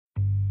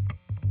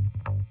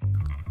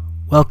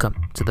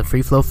Welcome to the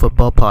Free Flow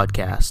Football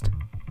Podcast.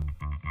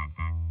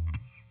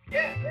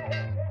 And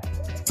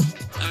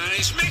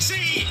it's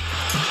Messi!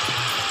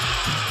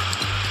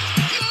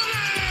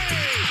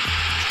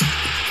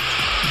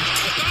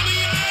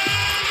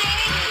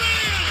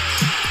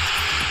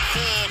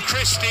 For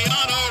Cristiano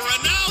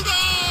Ronaldo!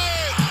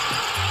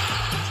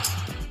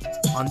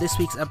 On this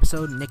week's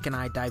episode, Nick and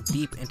I dive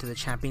deep into the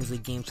Champions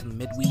League games from the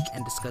midweek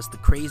and discuss the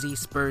crazy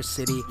Spurs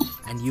City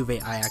and Juve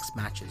Ajax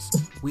matches.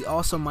 We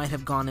also might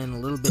have gone in a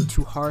little bit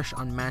too harsh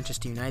on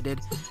Manchester United,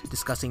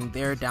 discussing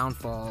their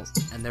downfall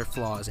and their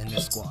flaws in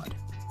their squad.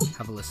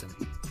 Have a listen.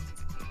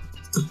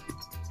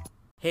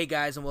 Hey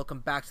guys, and welcome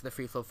back to the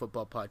Free Flow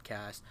Football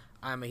Podcast.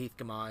 I'm Ahith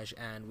Gamaj,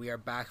 and we are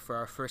back for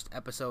our first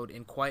episode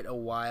in quite a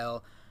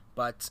while,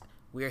 but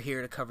we are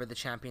here to cover the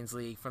Champions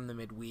League from the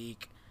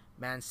midweek.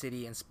 Man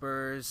City and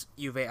Spurs,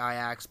 Juve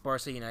Ajax,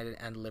 Barca United,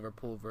 and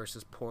Liverpool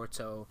versus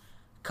Porto.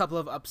 A couple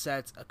of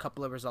upsets, a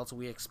couple of results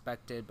we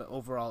expected, but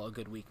overall a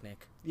good week,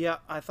 Nick. Yeah,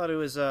 I thought it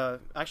was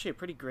actually a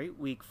pretty great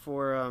week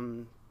for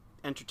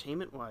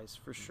entertainment-wise,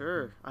 for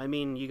sure. Mm-hmm. I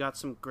mean, you got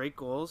some great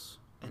goals,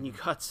 and you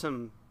got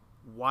some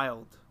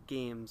wild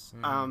games.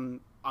 Mm-hmm.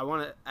 I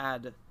want to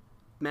add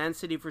Man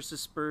City versus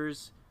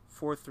Spurs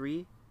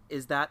 4-3.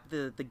 Is that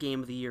the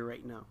game of the year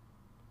right now?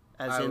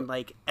 As in,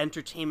 like,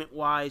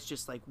 entertainment-wise,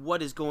 just, like,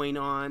 what is going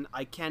on?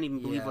 I can't even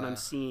believe what I'm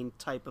seeing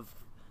type of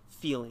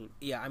feeling.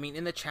 Yeah, I mean,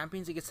 in the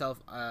Champions League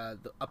itself,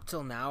 up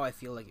till now, I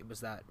feel like it was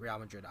that Real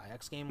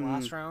Madrid-Ajax game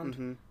last round.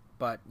 Mm-hmm.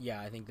 But, yeah,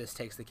 I think this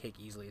takes the cake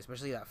easily,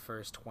 especially that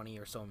first 20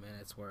 or so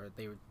minutes where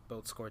they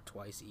both scored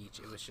twice each.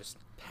 It was just...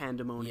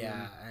 pandemonium.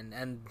 Yeah,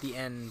 and the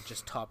end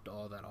just topped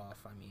all that off.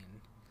 I mean,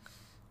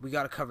 we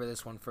got to cover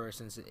this one first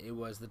since it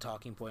was the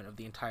talking point of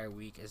the entire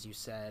week, as you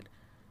said.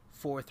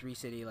 4-3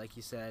 City, like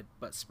you said,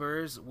 but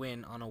Spurs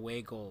win on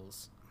away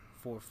goals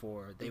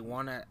 4-4. They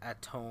won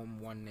at home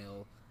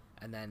 1-0,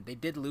 and then they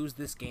did lose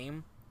this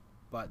game,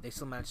 but they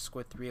still managed to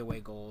score 3 away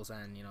goals,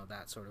 and, you know,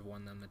 that sort of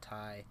won them the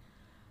tie.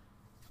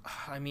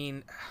 I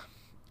mean,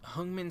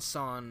 Heung-min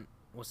Son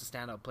was the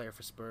standout player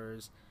for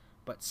Spurs,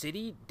 but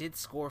City did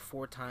score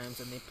 4 times,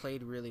 and they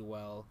played really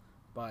well,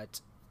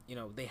 but, you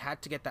know, they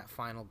had to get that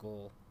final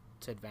goal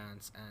to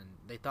advance, and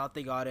they thought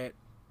they got it.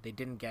 They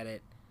didn't get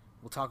it.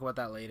 We'll talk about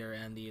that later,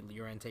 and the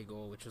Llorente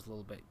goal, which was a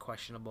little bit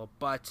questionable.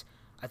 But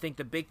I think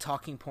the big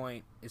talking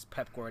point is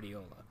Pep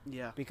Guardiola.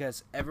 Yeah.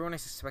 Because everyone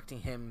is expecting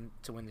him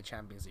to win the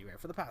Champions League, right?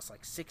 For the past,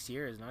 6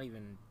 years, not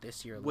even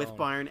this year alone. With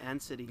Bayern and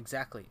City.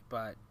 Exactly.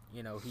 But,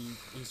 you know,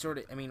 he sort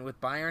of... I mean,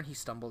 with Bayern, he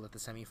stumbled at the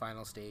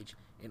semifinal stage.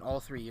 In all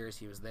 3 years,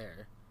 he was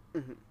there.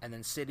 Mm-hmm. And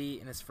then City,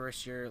 in his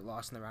first year,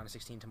 lost in the round of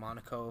 16 to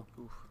Monaco.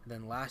 Oof. And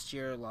then last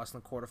year, lost in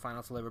the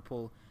quarterfinal to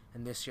Liverpool.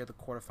 And this year, the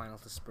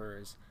quarterfinal to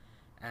Spurs.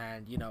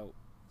 And, you know...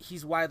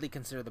 he's widely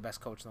considered the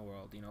best coach in the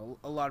world. You know,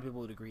 a lot of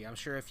people would agree. I'm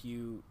sure if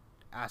you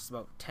asked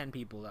about 10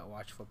 people that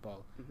watch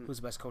football, who's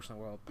the best coach in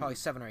the world, probably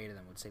 7 or 8 of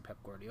them would say Pep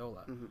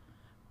Guardiola.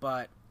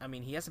 But, I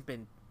mean, he hasn't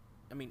been...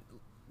 I mean,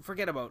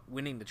 forget about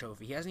winning the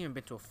trophy. He hasn't even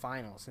been to a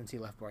final since he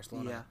left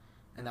Barcelona. Yeah.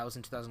 And that was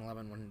in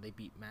 2011 when they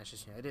beat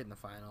Manchester United in the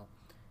final.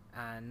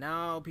 And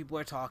now people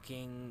are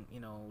talking, you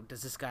know,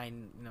 does this guy,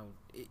 you know,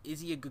 is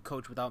he a good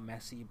coach without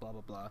Messi, blah,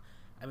 blah, blah.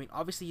 I mean,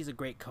 obviously he's a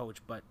great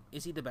coach, but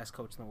is he the best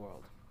coach in the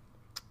world?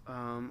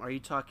 Are you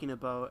talking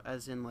about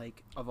as in,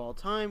 like, of all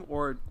time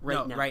or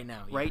right now? Right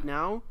now, yeah. Right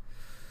now?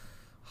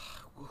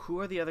 Who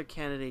are the other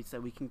candidates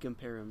that we can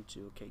compare him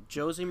to? Okay,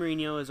 Jose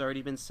Mourinho has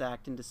already been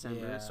sacked in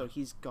December, so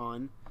he's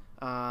gone.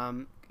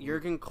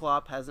 Jurgen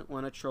Klopp hasn't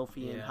won a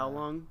trophy in how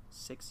long?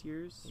 6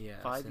 years?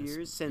 Yeah. 5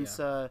 years? Since,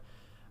 I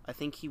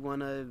think he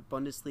won a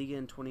Bundesliga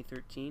in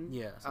 2013.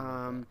 Yeah.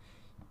 Like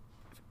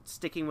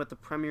sticking with the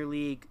Premier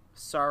League,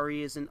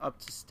 Sarri isn't up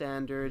to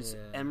standards.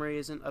 Yeah. Emery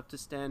isn't up to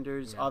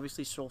standards. Yeah.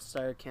 Obviously,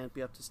 Solskjaer can't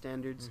be up to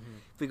standards.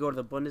 If we go to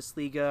the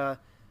Bundesliga,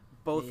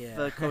 both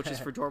the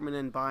coaches for Dortmund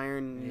and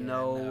Bayern,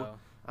 no.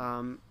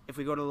 If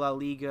we go to La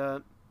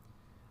Liga,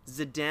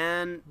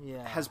 Zidane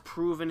has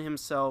proven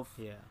himself.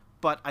 Yeah.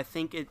 But I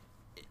think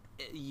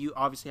you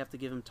obviously have to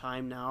give him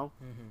time now.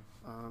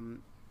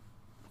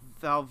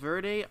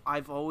 Valverde,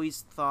 I've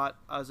always thought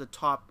as a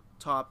top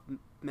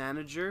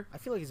manager. I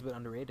feel like he's a bit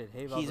underrated.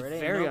 Hey, Valverde.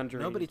 He's very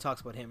underrated. Nobody talks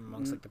about him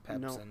amongst like the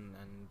Peps No. and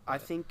I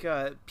think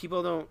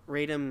people don't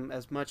rate him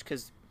as much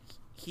because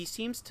he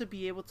seems to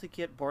be able to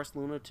get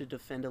Barcelona to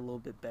defend a little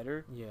bit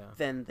better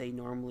than they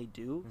normally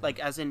do. Like,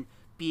 as in,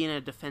 be in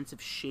a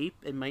defensive shape.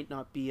 It might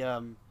not be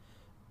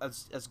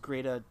as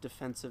great a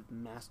defensive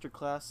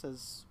masterclass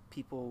as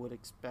people would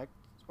expect,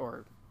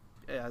 or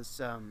as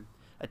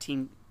a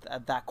team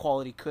that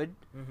quality could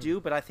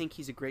do, but I think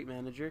he's a great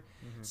manager.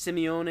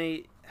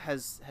 Simeone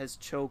has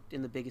choked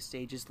in the biggest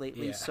stages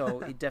lately,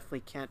 so he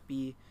definitely can't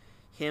be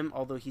him,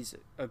 although he's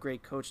a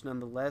great coach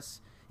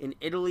nonetheless. In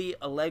Italy,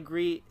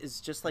 Allegri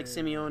is just like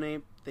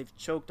Simeone. They've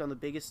choked on the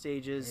biggest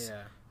stages.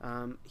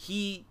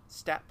 He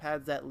stat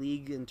pads that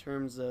league in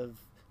terms of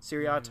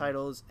Serie A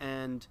titles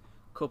and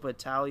Coppa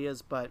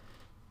Italia's, but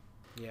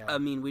I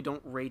mean, we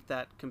don't rate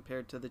that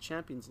compared to the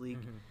Champions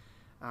League.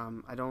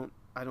 I don't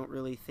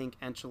really think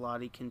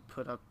Ancelotti can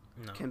put up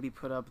can be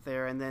put up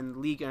there, and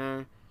then Ligue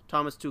 1,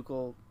 Thomas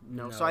Tuchel,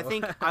 no. No. So I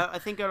think I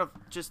think out of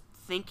just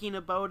thinking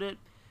about it,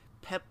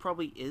 Pep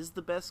probably is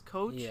the best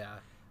coach. Yeah.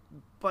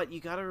 But you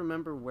got to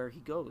remember where he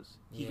goes.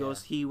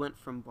 He went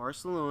from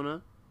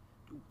Barcelona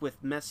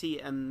with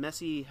Messi, and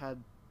Messi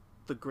had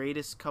the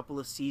greatest couple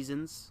of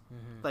seasons.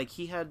 Mm-hmm. Like,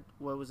 he had,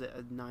 what was it,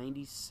 a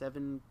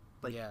 97,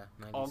 like, 90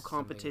 all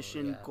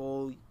competition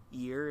goal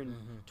year in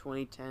Mm-hmm.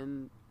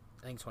 2010.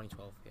 I think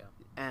 2012, yeah.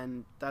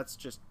 And that's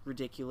just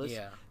ridiculous.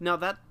 Yeah. Now,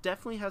 that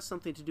definitely has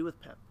something to do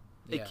with Pep.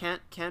 Yeah.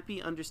 It can't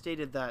be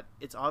understated that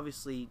it's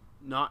obviously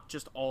not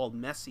just all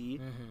Messi.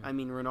 Mm-hmm. I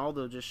mean,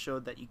 Ronaldo just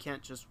showed that you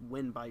can't just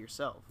win by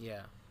yourself.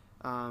 Yeah.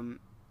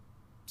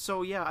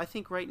 So yeah, I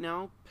think right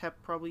now Pep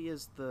probably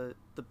is the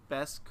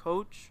best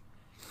coach,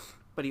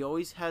 but he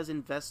always has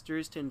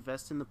investors to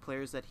invest in the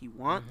players that he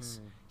wants.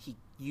 Mm-hmm. He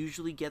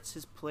usually gets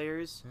his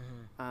players.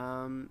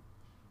 Mm-hmm.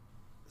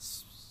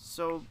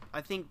 So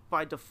I think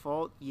by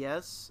default,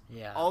 yes.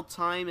 Yeah. All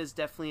time is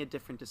definitely a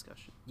different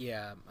discussion.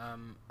 Yeah.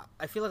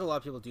 I feel like a lot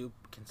of people do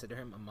consider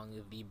him among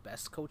the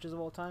best coaches of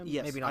all time.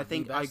 Yes, Maybe not I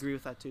think the best, I agree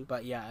with that too.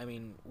 But yeah, I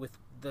mean, with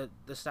the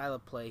style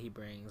of play he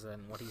brings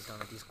and what he's done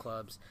at these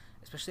clubs,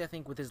 especially I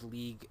think with his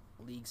league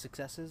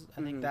successes,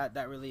 I think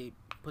that really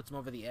puts him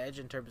over the edge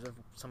in terms of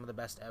some of the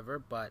best ever.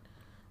 But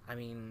I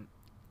mean,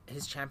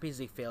 his Champions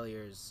League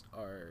failures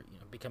are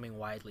becoming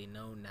widely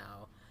known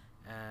now,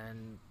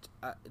 and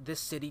this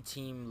City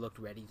team looked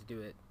ready to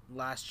do it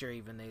last year.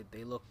 Even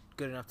they looked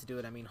good enough to do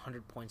it. I mean,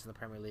 100 points in the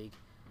Premier League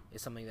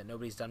is something that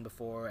nobody's done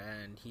before,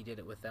 and he did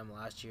it with them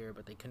last year,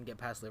 but they couldn't get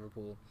past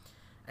Liverpool.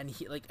 And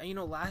he,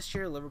 last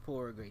year Liverpool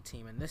were a great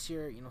team, and this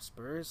year,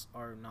 Spurs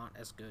are not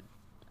as good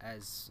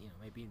as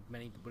maybe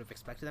many would have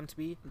expected them to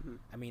be. Mm-hmm.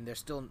 I mean, they're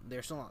still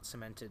not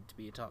cemented to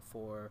be a top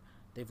four.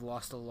 They've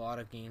lost a lot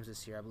of games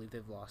this year. I believe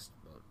they've lost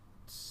about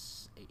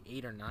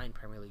 8 or 9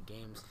 Premier League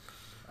games.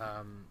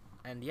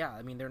 And yeah,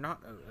 I mean, they're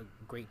not a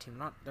great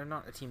team. They're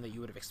not a team that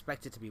you would have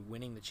expected to be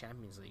winning the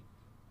Champions League.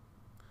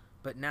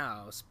 But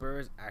now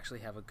Spurs actually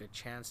have a good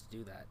chance to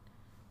do that.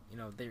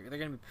 They're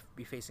going to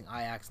be facing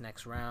Ajax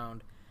next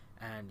round,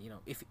 and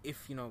if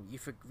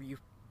you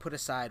put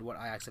aside what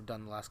Ajax have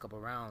done the last couple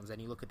of rounds, and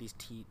you look at these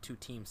two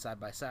teams side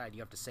by side, you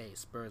have to say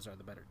Spurs are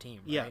the better team.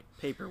 Right? Yeah,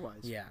 paper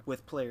wise. Yeah,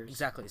 with players.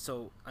 Exactly.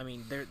 So I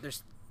mean,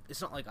 there's it's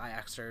not like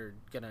Ajax are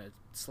gonna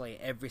slay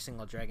every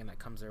single dragon that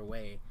comes their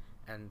way,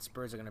 and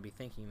Spurs are gonna be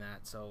thinking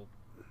that. So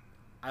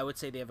I would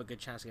say they have a good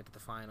chance to get to the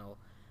final.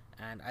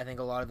 And I think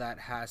a lot of that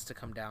has to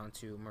come down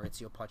to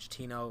Maurizio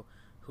Pochettino,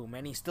 who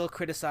many still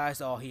criticize.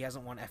 Oh, he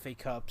hasn't won FA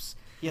Cups.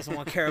 He hasn't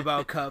won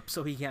Carabao Cups,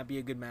 so he can't be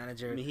a good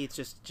manager. I mean, he's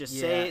just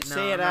say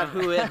it at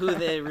who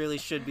they really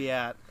should be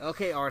at.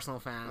 Okay,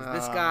 Arsenal fans.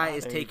 This guy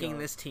is taking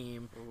this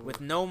team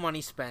with no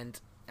money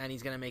spent, and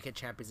he's going to make a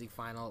Champions League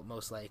final,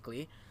 most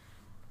likely.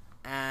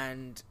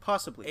 And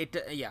possibly.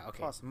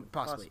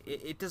 Possibly.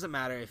 It doesn't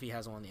matter if he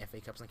hasn't won the FA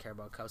Cups and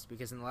Carabao Cups,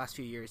 because in the last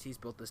few years, he's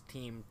built this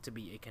team to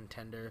be a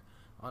contender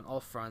on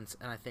all fronts,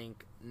 and I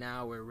think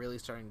now we're really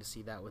starting to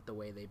see that with the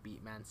way they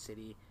beat Man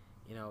City.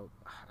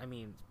 I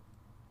mean,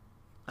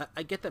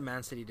 I get that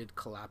Man City did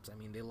collapse. I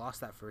mean, they lost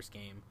that first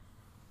game,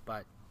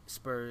 but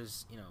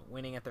Spurs,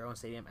 winning at their own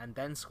stadium and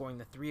then scoring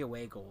the 3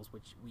 away goals,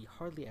 which we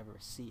hardly ever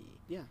see.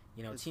 Yeah,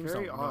 it's teams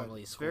don't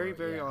normally score. It's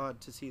very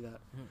odd to see that.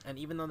 And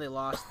even though they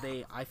lost,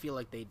 I feel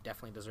like they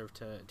definitely deserve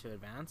to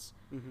advance.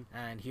 Mm-hmm.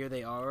 And here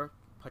they are,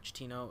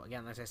 Pochettino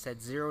again. As I said,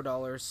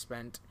 $0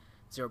 spent.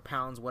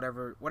 £0,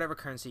 whatever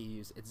currency you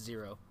use, it's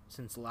 0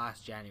 since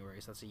last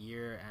January. So that's a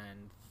year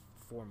and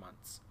 4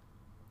 months,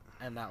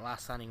 and that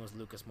last signing was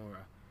Lucas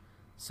Moura.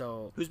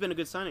 So who's been a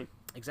good signing?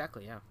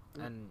 Exactly, yeah.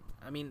 And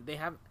I mean, they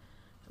have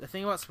the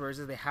thing about Spurs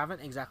is they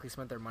haven't exactly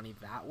spent their money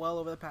that well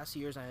over the past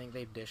few years. I think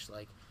they've dished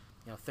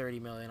 30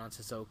 million on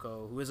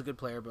Sissoko, who is a good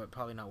player but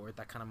probably not worth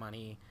that kind of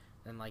money.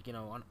 And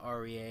on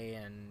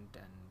Aurier and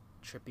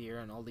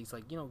Trippier and all these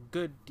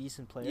good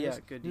decent players. Yeah,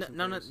 good decent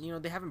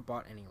players. They haven't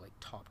bought any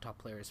top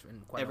players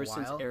in quite ever a while.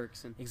 Since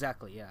Eriksen.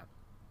 Exactly, yeah.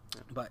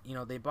 But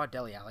they bought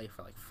Dele Alli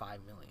for $5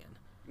 million.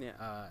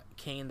 Yeah.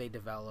 Kane they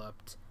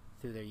developed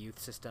through their youth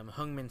system.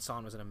 Heung-min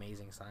Son was an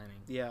amazing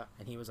signing. Yeah.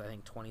 And he was, I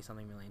think,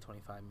 20-something million,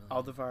 25 million.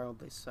 Alderweireld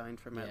they signed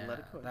from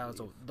Atletico. That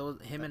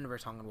was him and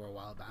Vertonghen were a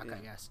while back, I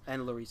guess.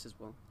 And Lloris as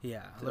well.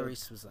 Yeah,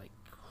 Lloris was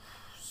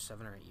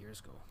 7 or 8 years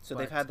ago. So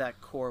they've had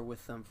that core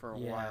with them for a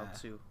while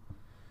too.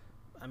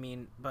 I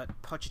mean,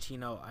 but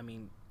Pochettino,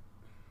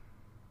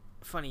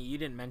 funny, you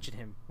didn't mention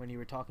him when you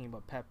were talking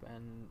about Pep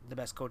and the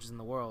best coaches in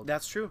the world.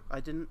 That's true.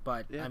 I didn't.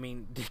 But, I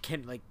mean,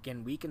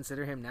 can we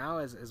consider him now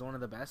as one of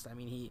the best? I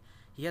mean,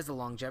 he has the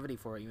longevity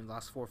for it. Even the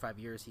last 4 or 5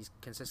 years, he's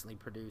consistently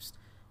produced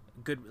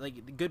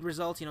good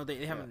results.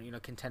 They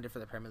haven't, contended for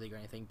the Premier League or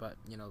anything, but,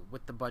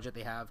 with the budget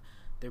they have,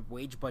 their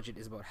wage budget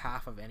is about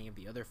half of any of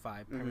the other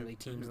 5 Premier League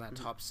teams in that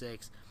top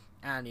 6.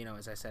 And,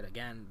 as I said,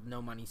 again,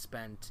 no money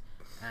spent,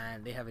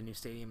 and they have a new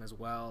stadium as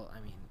well. I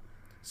mean,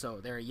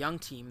 so they're a young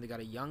team. They got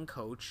a young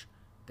coach.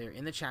 They're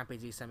in the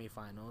Champions League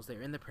semifinals.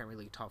 They're in the Premier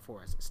League top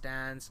 4 as it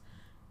stands.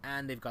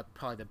 and they've got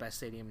probably the best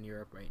stadium in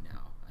Europe right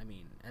now. I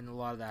mean, and a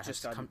lot of that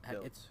Just has got come.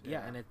 built.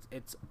 And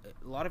it's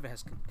a lot of it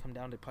has come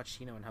down to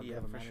Pochettino and how good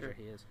of a manager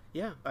he is.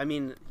 Yeah, I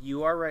mean,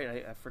 you are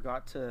right. I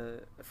forgot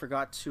to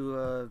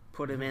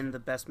put him in the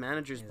best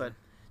managers, but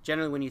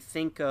generally, when you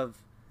think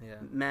of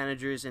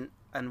managers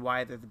and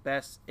why they're the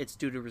best, it's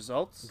due to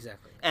results.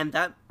 Exactly. And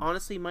that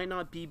honestly might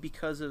not be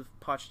because of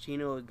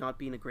Pochettino not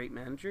being a great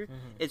manager.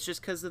 It's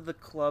just because of the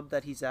club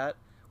that he's at,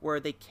 where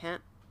they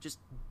can't just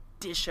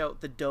dish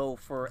out the dough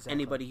for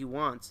anybody he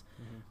wants.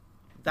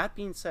 That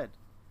being said,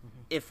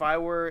 if I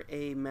were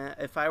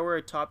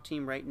a top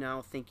team right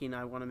now thinking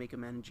I want to make a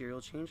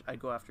managerial change, I'd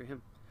go after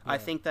him. I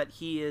think that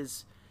he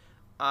is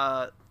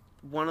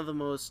one of the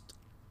most.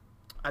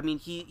 I mean,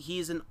 he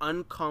is an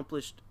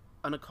unaccomplished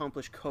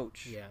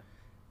coach. Yeah.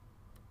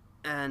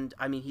 And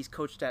I mean, he's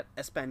coached at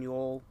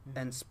Espanyol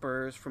and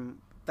Spurs.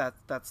 From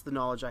that's the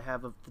knowledge I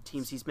have of the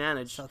teams he's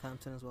managed.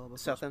 Southampton as well.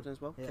 Southampton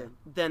as well. Yeah. Okay.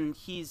 Then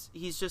he's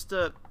just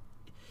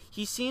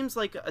he seems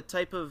like a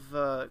type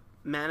of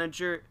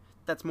manager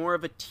that's more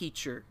of a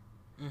teacher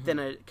than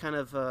a kind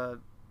of a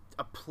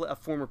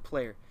former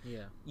player.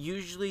 Yeah.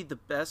 Usually, the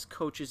best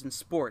coaches in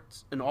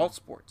sports, in all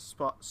sports,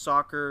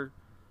 soccer,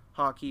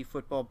 hockey,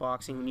 football,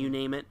 boxing, you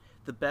name it,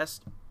 the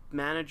best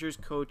managers,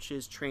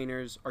 coaches,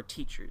 trainers are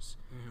teachers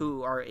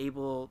who are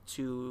able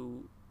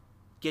to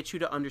get you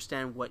to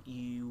understand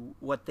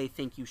what they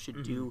think you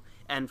should do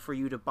and for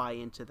you to buy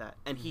into that.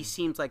 And he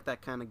seems like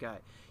that kind of guy.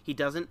 He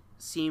doesn't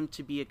seem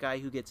to be a guy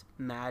who gets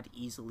mad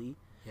easily.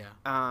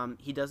 Yeah.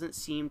 He doesn't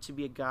seem to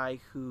be a guy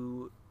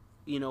who,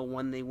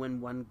 when they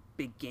win one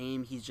big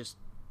game, he's just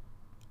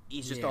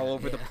all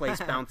over the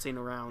place bouncing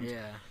around.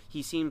 Yeah.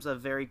 He seems a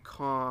very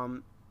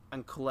calm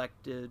and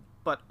collected,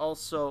 but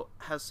also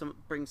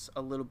brings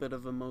a little bit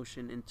of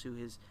emotion into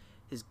his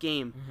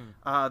game.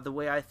 The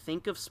way I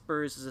think of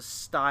Spurs as a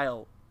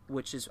style,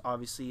 which is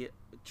obviously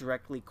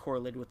directly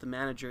correlated with the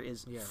manager,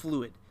 is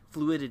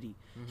fluidity.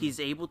 He's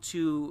able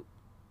to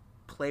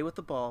play with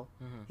the ball.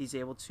 He's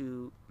able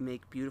to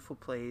make beautiful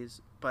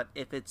plays, but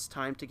if it's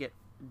time to get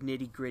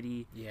nitty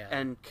gritty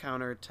and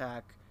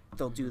counterattack,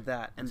 they'll do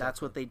that. And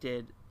that's what they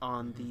did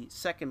on the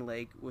second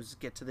leg, was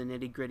get to the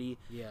nitty gritty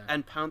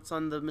and pounce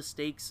on the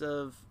mistakes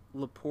of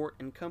Laporte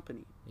and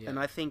company. And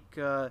I think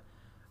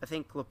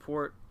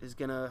Laporte is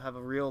gonna have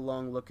a real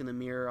long look in the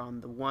mirror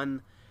on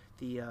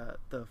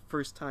the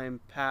first time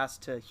pass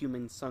to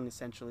Heung-min Son,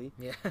 essentially.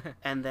 Yeah.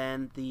 And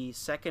then the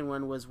second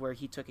one was where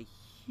he took a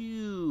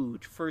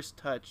huge first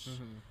touch,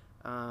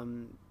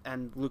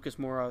 and Lucas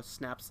Moura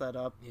snaps that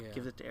up,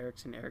 gives it to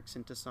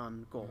Eriksen to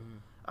Son, goal.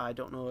 I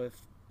don't know if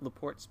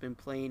Laporte's been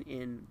playing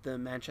in the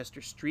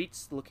Manchester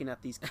streets looking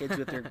at these kids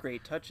with their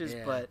great touches,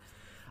 but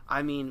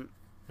I mean,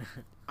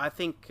 I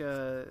think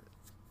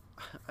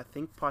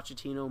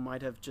Pochettino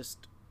might have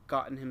just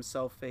gotten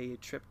himself a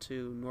trip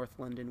to North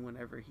London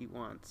whenever he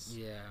wants.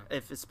 Yeah.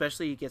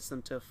 Especially he gets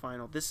them to a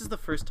final. This is the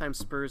first time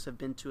Spurs have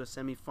been to a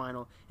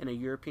semi-final in a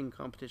European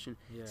competition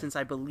since,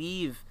 I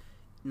believe,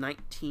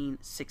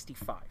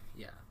 1965.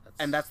 Yeah.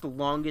 And that's the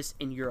longest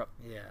in Europe.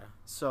 Yeah.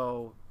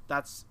 So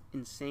that's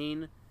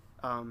insane.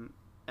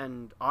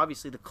 And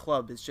obviously the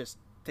club is just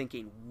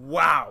thinking,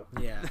 wow.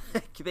 Yeah.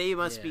 They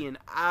must be in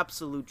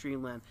absolute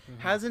dreamland.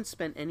 Hasn't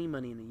spent any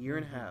money in a year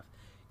and a half.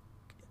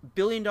 $1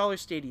 billion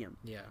stadium.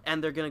 Yeah.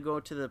 And they're going to go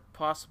to the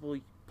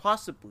possibly,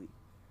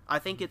 I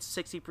think it's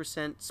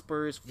 60%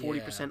 Spurs,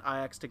 40%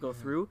 Ajax to go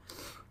through.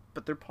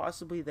 But they're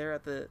possibly there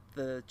at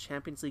the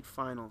Champions League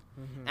final.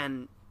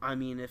 And, I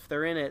mean, if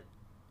they're in it,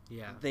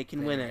 they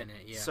can win it.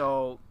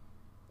 So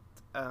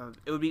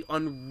it would be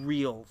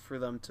unreal for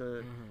them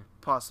to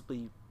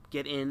possibly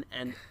get in,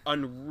 and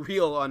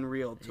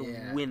unreal to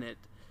win it.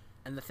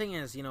 And the thing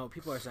is,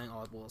 people are saying,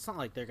 oh, well, it's not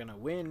like they're going to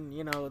win,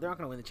 they're not going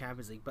to win the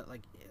Champions League, but, like,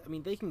 I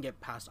mean, they can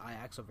get past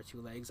Ajax over 2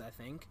 legs, I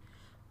think.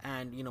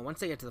 And, once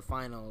they get to the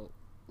final,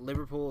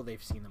 Liverpool,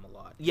 they've seen them a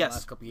lot the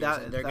last couple of years,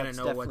 and they're going to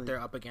know what they're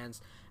up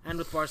against. And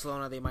with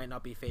Barcelona, they might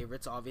not be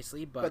favorites,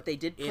 obviously, but they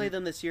did play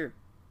them this year.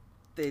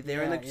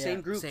 They're in the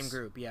same group. Same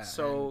group, yeah.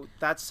 So and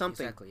that's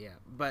something. Exactly, yeah.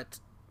 But,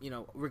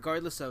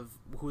 regardless of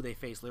who they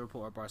face,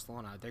 Liverpool or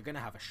Barcelona, they're going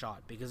to have a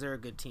shot because they're a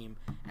good team.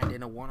 And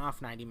in a one-off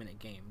 90-minute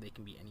game, they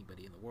can beat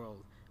anybody in the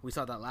world. We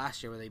saw that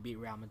last year where they beat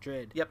Real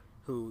Madrid,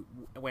 who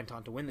went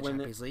on to win the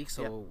Champions League.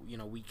 So,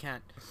 we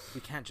can't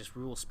just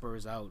rule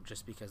Spurs out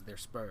just because they're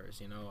Spurs,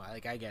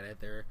 Like, I get it.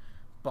 They're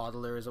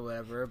bottlers or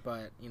whatever,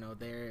 but,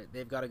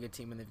 they've got a good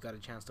team and they've got a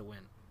chance to win.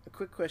 A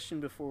quick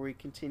question before we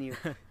continue.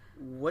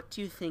 What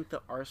do you think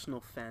the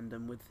Arsenal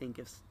fandom would think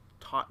if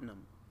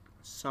Tottenham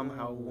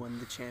somehow won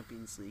the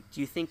Champions League?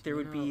 Do you think there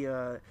would be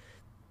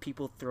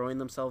people throwing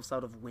themselves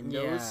out of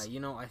windows?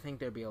 Yeah, I think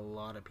there'd be a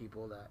lot of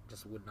people that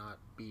just would not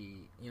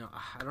be,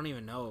 I don't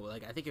even know.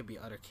 Like, I think it'd be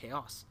utter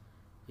chaos,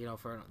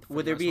 for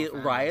would there be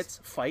riots,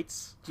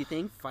 fights, do you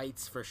think?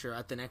 Fights for sure.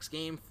 At the next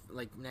game,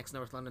 like next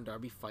North London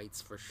derby,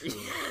 fights for sure.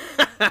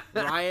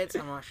 Riots,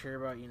 I'm not sure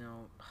about,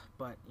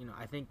 but,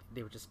 I think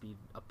they would just be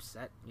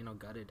upset,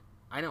 gutted.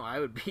 I know I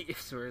would be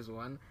if Spurs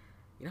won.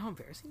 You know how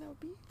embarrassing that would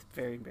be? It's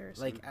very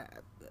embarrassing. Like,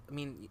 I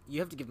mean, you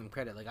have to give them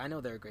credit. Like, I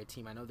know they're a great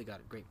team. I know they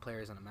got great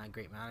players and a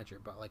great manager,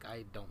 but, like,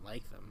 I don't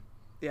like them.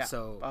 Yeah,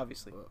 so,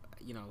 obviously.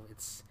 You know,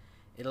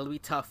 it'll be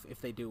tough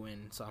if they do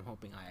win, so I'm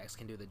hoping Ajax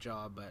can do the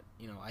job, but,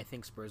 you know, I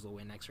think Spurs will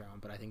win next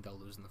round, but I think they'll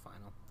lose in the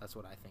final. That's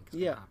what I think is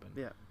going to happen.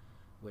 Yeah.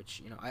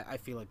 Which, you know, I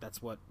feel like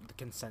that's what the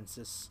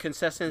consensus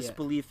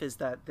belief is,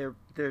 that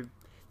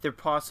they're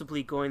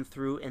possibly going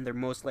through and they're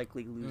most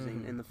likely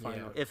losing in the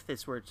final if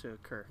this were to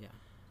occur. Yeah.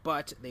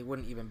 But they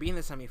wouldn't even be in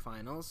the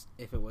semifinals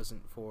if it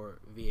wasn't for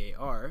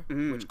VAR,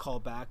 which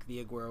called back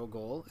the Aguero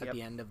goal at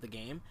the end of the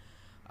game.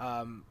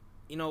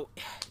 You know,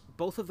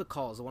 both of the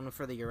calls, the one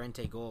for the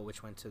Llorente goal,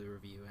 which went to the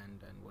review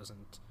and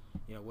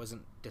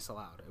wasn't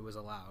disallowed. It was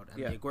allowed,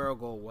 and the Aguero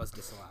goal was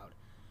disallowed.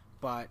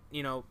 But,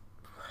 you know,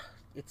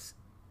 this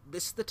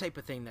is the type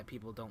of thing that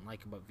people don't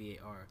like about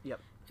VAR. Yep.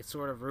 It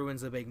sort of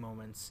ruins the big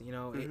moments. You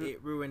know,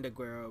 it ruined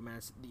Aguero. Man,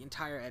 the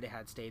entire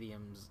Etihad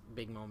Stadium's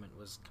big moment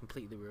was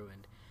completely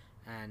ruined.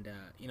 And,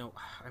 you know,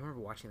 I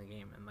remember watching the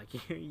game, and, like,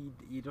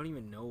 you don't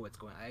even know what's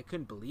going on. I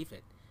couldn't believe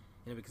it,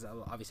 you know, because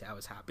obviously I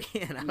was happy,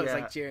 and I was,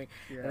 like, cheering.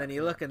 Yeah, and then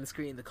you look on the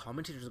screen, the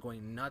commentator was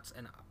going nuts,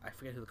 and I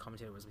forget who the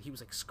commentator was, but he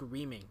was, like,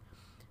 screaming.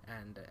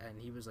 And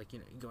he was, like, you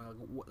know, going,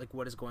 like,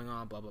 what is going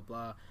on, blah, blah,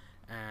 blah.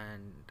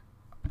 And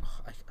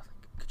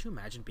could you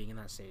imagine being in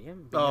that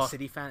stadium? Being a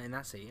City fan in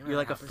that stadium? You're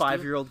like a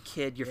 5-year-old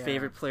kid. Your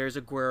favorite player is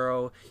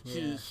Aguero.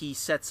 He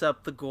sets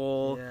up the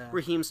goal.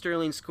 Raheem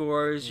Sterling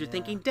scores. You're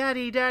thinking,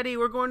 Daddy,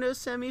 we're going to a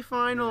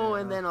semi-final.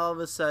 And then all of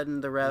a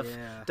sudden, the ref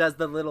does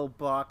the little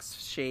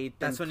box shape.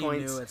 That's and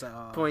when you knew it's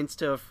points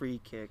to a free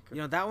kick.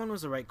 You know, that one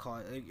was the right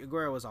call.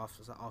 Aguero was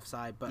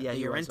offside, but the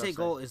Llorente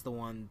goal is the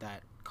one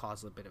that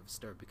caused a bit of a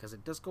stir because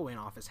it does go in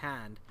off his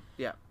hand.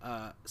 Yeah.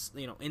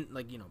 You know,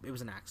 it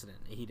was an accident.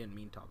 He didn't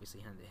mean to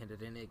obviously hit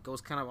it in. It goes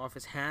kind of off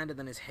his hand and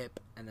then his hip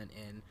and then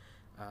in.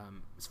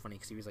 It's funny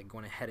because he was like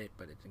going to head it,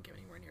 but it didn't get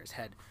anywhere near his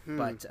head.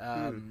 But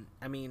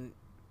I mean,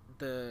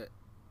 the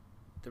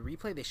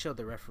replay they showed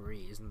the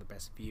referee isn't the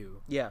best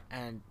view. Yeah.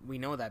 And we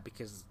know that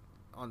because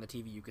on the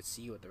TV you could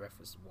see what the ref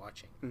was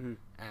watching,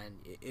 and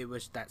it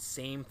was that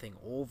same thing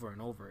over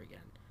and over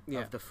again.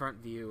 Of the front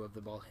view of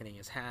the ball hitting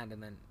his hand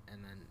and then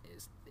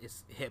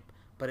his hip,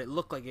 but it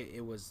looked like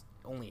it was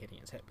only hitting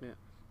his hip. Yeah.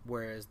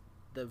 Whereas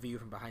the view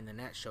from behind the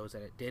net shows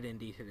that it did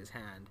indeed hit his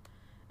hand,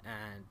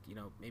 and you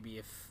know, maybe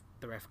if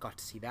the ref got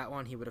to see that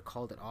one, he would have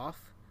called it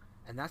off.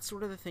 And that's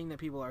sort of the thing that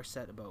people are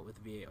upset about with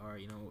VAR.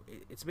 You know,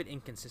 it's a bit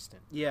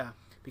inconsistent. Yeah.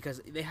 Because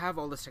they have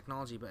all this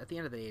technology, but at the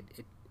end of the day,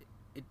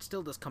 it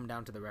still does come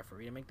down to the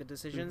referee to make the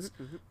decisions.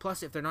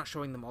 Plus, if they're not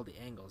showing them all the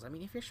angles, I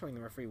mean, if you're showing the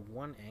referee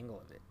one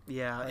angle of it,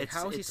 like,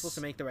 how is he supposed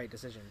to make the right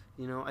decision?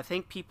 You know, I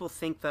think people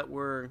think that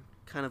we're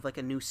kind of like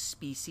a new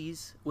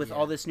species with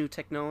all this new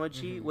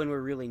technology when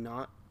we're really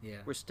not. Yeah,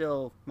 we're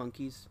still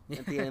monkeys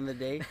at the end of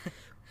the day.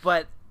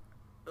 But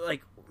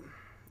like,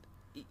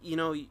 you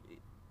know,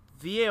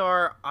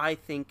 VAR I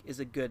think is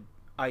a good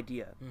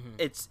idea.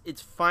 It's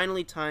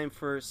finally time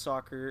for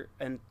soccer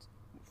and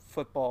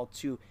football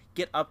to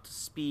get up to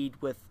speed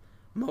with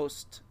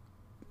most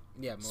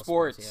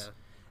sports.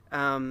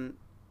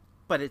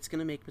 But it's going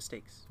to make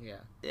mistakes. Yeah.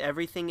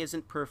 Everything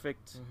isn't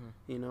perfect,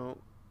 you know.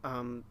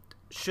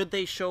 Should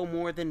they show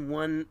more than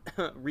one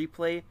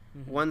replay,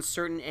 one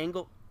certain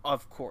angle?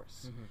 Of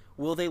course.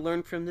 Will they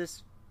learn from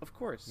this? Of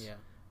course. Yeah.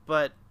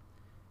 But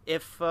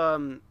if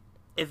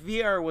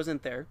VR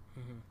wasn't there,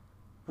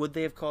 would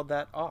they have called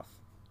that off?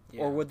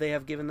 Yeah. Or would they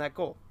have given that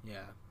goal? Yeah.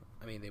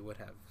 I mean, they would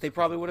have. They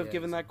probably would have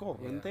given that goal,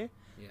 wouldn't they?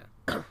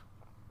 Yeah.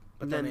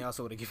 But then they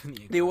also would have given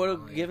the Aguero. They would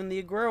have given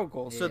the Aguero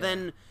goal. So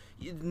then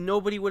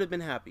nobody would have been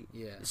happy.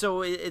 Yeah.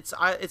 So it's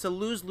a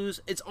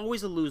lose-lose. It's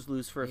always a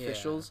lose-lose for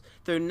officials.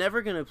 They're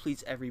never going to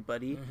please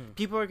everybody.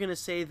 People are going to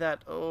say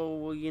that, oh,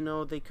 well, you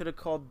know, they could have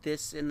called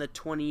this in the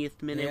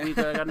 20th minute. Yeah. We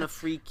got gotten a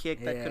free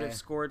kick that could have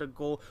scored a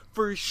goal.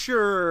 For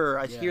sure.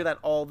 I hear that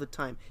all the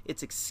time.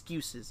 It's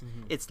excuses.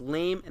 It's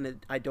lame, and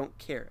I don't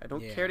care. I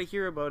don't care to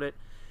hear about it.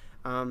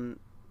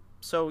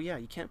 So, yeah,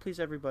 you can't please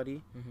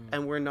everybody,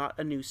 and we're not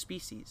a new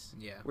species.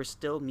 Yeah. We're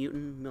still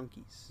mutant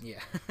monkeys.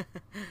 Yeah.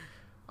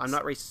 I'm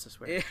not racist, I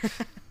swear.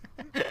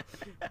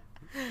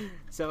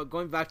 So,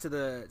 going back to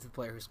the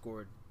player who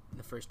scored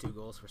the first 2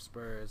 goals for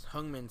Spurs,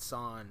 Heung-min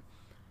Son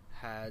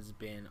has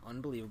been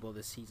unbelievable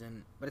this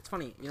season. But it's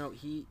funny, you know,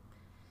 he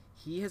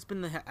has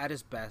been at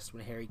his best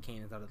when Harry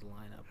Kane is out of the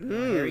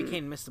lineup. Harry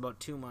Kane missed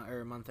about 2 months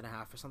or a month and a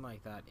half or something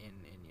like that in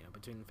you know,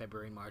 between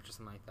February and March or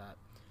something like that.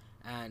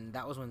 And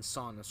that was when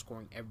Son was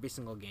scoring every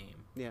single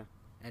game. Yeah.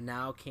 And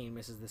now Kane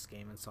misses this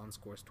game and Son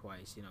scores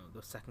twice. You know,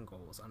 the second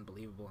goal was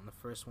unbelievable. And the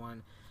first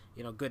one,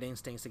 you know, good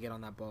instincts to get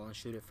on that ball and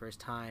shoot it first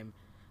time.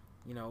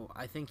 You know,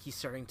 I think he's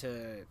starting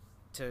to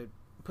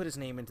put his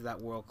name into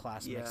that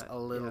world-class mix a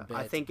little bit.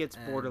 I think it's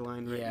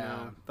borderline right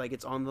now. Like,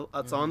 it's on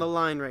the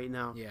line right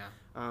now. Yeah.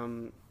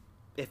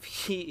 If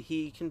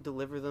he can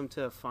deliver them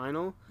to a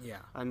final, yeah,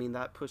 I mean,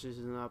 that pushes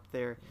him up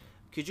there.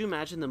 Could you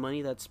imagine the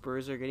money that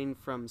Spurs are getting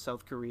from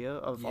South Korea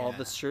of all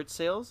the shirt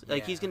sales?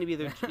 Like, he's going to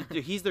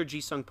be he's their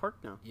Ji-sung Park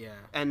now. Yeah.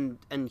 And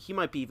he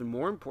might be even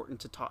more important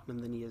to Tottenham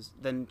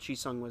than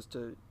Ji-sung was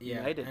to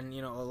United. And,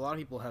 a lot of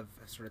people have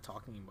started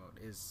talking about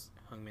is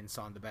Heung-min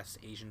Son the best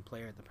Asian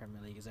player the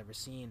Premier League has ever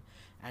seen.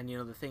 And,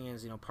 the thing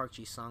is, Park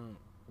Ji-sung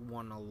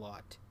won a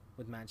lot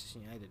with Manchester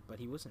United, but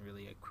he wasn't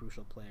really a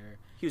crucial player.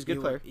 He was a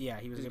good player. Yeah,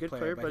 he was a good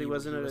player, but he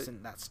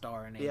wasn't that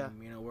star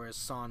name, whereas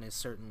Son is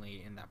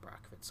certainly in that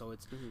bracket. So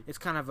it's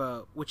kind of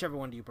a whichever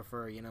one do you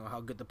prefer,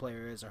 how good the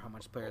player is or how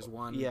much the players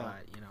won. Yeah.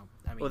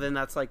 But, well, then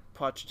that's like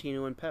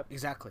Pochettino and Pep.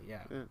 Exactly,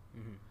 yeah.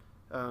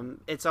 Mm-hmm.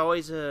 It's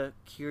always a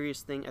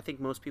curious thing. I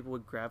think most people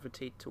would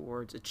gravitate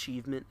towards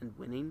achievement and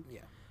winning.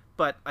 Yeah.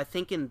 But I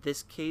think in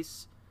this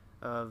case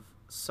of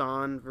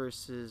Son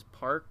versus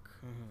Park,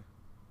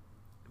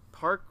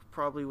 Park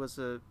probably was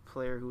a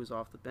player who was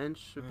off the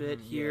bench a bit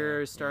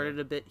here, started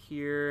a bit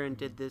here, and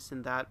did this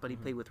and that, but he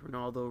played with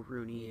Ronaldo,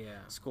 Rooney,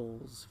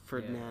 Scholes,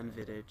 Ferdinand,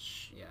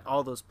 Vidic,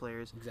 all those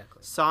players.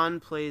 Exactly.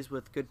 Son plays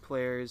with good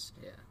players,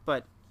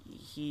 but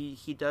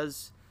he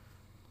does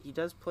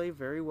play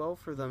very well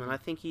for them, and I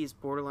think he's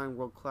borderline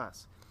world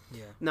class.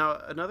 Yeah.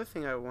 Now, another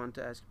thing I wanted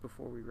to ask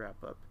before we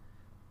wrap up.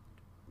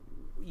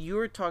 You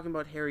were talking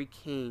about Harry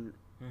Kane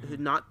who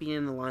not being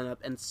in the lineup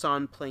and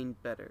Son playing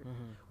better.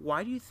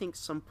 Why do you think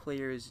some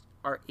players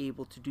are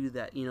able to do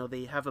that?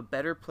 They have a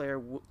better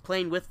player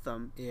playing with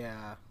them.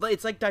 Yeah.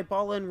 It's like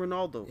Dybala and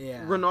Ronaldo.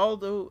 Yeah.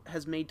 Ronaldo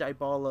has made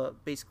Dybala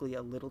basically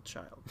a little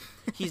child.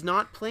 He's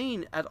not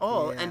playing at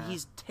all, and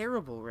he's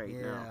terrible right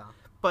now.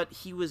 But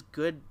he was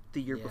good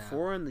the year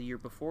before and the year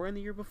before and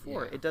the year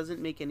before. It doesn't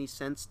make any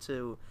sense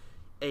to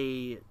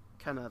a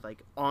kind of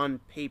like on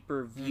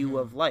paper view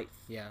of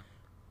life. Yeah.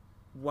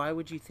 Why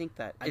would you think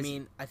that? I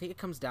think it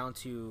comes down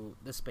to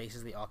the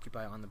spaces they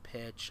occupy on the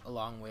pitch,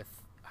 along with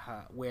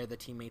where the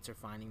teammates are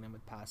finding them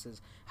with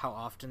passes, how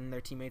often their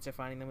teammates are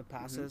finding them with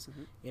passes.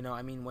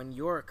 When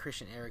you're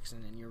Christian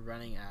Eriksen and you're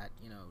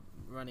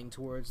running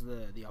towards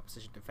the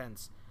opposition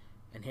defense,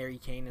 and Harry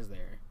Kane is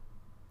there,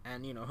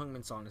 and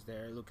Heung-min Son is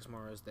there, Lucas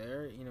Moura is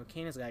there,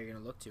 Kane is the guy you're going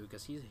to look to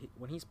because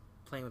when he's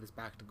playing with his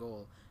back to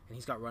goal and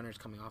he's got runners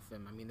coming off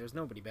him. There's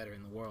nobody better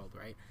in the world,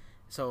 right?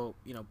 So,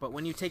 but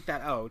when you take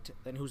that out,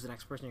 then who's the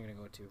next person you're going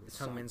to go to? It's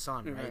Heung-min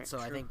Son, right? So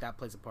true. I think that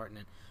plays a part in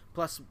it.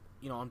 Plus,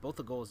 on both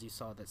the goals, you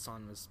saw that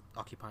Son was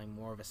occupying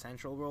more of a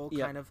central role,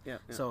 kind of. Yeah.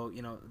 So,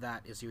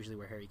 that is usually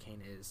where Harry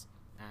Kane is.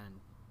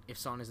 And if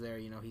Son is there,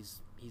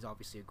 he's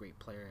obviously a great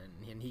player,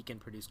 and he can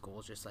produce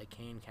goals just like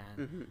Kane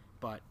can,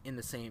 but in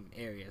the same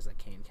areas that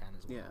Kane can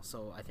as well. Yeah.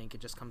 So I think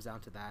it just comes down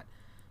to that.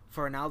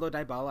 For Ronaldo,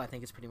 Dybala, I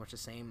think it's pretty much the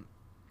same.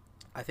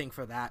 I think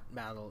for that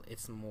battle,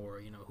 it's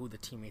more, who the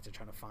teammates are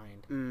trying to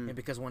find. And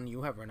because when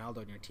you have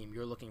Ronaldo in your team,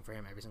 you're looking for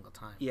him every single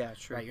time. Yeah,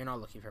 true. Right? You're not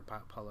looking for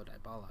Paulo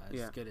Dybala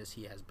as good as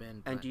he has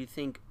been. And do you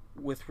think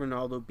with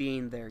Ronaldo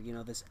being there,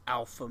 this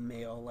alpha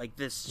male, like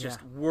this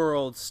just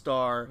world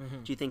star,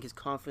 do you think his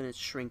confidence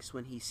shrinks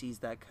when he sees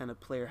that kind of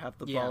player have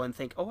the ball and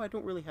think, I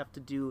don't really have to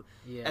do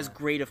as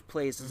great of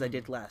plays as I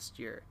did last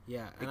year?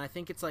 Yeah, and I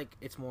think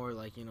it's more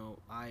like,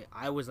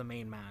 I was the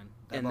main man.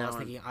 And I was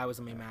thinking I was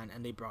the main man,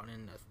 and they brought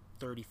in a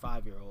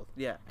 35-year-old,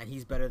 and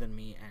he's better than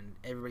me, and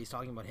everybody's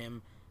talking about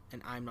him,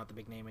 and I'm not the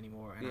big name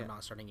anymore, and I'm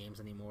not starting games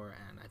anymore,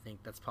 and I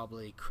think that's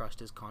probably crushed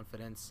his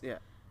confidence. Yeah,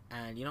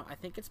 and I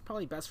think it's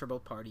probably best for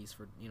both parties,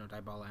 for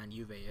Dybala and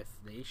Juve, if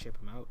they ship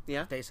him out,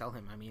 if they sell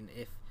him.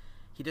 If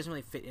he doesn't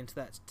really fit into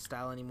that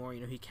style anymore,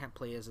 he can't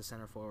play as a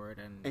center forward,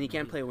 and he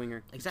can't play a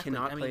winger. Exactly. He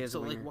cannot play as a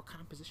winger. Like, what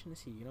kind of position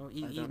is he?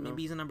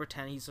 Maybe he's a number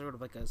 10. He's sort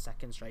of like a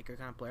second striker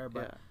kind of player,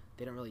 but.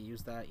 They don't really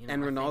use that,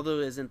 And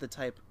Ronaldo isn't the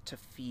type to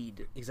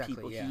feed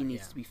people. Yeah, he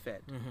needs to be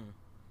fed.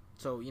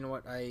 So you know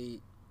what? I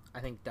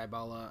think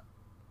Dybala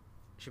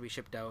should be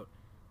shipped out,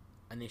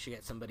 and they should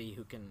get somebody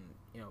who can,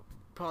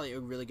 probably a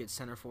really good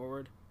center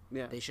forward.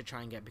 Yeah, they should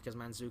try and get, because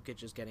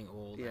Mandzukic is getting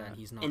old, and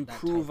he's not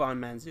improve that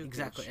on Mandzukic.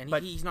 Exactly, and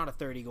but he's not a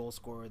 30-goal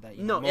scorer that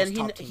most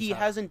and he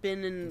hasn't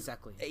been in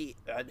exactly.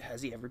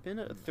 Has he ever been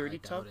a 30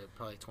 top?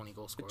 Probably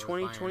 20-goal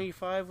scorer.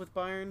 25 with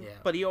Bayern. Yeah,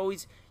 but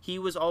he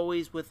was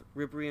always with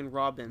Ribery and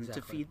Robben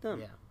to feed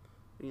them.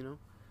 Yeah,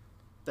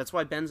 that's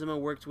why Benzema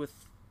worked with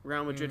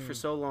Real Madrid for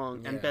so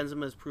long, and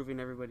Benzema is proving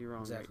everybody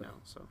wrong right now.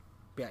 So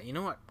yeah, you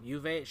know what?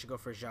 Juve should go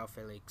for João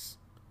Felix.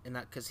 In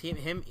that, because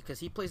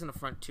he plays in the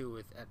front two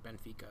at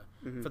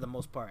Benfica for the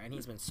most part, and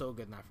he's been so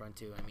good in that front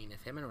two.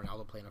 If him and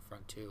Ronaldo play in the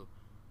front two,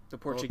 the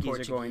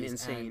Portuguese are going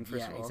insane.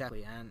 Yeah,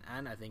 exactly,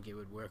 and I think it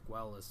would work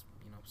well as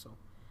So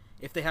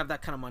if they have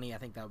that kind of money, I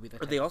think that would be the.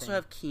 But they also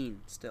have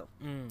Keane still.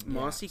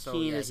 Mossy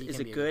Keane is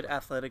a good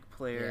athletic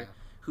player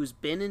who's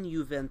been in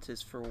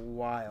Juventus for a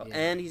while,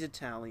 and he's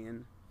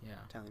Italian. Yeah,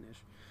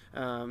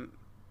 Italianish.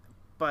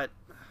 But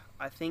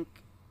I think.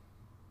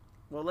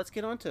 Well, let's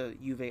get on to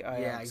Juve Ajax.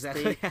 Yeah,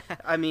 exactly.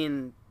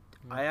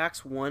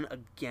 Ajax won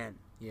again.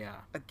 Yeah.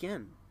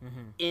 Again.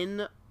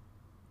 In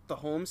the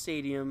home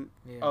stadium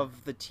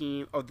of the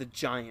team, of the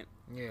giant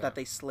that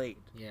they slayed.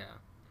 Yeah.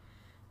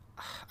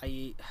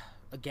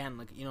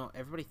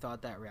 Everybody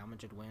thought that Real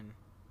Madrid win.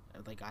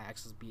 like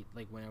Ajax's beat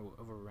win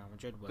over Real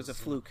Madrid was a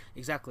fluke.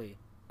 Exactly.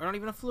 Or not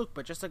even a fluke,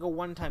 but just like a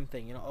one-time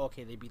thing. You know,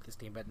 okay, they beat this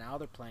team, but now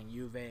they're playing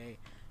Juve.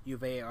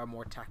 Juve are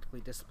more tactically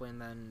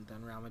disciplined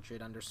than Real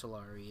Madrid under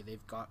Solari.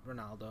 They've got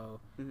Ronaldo.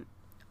 Mhm.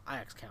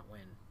 Ajax can't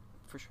win.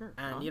 For sure.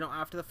 And,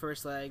 after the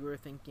first leg, we were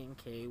thinking,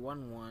 okay,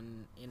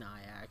 1-1 in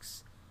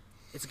Ajax.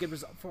 It's a good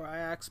result for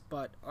Ajax,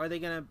 but are they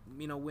going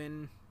to,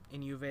 win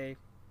in Juve?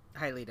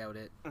 Highly doubt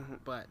it. Mhm.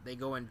 But they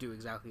go and do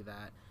exactly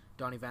that.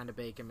 Donny van de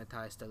Beek and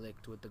Matthijs de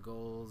Ligt with the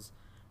goals.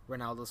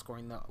 Ronaldo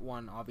scoring the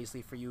one,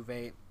 obviously, for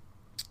Juve.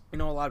 A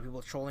lot of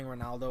people trolling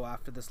Ronaldo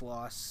after this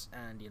loss,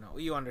 and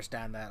you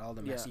understand that all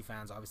the Messi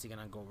fans obviously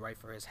gonna go right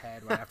for his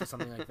head right after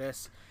something like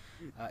this,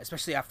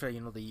 especially after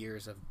the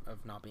years of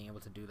not being able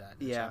to do that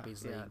in the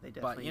Champions League. They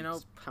definitely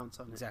pounce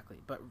on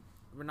exactly. But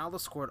Ronaldo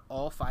scored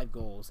all 5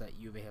 goals that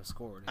Juve have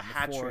scored in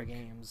the 4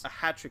 games. A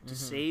hat trick to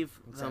save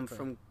them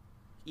from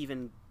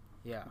even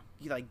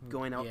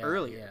going out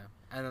earlier. Yeah.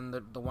 And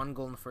then the 1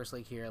 goal in the first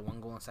leg here,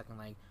 1 goal in the second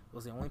leg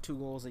was the only 2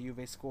 goals that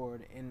Juve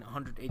scored in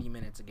 180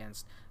 minutes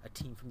against a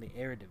team from the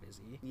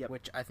Eredivisie,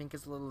 which I think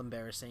is a little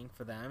embarrassing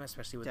for them,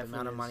 especially with the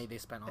amount of money they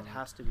spent on. It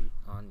has to be.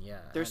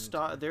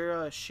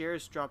 Their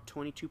shares dropped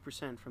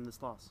 22% from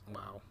this loss.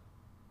 Wow.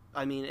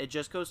 I mean, it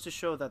just goes to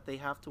show that they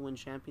have to win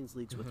Champions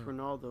Leagues with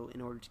Ronaldo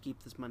in order to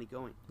keep this money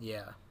going.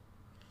 Yeah.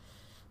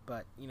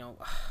 But,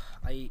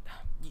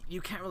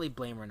 you can't really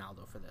blame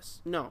Ronaldo for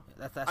this. No.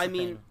 That's the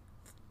thing.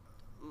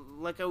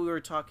 Like we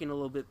were talking a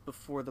little bit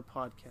before the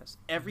podcast,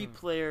 every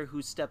player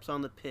who steps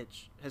on the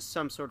pitch has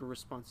some sort of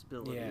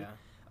responsibility.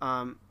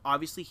 Yeah.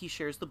 Obviously, he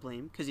shares the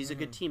blame because he's a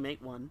good teammate,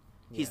 one.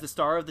 He's the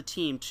star of the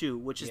team, too,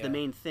 which is the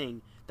main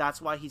thing.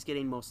 That's why he's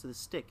getting most of the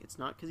stick. It's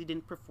not because he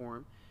didn't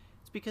perform.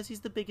 It's because he's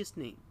the biggest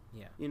name.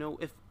 Yeah.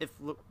 If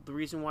the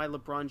reason why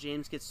LeBron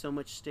James gets so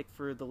much stick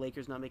for the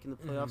Lakers not making the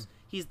playoffs,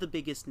 he's the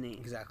biggest name.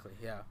 Exactly,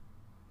 yeah.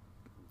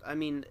 I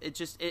mean,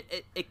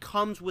 it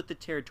comes with the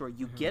territory.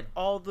 You get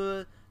all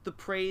the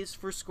praise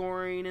for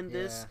scoring and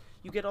this.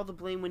 You get all the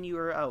blame when you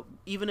are out,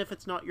 even if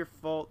it's not your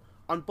fault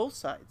on both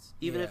sides.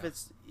 Even if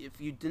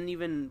you didn't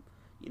even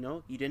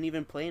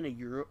play in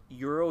a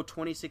Euro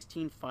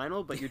 2016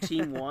 final, but your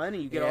team won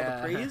and you get all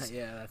the praise.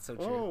 Yeah, that's so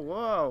true. Oh,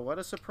 wow, what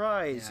a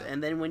surprise. Yeah.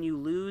 And then when you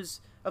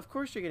lose, of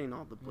course you're getting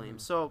all the blame.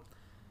 So,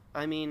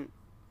 I mean,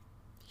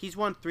 he's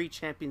won 3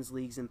 Champions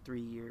Leagues in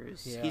 3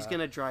 years. Yeah. He's going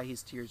to dry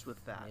his tears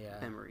with that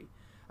memory.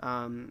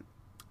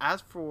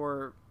 As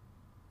for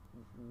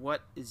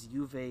what is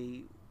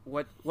Juve,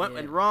 what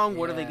went wrong,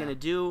 what are they going to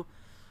do?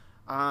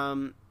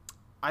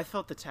 I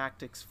felt the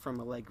tactics from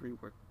Allegri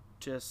were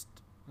just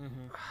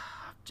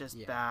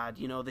bad.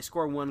 They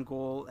score 1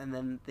 goal and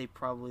then they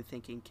probably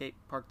thinking, "Okay,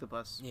 park the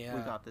bus. We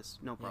got this.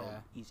 No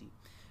problem. Easy."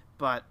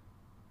 But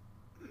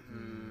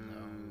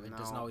no, it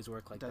doesn't always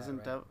work like that.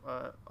 Doesn't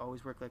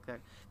always work like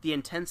that. The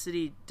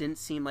intensity didn't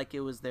seem like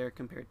it was there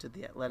compared to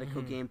the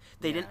Atletico game.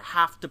 They didn't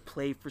have to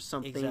play for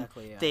something.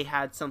 Exactly, They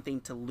had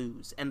something to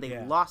lose, and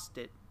they lost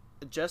it,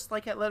 just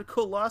like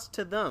Atletico lost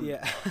to them.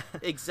 Yeah,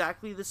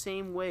 exactly the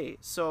same way.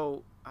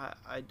 So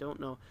I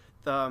don't know.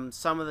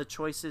 Some of the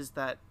choices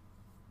that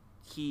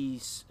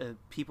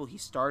people he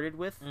started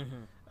with,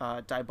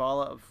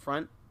 Dybala up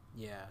front.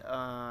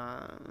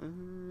 Yeah.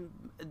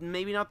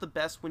 Maybe not the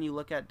best when you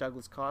look at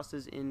Douglas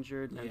Costa's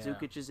injured,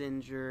 Mandzukic is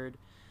injured.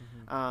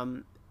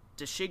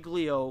 De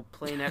Sciglio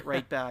playing at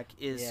right back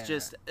is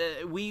just.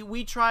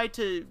 We tried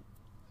to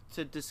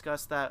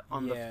discuss that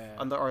on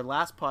our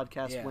last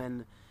podcast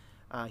when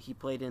he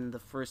played in the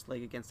first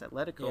leg against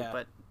Atletico,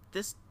 but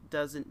this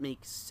doesn't make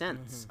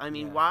sense. I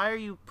mean, why are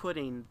you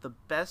putting the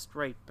best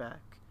right back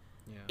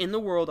in the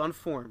world on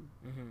form?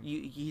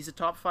 He's a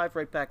top 5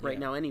 right back right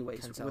now,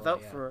 anyways, Cancelo,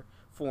 without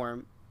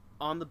form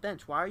on the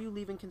bench. Why are you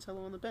leaving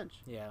Cancelo on the bench?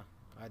 Yeah,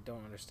 I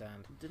don't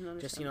understand. Didn't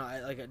understand. Just I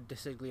like De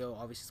Sciglio.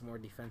 Obviously, is a more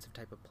defensive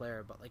type of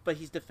player, but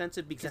he's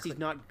defensive because he's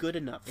not good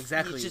enough.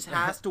 Exactly, he just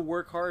has to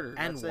work harder.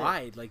 And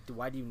wide,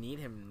 why do you need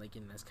him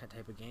in this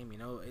type of game?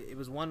 It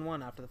was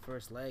 1-1 after the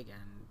first leg,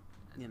 and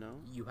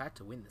you had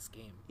to win this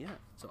game. Yeah.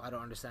 So I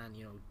don't understand.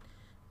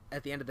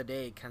 At the end of the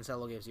day,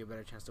 Cancelo gives you a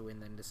better chance to win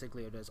than De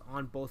Sciglio does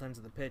on both ends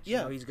of the pitch.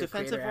 Yeah, he's a good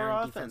defensive creator or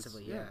and offense.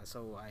 defensively. Yeah.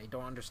 So I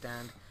don't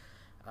understand.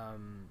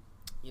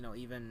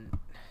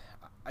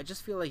 I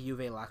just feel like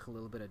Juve lack a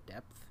little bit of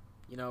depth.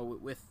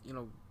 With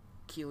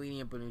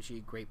Chiellini and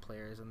Bonucci, great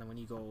players, and then when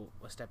you go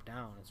a step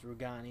down, it's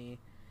Rugani,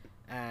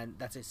 and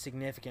that's a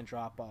significant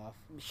drop off.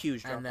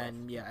 Huge drop off.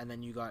 And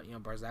then you got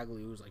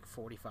Barzagli, who's like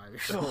 45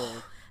 years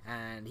old,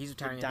 and he's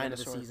retiring at the end of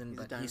the season,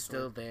 but he's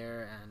still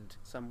there. And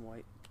some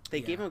white. They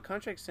gave him a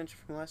contract extension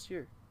from last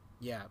year.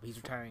 Yeah, but he's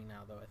retiring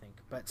now, though, I think.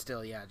 But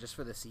still, just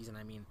for this season,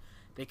 I mean,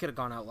 they could have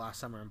gone out last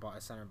summer and bought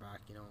a center back,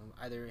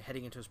 either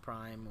heading into his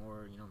prime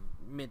or,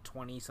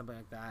 mid-20s, something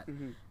like that,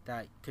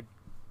 that could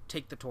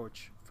take the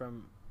torch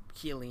from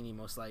Chiellini,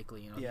 most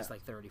likely. He's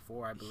like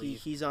 34, I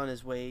believe. He's on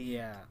his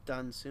way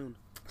done soon.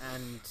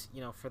 And,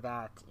 for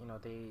that,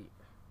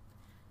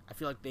 I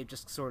feel like they've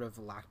just sort of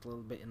lacked a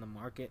little bit in the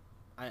market.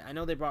 I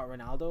know they brought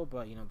Ronaldo,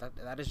 but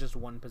that is just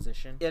one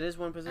position. It is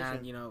one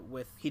position, and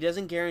with he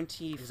doesn't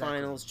guarantee Exactly.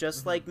 finals,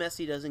 just like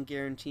Messi doesn't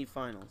guarantee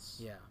finals.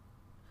 Yeah,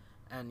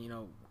 and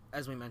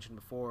as we mentioned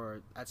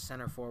before, at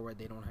center forward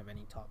they don't have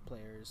any top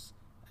players,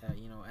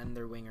 and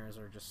their wingers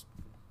are just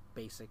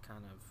basic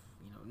kind of.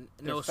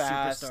 They're No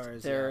fast,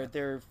 superstars.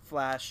 They're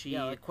flashy.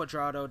 Yeah, like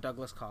Cuadrado,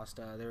 Douglas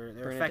Costa.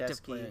 They're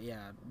effective players.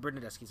 Yeah,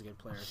 Bernadeschi's a good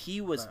player.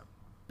 He was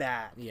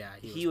bad. Yeah,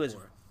 he was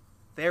poor.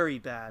 very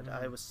bad.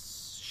 Mhm. I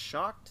was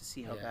shocked to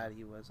see how bad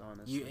he was.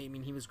 Honestly,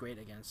 He was great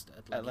against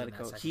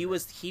Atletico.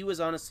 He was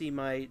honestly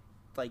my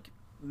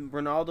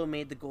Ronaldo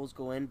made the goals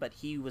go in, but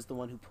he was the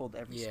one who pulled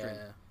every string.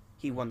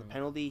 He won the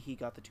penalty. He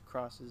got the 2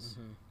 crosses.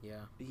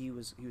 Yeah, he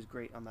was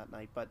great on that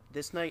night. But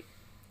this night,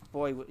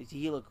 boy,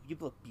 he looked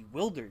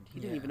bewildered. He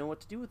didn't even know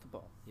what to do with the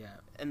ball. Yeah,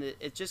 and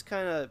it just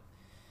kind of.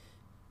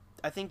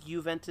 I think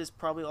Juventus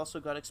probably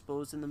also got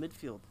exposed in the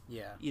midfield.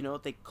 Yeah,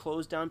 They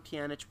closed down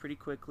Pjanic pretty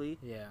quickly.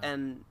 Yeah,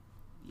 and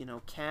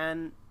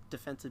Can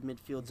defensive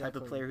midfield type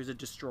of player who's a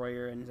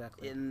destroyer,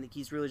 and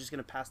he's really just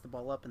going to pass the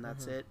ball up, and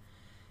that's it.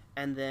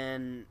 And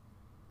then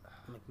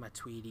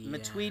Matuidi,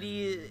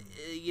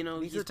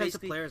 he's the types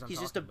of players he's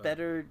just a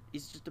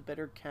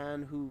better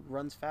Can who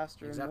runs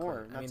faster and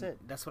more. And that's it.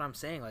 That's what I'm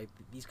saying. Like,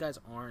 these guys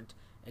aren't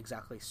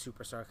exactly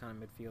superstar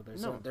kind of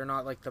midfielders. No. They're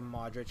not like the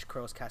Modric,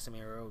 Kroos,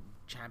 Casemiro,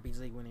 Champions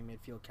League winning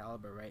midfield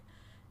caliber, right?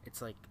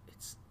 It's like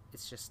it's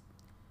just.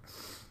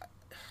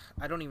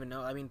 I don't even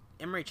know. I mean,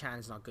 Emre Can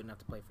is not good enough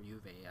to play for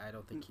Juve. I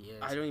don't think he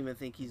is. I don't even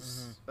think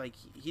he's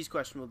he's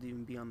questionable to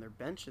even be on their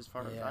bench as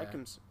far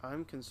as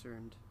I'm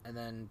concerned. And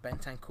then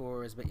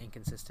Bentancur is a bit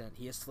inconsistent.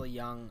 He is still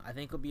young. I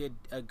think he'll be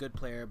a good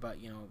player, but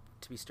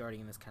to be starting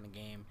in this kind of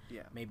game,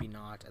 maybe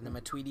not. And then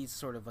Matuidi's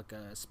sort of like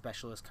a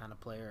specialist kind of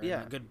player,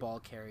 a good ball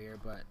carrier,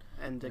 but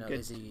a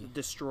good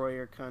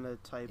destroyer kind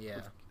of type,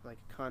 like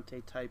a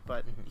Conte type.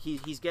 But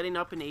he's getting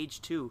up in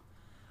age too.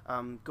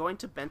 Going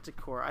to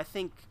Bentancur, I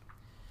think.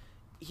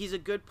 He's a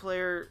good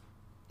player.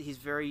 He's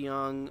very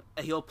young.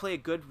 He'll play a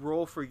good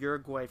role for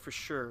Uruguay for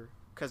sure,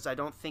 because I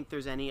don't think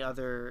there's any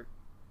other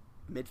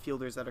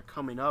midfielders that are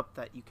coming up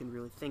that you can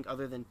really think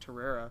other than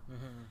Torreira.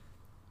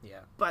 Yeah.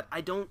 But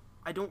I don't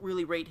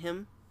really rate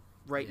him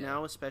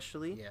now,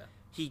 especially. Yeah.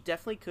 He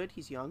definitely could.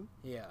 He's young.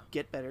 Yeah.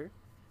 Get better.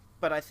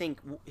 But I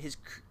think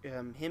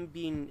him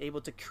being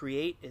able to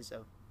create is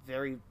a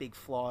very big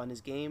flaw in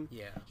his game.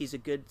 Yeah. He's a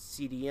good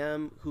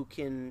CDM who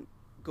can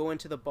go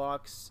into the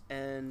box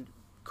and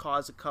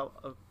cause a couple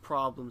of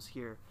problems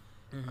here.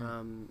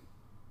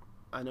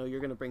 I know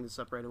you're going to bring this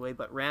up right away,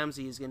 but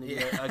Ramsey is going to be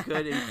a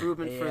good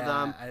improvement for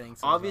them. I think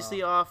so.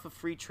 Obviously off a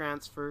free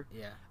transfer.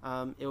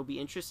 Yeah. It will be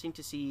interesting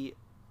to see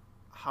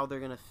how they're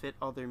going to fit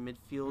all their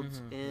midfields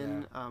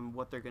in,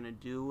 what they're going to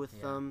do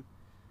with them.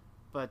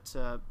 But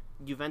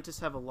Juventus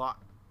have a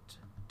lot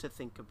to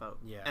think about.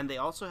 Yeah. And they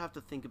also have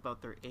to think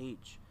about their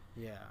age.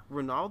 Yeah.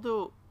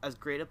 Ronaldo, as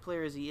great a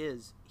player as he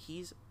is,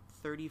 he's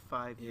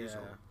 35 years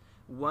old.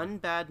 One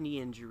bad knee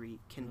injury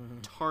can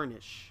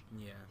tarnish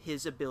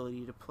his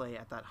ability to play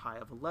at that high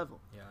of a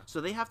level. Yeah.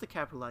 So they have to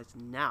capitalize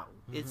now.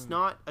 It's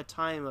not a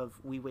time of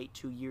we wait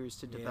 2 years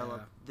to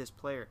develop this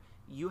player.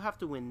 You have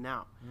to win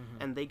now.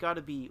 And they got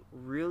to be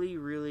really,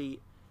 really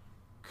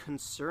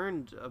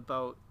concerned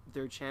about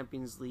their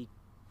Champions League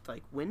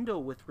window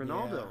with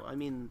Ronaldo. Yeah. I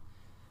mean,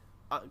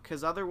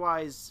 because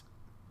otherwise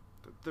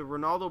the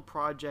Ronaldo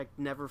project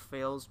never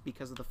fails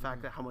because of the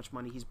fact that how much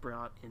money he's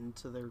brought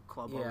into their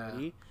club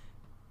already.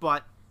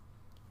 But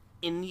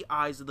in the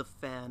eyes of the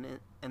fan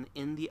and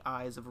in the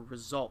eyes of a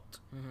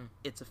result,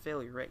 it's a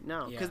failure right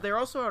now. Because they're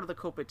also out of the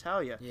Coppa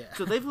Italia. Yeah.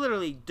 So they've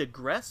literally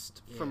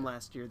digressed from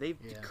last year. They've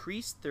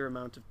decreased their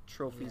amount of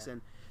trophies,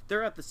 and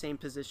they're at the same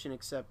position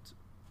except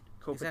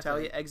Coppa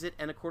Italia exit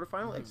and a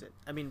quarterfinal exit.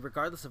 I mean,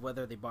 regardless of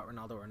whether they bought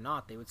Ronaldo or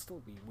not, they would still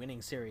be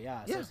winning Serie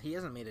A. So he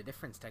hasn't made a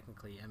difference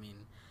technically. I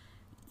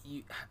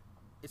mean,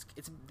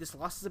 this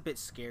loss is a bit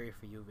scary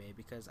for Juve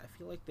because I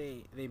feel like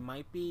they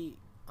might be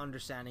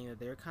understanding that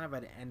they're kind of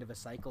at the end of a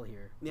cycle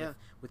here. Yeah.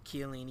 With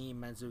Chiellini,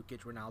 Mandzukic,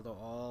 Ronaldo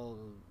all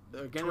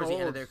towards the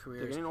end of their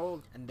careers. They're getting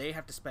old. And they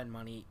have to spend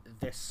money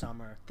this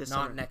summer.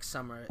 Not next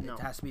summer. No. It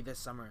has to be this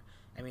summer.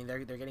 I mean, they're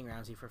getting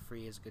Ramsey for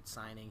free. He's a good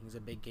signing. He's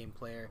a big game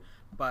player.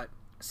 But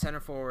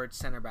center forward,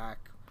 center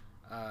back,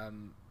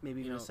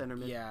 maybe even a center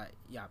mid. Yeah,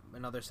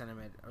 another center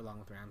mid along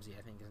with Ramsey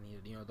I think is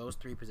needed. Those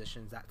 3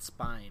 positions, that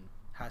spine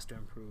has to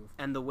improve.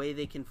 And the way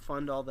they can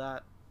fund all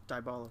that,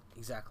 Dybala.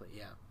 Exactly,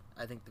 yeah.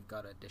 I think they've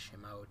got to dish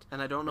him out.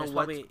 And I don't know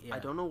I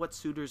don't know what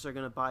suitors are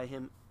going to buy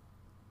him,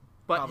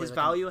 but Probably his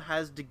value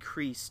has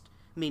decreased,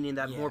 meaning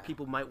that more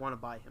people might want to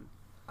buy him.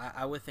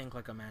 I would think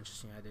like a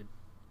Manchester United,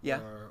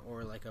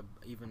 or like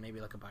even maybe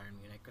like a Bayern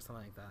Munich or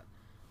something like that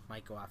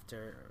might go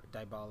after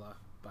Dybala.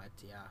 But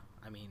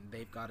I mean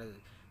they've got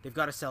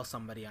to sell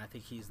somebody. I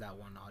think he's that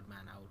one odd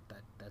man out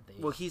that they.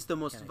 Well, he's the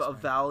most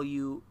of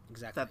value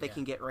that they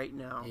can get right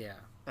now. Yeah.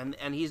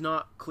 And he's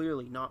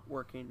clearly not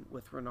working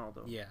with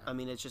Ronaldo. Yeah. I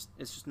mean, it's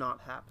just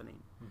not happening.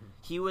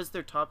 He was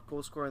their top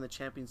goal scorer in the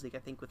Champions League, I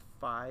think, with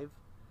 5.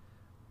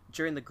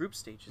 during the group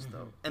stages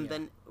though, and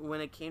then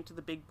when it came to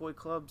the big boy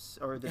clubs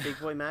or the big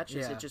boy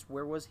matches, it just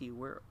where was he?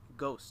 Where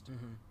Ghost,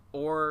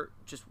 or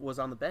just was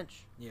on the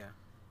bench. Yeah.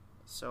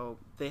 So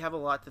they have a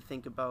lot to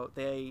think about.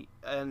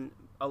 And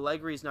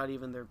Allegri's not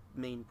even their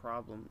main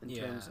problem in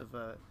terms of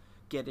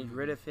getting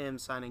rid of him.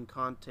 Signing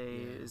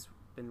Conte has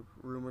been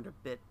rumored a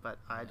bit, but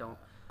I don't.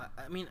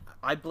 I mean,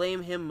 I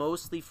blame him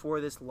mostly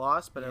for this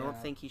loss, but I don't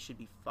think he should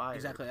be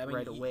fired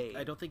right away.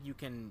 I don't think you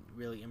can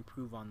really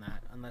improve on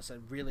that unless a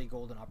really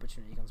golden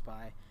opportunity comes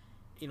by.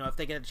 You know, if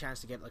they get a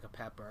chance to get like a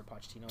Pep or a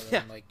Pochettino,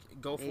 then like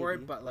go for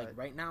it. But like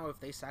right now, if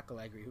they sack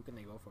Allegri, who can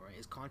they go for?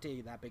 Is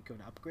Conte that big of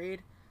an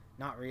upgrade?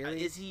 Not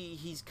really. Is he?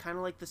 He's kind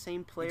of like the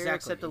same player,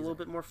 except a little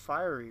bit more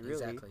fiery. Really.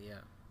 Exactly. Yeah.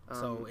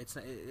 So it's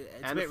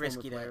a bit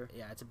risky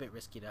it's a bit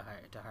risky to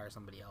hire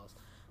somebody else.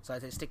 So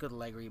I'd say stick with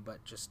Allegri,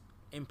 but just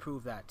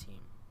improve that team.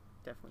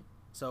 Definitely.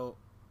 So,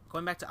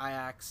 going back to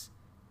Ajax,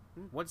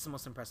 what's the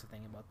most impressive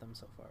thing about them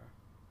so far?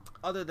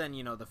 Other than,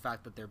 you know, the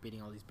fact that they're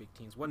beating all these big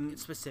teams. What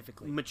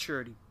specifically?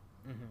 Maturity.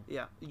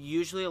 Yeah.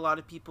 Usually a lot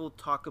of people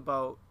talk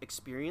about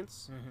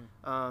experience.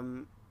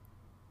 And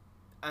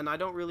I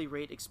don't really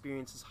rate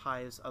experience as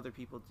high as other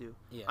people do.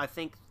 Yeah. I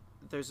think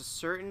there's a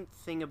certain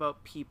thing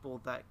about people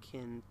that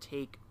can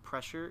take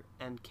pressure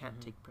and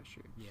can't take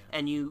pressure. Yeah.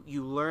 And you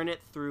learn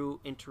it through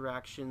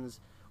interactions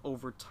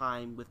over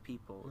time with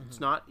people. It's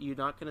not, you're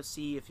not going to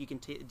see if you can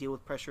deal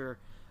with pressure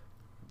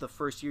the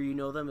first year you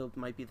know them. It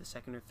might be the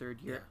second or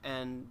third year. Yeah.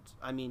 And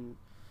I mean,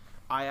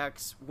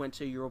 Ajax went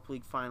to a Europa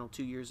League final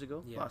 2 years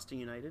ago, lost to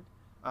United.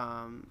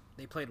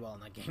 They played well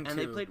in that game and too.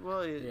 they played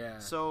well. Yeah.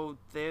 So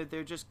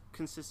they're just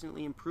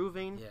consistently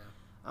improving.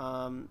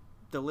 Yeah.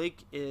 De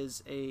Ligt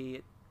is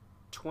a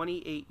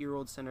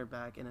 28-year-old center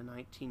back in a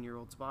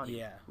 19-year-old's body.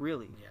 Yeah.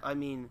 Really. Yeah. I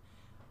mean,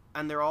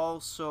 and they're all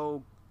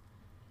so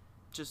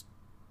just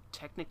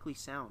technically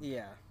sound.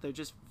 Yeah. They're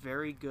just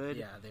very good.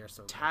 Yeah, they're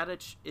so good.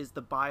 Tadic is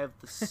the buy of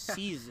the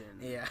season.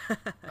 Yeah.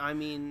 I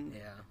mean,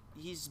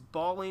 he's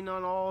balling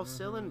on all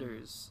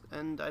cylinders.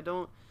 And I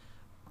don't...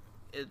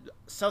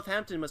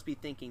 Southampton must be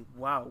thinking,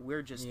 wow,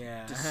 we're just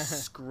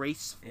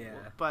disgraceful.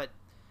 But,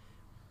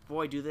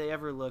 boy, do they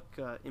ever look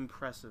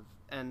impressive.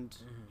 And,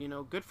 you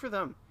know, good for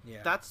them.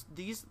 Yeah.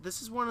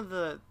 This is one of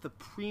the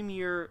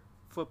premier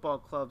football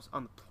clubs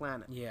on the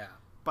planet. Yeah.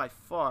 By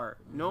far.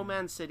 No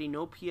Man City,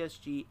 no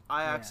PSG.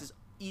 Ajax is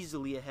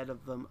easily ahead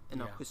of them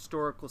in a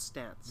historical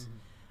stance.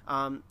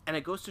 And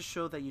it goes to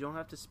show that you don't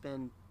have to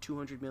spend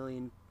 200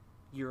 million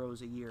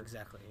euros a year.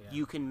 Exactly. Yeah.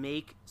 You can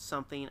make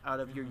something out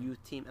of your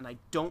youth team, and I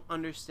don't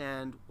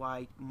understand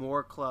why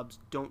more clubs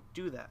don't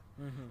do that.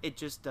 It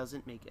just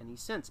doesn't make any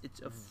sense. It's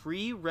a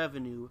free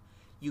revenue.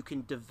 You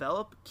can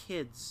develop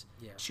kids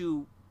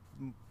to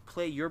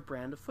play your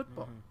brand of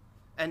football.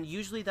 And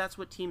usually that's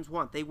what teams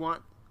want. They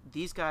want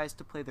these guys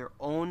to play their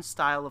own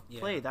style of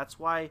play. That's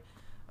why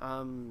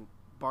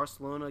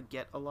Barcelona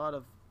get a lot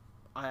of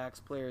Ajax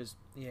players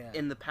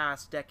in the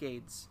past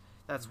decades.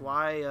 That's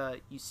why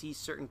you see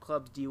certain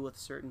clubs deal with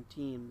certain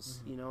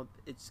teams. You know,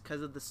 it's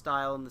because of the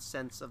style and the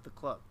sense of the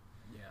club.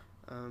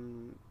 Yeah.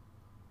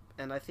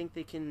 And I think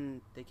they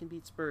can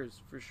beat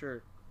Spurs for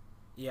sure.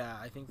 Yeah,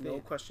 I think no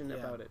question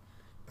about it.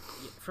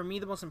 For me,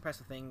 the most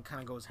impressive thing kind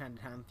of goes hand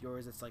in hand with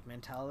yours. It's like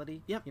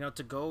mentality. Yep. You know,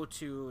 to go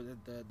to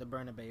the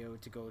Bernabeu,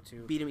 to go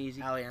to beat them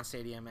easy, Allianz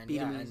Stadium, and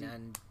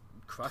and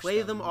crush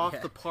play them off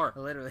the park.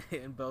 Literally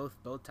in both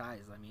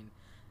ties. I mean,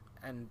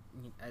 and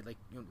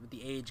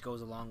the age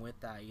goes along with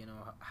that. You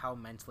know how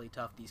mentally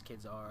tough these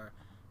kids are.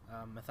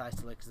 Matthijs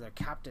de Ligt is their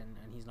captain,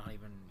 and he's not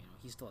even. You know,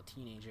 he's still a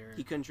teenager.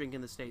 He couldn't drink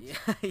in the States.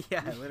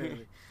 Yeah,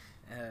 literally.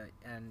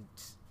 And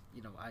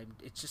you know,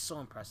 it's just so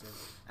impressive.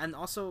 And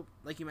also,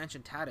 like you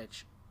mentioned,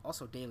 Tadic.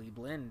 Also, Daley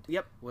Blind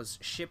was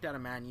shipped out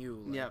of Man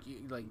U.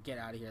 Like, get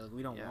out of here. Like,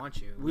 we don't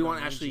want you. We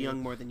want Ashley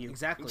Young more than you.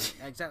 Exactly.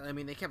 I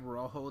mean, they kept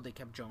Rojo, they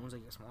kept Jones, they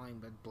kept Smalling,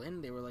 but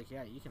Blind, they were like,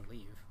 yeah, you can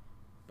leave.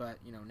 But,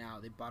 you know, now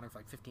they bought him for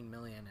like $15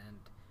 million, and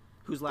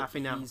who's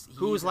laughing now?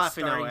 Who's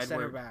laughing now? Edward?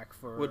 Center back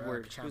for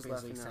Woodward.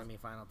 Champions League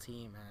semifinal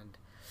team, and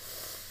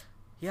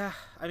yeah,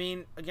 I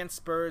mean, against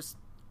Spurs,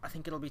 I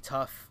think it'll be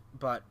tough.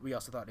 But we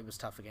also thought it was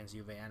tough against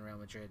Juve and Real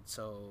Madrid,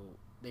 so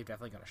they've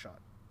definitely got a shot.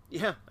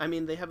 Yeah, I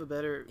mean, they have a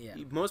better... Yeah.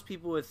 Most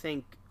people would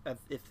think,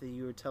 if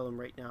you were to tell them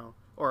right now,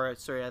 or,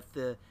 sorry, at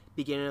the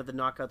beginning of the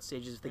knockout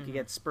stages, if they could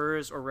get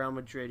Spurs or Real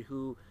Madrid,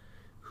 who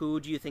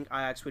do you think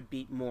Ajax would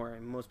beat more?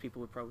 And most people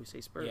would probably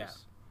say Spurs. Yeah.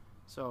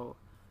 So,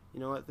 you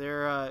know what,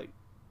 they're...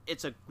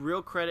 it's a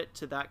real credit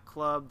to that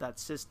club, that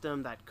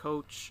system, that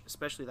coach,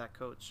 especially that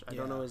coach. I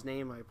don't know his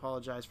name. I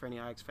apologize for any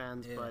Ajax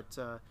fans,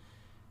 but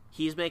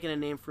he's making a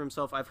name for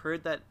himself. I've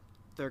heard that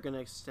they're going to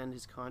extend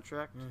his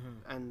contract,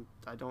 and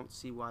I don't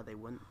see why they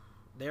wouldn't.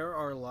 There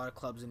are a lot of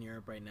clubs in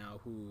Europe right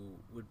now who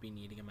would be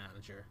needing a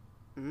manager,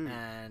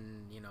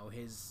 and you know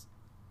his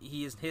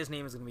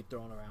name is going to be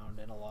thrown around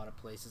in a lot of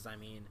places. I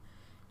mean,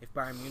 if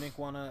Bayern Munich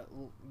want to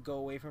go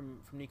away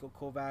from Niko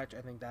Kovac,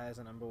 I think that is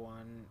a number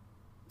one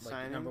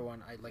signing? number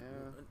one.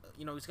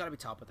 He's got to be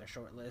top of their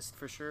short list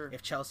for sure.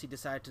 If Chelsea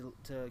decide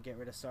to get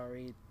rid of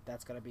Sarri,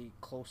 that's got to be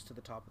close to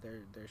the top of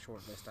their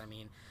short list. I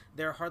mean,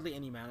 there are hardly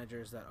any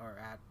managers that are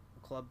at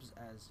clubs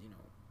as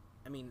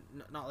I mean,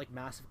 not like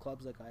massive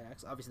clubs like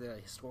Ajax. Obviously, they're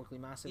historically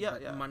massive,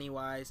 but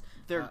money-wise,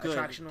 they're good.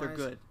 Attraction-wise, they're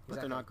good, but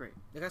they're not great.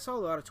 Like I saw a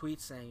lot of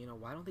tweets saying,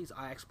 why don't these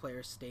Ajax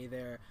players stay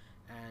there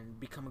and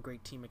become a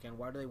great team again?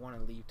 Why do they want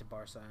to leave to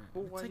Barca?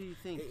 Well, why do you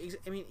think?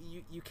 I mean,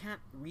 you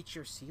can't reach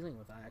your ceiling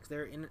with Ajax.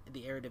 They're in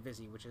the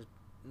Eredivisie, which is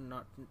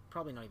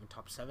probably not even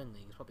top 7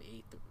 league. It's probably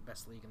 8th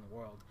best league in the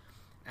world,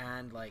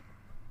 and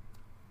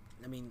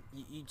I mean,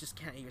 you just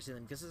can't hit your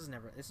ceiling because this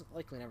is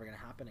likely never going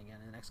to happen again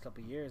in the next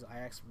couple of years.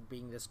 Ajax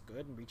being this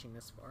good and reaching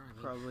this far, I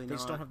mean, probably they not.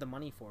 just don't have the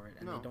money for it,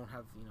 and they don't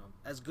have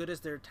as good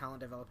as their talent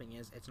developing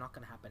is. It's not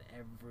going to happen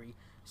every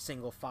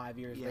single 5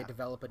 years. They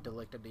develop a De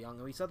Ligt, a De Jong,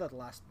 and we saw that the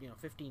last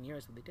 15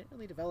 years, but they didn't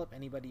really develop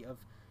anybody of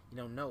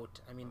note.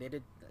 I mean, they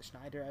did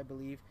Schneider, I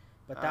believe.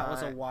 But that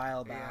was a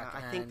while back.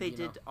 I think they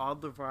did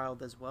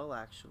Alderweireld as well,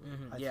 actually.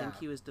 Mm-hmm, I think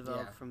he was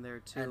developed from there,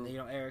 too.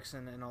 And,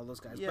 Eriksson and all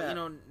those guys. Yeah.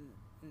 But,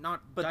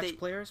 not Dutch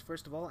players,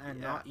 first of all, and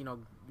not,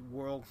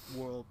 world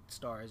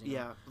stars.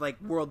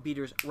 Like world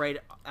beaters right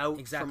out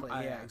exactly, from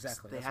Ajax. Yeah,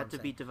 exactly. They had to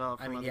be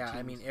developed from other teams.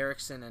 I mean,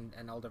 Eriksson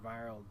and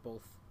Alderweireld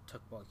both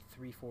took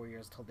 3-4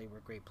 years till they were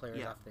great players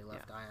after they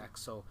left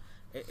Ajax. So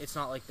it's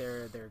not like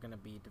they're going to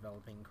be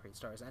developing great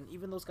stars. And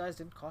even those guys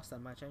didn't cost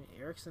that much. I mean,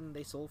 Eriksson,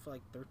 they sold for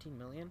like 13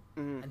 million,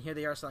 and here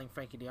they are selling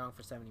Frankie De Jong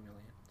for 70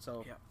 million.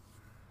 So,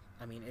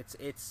 I mean,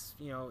 it's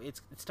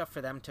tough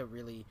for them to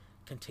really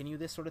continue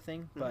this sort of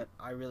thing, but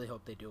I really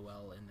hope they do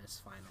well in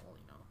this final,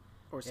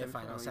 or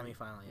semifinal,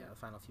 the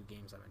final few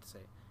games I meant to say.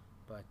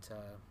 But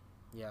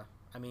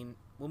I mean,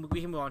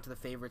 we can move on to the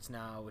favorites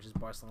now, which is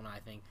Barcelona. I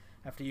think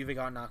after Juve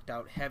got knocked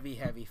out, heavy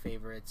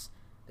favorites.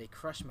 They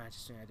crushed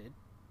Manchester United.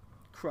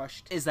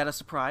 Crushed. Is that a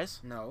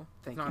surprise? No,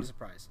 it's not a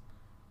surprise.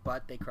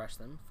 But they crushed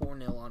them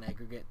 4-0 on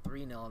aggregate,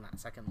 3-0 in that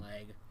second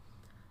leg.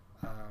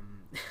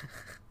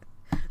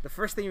 The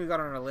first thing we got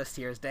on our list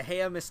here is De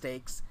Gea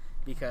mistakes,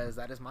 because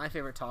that is my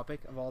favorite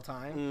topic of all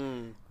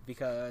time.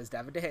 Because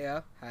David De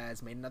Gea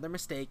has made another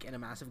mistake in a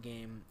massive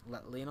game.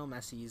 Let Lionel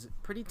Messi's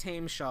pretty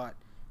tame shot,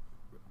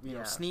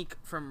 sneak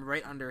from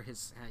right under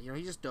his hand.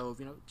 He just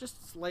dove,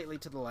 just slightly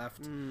to the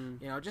left.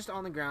 Just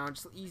on the ground,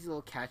 just an easy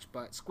little catch,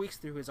 but squeaks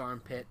through his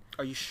armpit.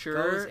 Are you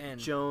sure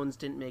Jones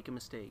didn't make a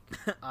mistake?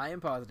 I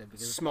am positive.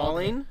 Because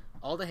Smalling?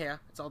 All De Gea.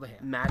 It's all De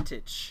Gea.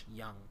 Matic.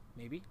 Young.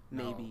 Maybe,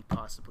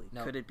 possibly.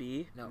 No. Could it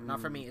be? No, not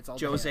for me. It's all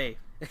Jose.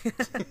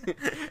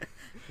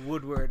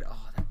 Woodward.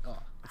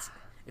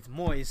 It's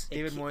Moyes.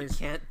 David Moyes. It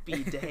can't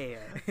be De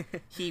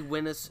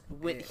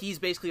Gea. He's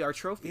basically our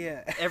trophy.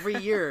 Yeah. Every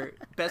year,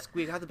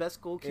 we got the best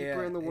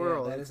goalkeeper in the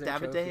world. That it's is our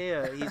David trophy. De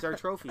Gea. He's our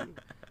trophy.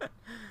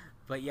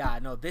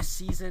 But this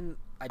season,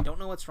 I don't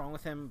know what's wrong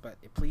with him, but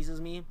it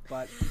pleases me.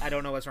 But I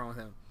don't know what's wrong with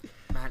him.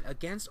 Man,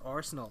 against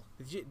Arsenal,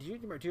 do you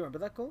remember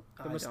that goal?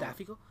 The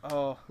Mustafi goal?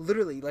 Oh,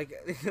 literally,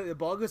 the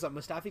ball goes up,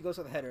 Mustafi goes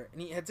with the header,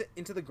 and he heads it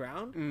into the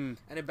ground,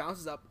 and it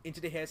bounces up into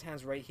De Gea's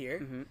hands right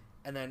here,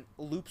 and then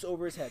loops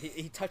over his head.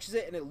 He touches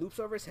it, and it loops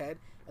over his head,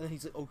 and then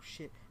he's like, oh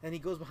shit, and he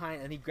goes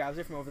behind, and he grabs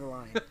it from over the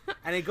line,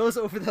 and it goes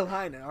over the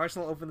line, and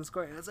Arsenal open the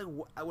score, and it's like,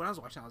 when I was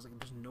watching, I was like,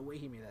 there's no way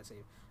he made that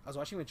save. I was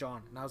watching with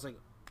John, and I was like,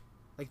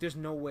 there's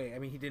no way. I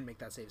mean, he didn't make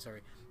that save,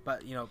 sorry,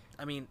 but,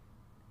 I mean,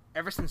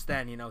 ever since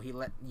then, he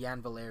let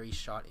Jan Valeri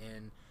shot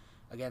in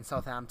against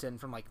Southampton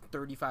from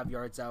 35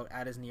 yards out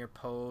at his near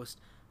post.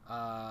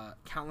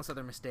 Countless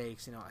other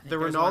mistakes. I think the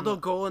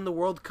Ronaldo goal in the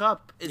World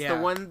Cup is the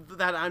one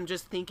that I'm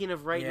just thinking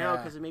of right now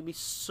because it made me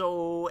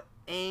so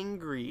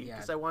angry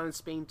because I wanted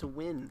Spain to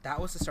win.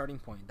 That was the starting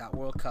point. That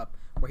World Cup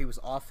where he was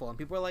awful, and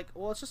people were like,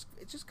 "Well, it's just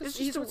because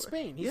he's with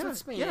Spain. He's with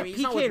Spain. Yeah, I mean,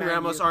 PK and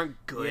Ramos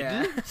aren't good.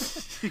 Yeah.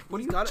 What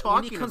are you talking about?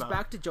 When he comes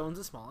back to Jones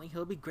and Smalling,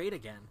 he'll be great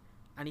again."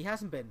 And he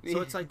hasn't been.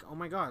 So it's like, oh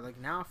my god,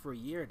 now for a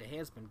year, De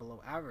Gea's been below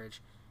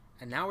average.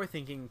 And now we're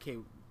thinking, okay,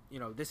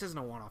 this isn't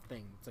a one-off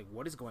thing. It's like,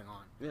 what is going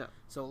on? Yeah.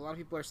 So a lot of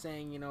people are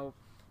saying,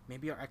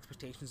 maybe our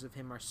expectations of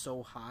him are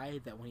so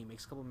high that when he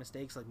makes a couple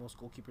mistakes, like most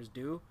goalkeepers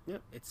do,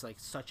 it's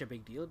such a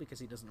big deal because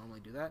he doesn't normally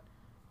do that.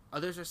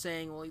 Others are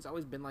saying, well, he's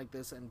always been like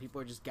this, and people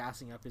are just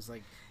gassing up his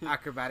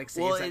acrobatic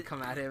saves that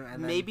come at him.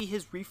 And maybe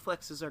his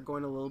reflexes are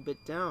going a little bit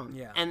down.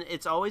 Yeah, and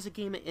it's always a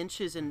game of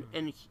inches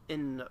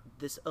in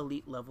this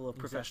elite level of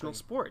professional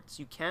sports.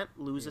 You can't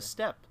lose a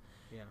step.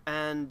 Yeah,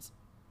 and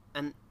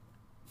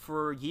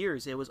for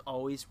years it was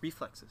always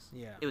reflexes.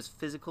 Yeah, it was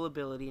physical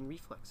ability and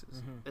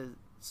reflexes.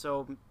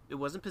 So it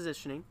wasn't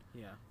positioning.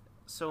 Yeah,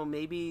 so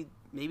maybe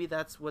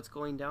that's what's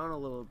going down a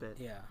little bit.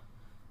 Yeah.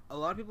 A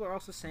lot of people are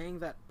also saying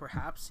that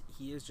perhaps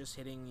he is just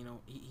hitting,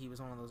 he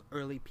was one of those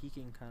early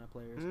peaking kind of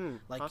players.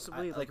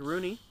 Possibly, like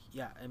Rooney.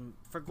 Yeah, and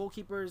for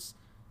goalkeepers,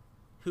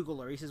 Hugo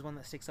Lloris is one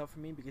that sticks out for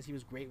me because he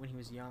was great when he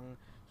was young.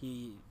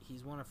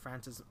 He's one of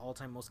France's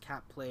all-time most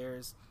capped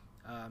players.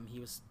 He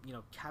was,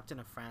 captain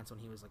of France when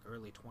he was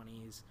early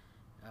 20s.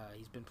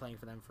 He's been playing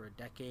for them for a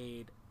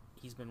decade.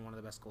 He's been one of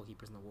the best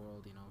goalkeepers in the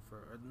world,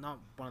 for not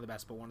one of the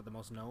best, but one of the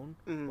most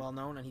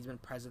well-known, and he's been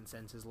present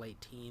since his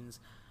late teens.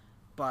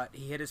 But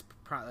he hit his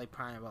prime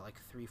about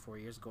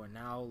 3-4 years ago, and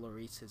now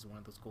Lloris is one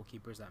of those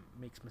goalkeepers that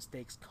makes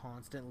mistakes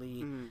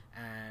constantly,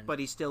 and but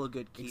he's still a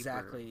good keeper.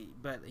 Exactly,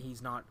 but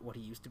he's not what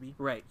he used to be.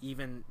 Right.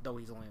 Even though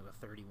he's only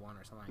 31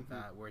 or something like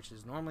that, which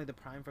is normally the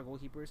prime for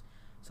goalkeepers.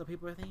 So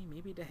people are thinking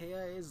maybe De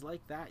Gea is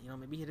like that.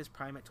 Maybe he hit his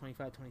prime at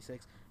 25,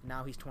 26.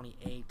 Now he's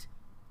 28.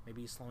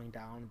 Maybe he's slowing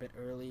down a bit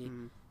early.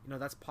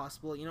 That's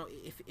possible.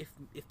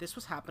 If this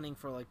was happening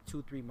for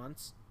 2-3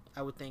 months,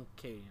 I would think,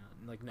 okay,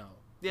 no.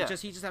 Yeah.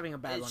 He's just having a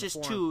bad It's run just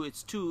of form.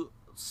 it's too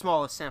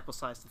small a sample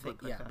size to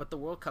think But, that. But the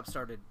World Cup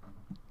started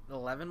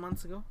 11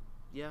 months ago.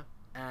 Yeah.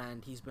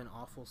 And he's been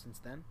awful since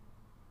then.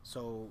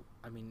 So,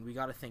 I mean, we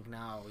got to think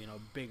now,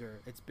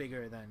 bigger. It's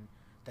bigger than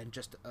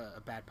just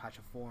a bad patch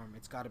of form.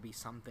 It's got to be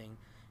something.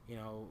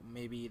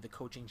 Maybe the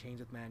coaching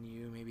changed with Man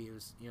U. Maybe it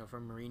was,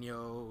 from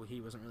Mourinho,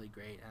 he wasn't really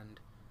great. And,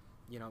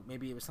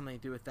 maybe it was something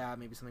to do with that.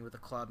 Maybe something with the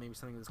club. Maybe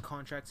something with his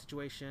contract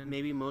situation.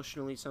 Maybe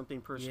emotionally, something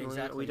personally. Yeah,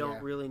 exactly, we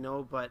don't really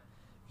know, but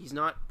he's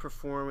not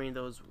performing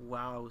those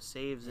wow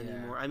saves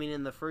anymore. I mean,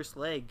 in the first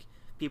leg,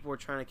 people were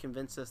trying to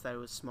convince us that it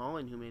was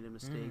Smalling who made a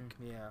mistake.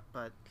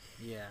 But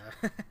yeah,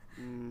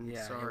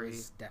 sorry, it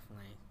was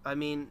definitely. I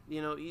mean,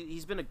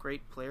 he's been a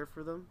great player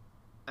for them,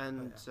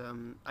 and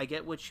I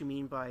get what you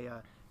mean by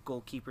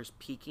goalkeepers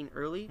peaking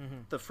early.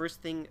 The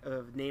first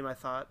name I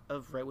thought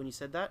of right when you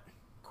said that,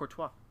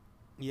 Courtois.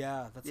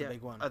 Yeah, that's a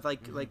big one.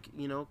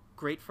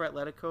 Great for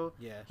Atletico.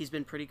 Yeah, he's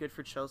been pretty good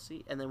for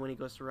Chelsea, and then when he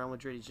goes to Real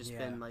Madrid, he's just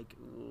been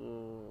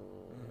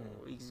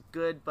he's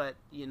good, but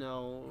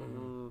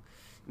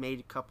made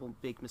a couple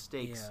big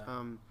mistakes.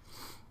 Yeah.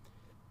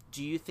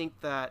 Do you think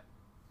that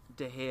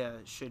De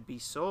Gea should be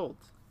sold?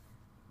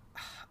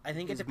 I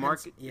think his it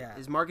depends.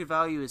 His market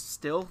value is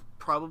still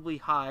probably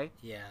high.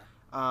 Yeah.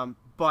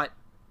 But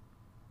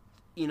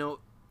the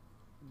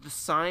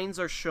signs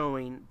are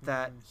showing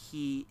that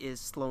he is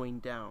slowing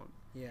down.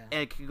 Yeah.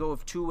 And it could go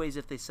of two ways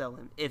if they sell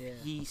him. If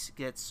he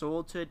gets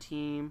sold to a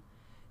team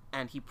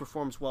and he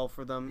performs well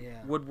for them,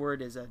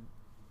 Woodward is a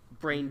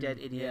brain-dead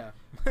idiot.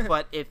 Yeah.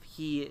 But if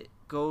he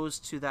goes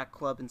to that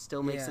club and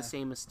still makes the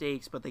same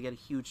mistakes, but they get a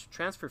huge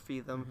transfer fee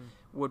of them,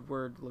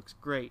 Woodward looks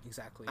great.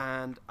 Exactly.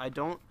 And I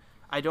don't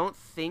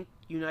think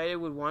United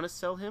would want to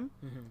sell him,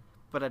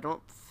 but I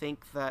don't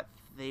think that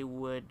they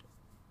would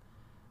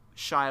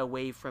shy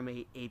away from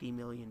a 80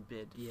 million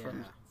bid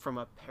from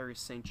a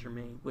Paris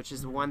Saint-Germain, which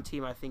is the one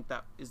team I think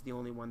that is the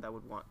only one that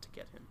would want to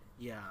get him.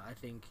 I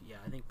think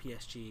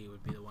PSG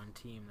would be the one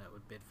team that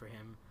would bid for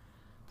him.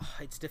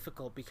 It's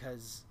difficult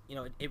because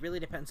it really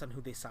depends on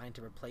who they sign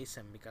to replace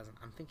him, because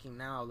I'm thinking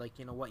now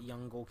what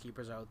young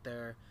goalkeepers are out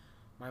there.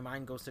 My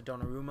mind goes to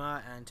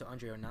Donnarumma and to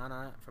Andre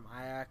Onana from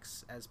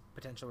Ajax as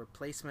potential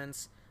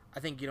replacements. I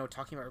think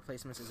talking about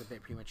replacements is a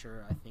bit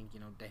premature. I think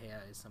De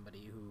Gea is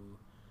somebody who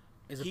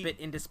is a bit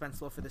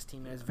indispensable for this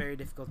team. It's very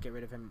difficult to get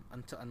rid of him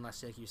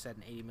unless, like you said,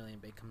 an 80 million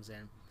bid comes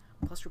in.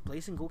 Plus,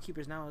 replacing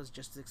goalkeepers now is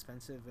just as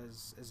expensive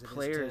as it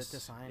is to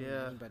sign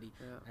anybody.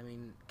 Yeah. I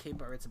mean,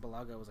 Kepa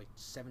Arrizabalaga was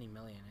 70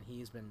 million, and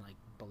he's been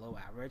below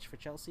average for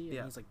Chelsea.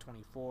 And he's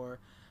 24.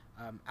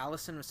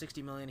 Alisson was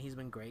 60 million. He's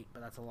been great,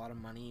 but that's a lot of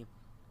money.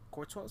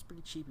 Courtois was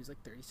pretty cheap. He's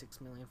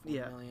 36 million, 40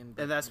 million.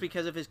 And that's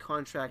because of his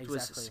contract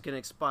was going to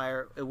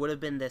expire. It would have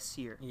been this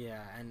year. Yeah,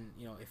 and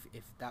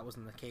if that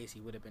wasn't the case,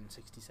 he would have been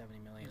 60, 70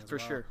 million for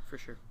sure.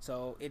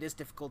 So it is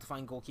difficult to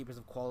find goalkeepers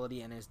of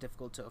quality, and it's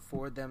difficult to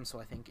afford them. So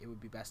I think it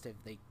would be best if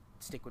they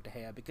stick with De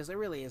Gea, because there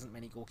really isn't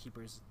many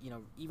goalkeepers.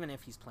 Even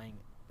if he's playing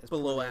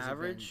below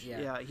average,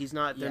 he's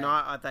not. They're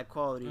not at that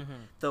quality.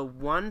 The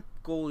one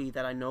goalie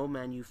that I know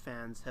Man U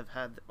fans have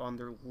had on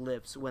their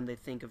lips when they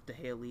think of De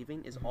Gea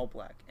leaving is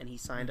Oblak, and he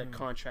signed a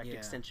contract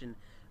extension.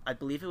 I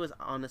believe it was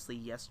honestly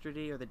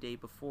yesterday or the day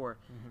before,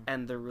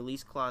 and the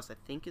release clause I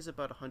think is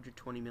about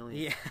 120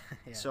 million.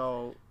 Yeah.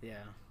 So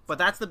but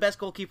that's the best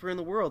goalkeeper in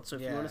the world. So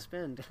if you want to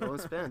spend, go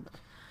and spend.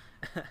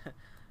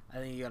 I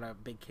think you got a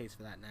big case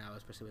for that now,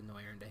 especially with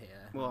Neuer and De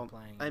Gea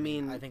playing. I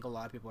mean, I think a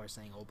lot of people are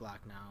saying Oblak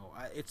now.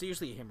 It's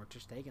usually him or Ter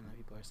Stegen that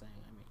people are saying.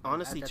 I mean,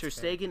 honestly, Ter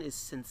Stegen is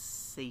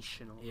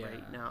sensational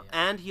right now,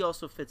 and he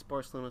also fits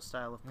Barcelona's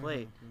style of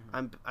play.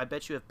 I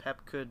bet you if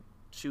Pep could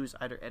choose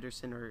either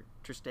Ederson or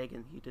Ter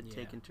Stegen, he did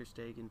take in Ter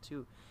Stegen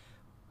too.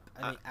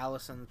 I mean,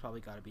 Alisson's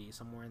probably got to be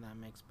somewhere in that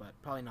mix,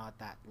 but probably not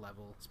that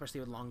level, especially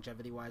with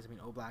longevity-wise. I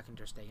mean, Oblak and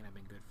Ter Stegen have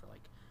been good for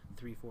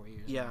 3-4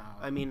 years now.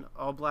 I mean,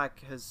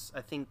 Oblak has,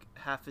 I think,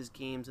 half his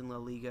games in La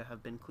Liga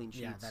have been clean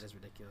sheets. Yeah, that is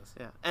ridiculous.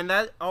 Yeah, and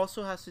that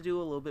also has to do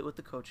a little bit with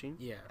the coaching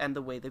and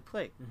the way they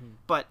play.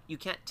 But you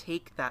can't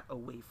take that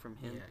away from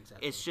him. Yeah,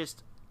 exactly. It's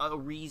just a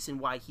reason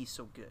why he's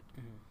so good.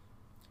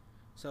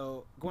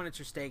 So, going to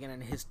Ter Stegen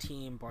and his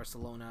team,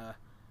 Barcelona,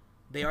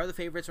 they are the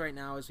favorites right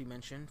now, as we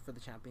mentioned, for the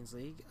Champions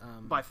League.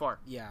 By far.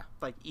 Yeah.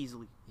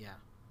 Easily. Yeah.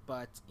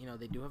 But,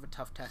 they do have a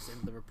tough test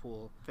in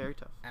Liverpool. Very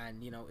tough.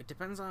 And, it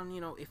depends on,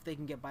 if they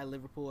can get by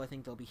Liverpool. I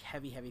think they'll be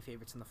heavy, heavy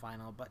favorites in the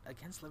final. But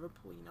against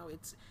Liverpool,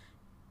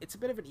 it's a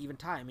bit of an even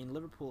tie. I mean,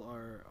 Liverpool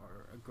are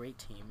a great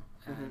team.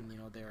 And,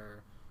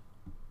 they're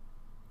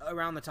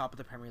around the top of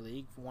the Premier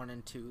League, 1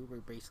 and 2.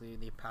 Where basically,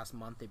 the past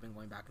month, they've been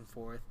going back and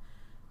forth.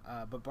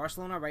 But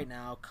Barcelona right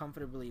now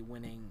comfortably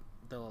winning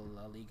the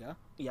La Liga.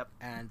 Yep.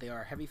 And they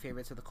are heavy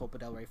favorites for the Copa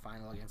del Rey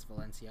final against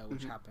Valencia,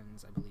 which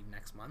happens, I believe,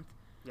 next month.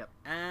 Yep.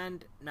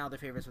 And now they're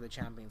favorites for the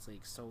Champions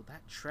League. So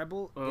that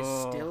treble is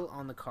still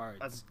on the cards.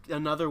 That's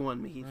another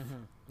one, Heath.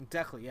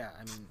 Exactly, yeah.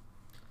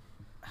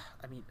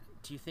 I mean,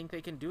 do you think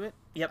they can do it?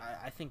 Yep.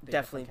 I think they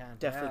Definitely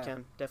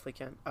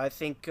can. I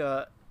think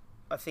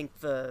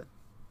the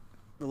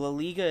La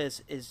Liga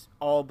is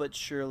all but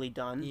surely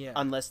done,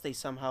 unless they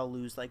somehow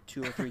lose like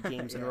 2 or 3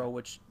 games in a row,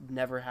 which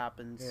never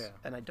happens,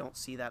 and I don't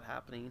see that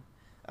happening.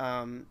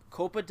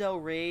 Copa del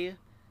Rey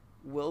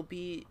will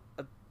be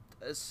a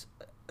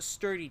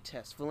sturdy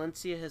test.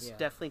 Valencia has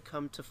definitely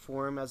come to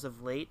form as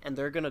of late, and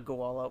they're going to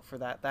go all out for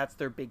that. That's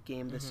their big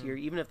game this year.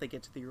 Even if they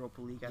get to the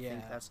Europa League, I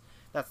think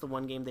that's the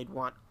one game they'd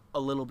want a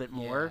little bit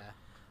more,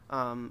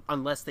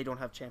 unless they don't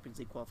have Champions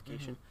League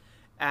qualification.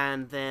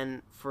 And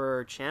then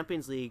for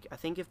Champions League, I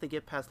think if they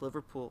get past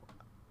Liverpool,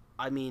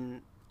 I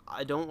mean,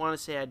 I don't want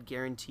to say I'd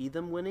guarantee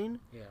them winning,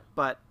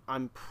 but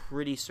I'm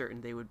pretty certain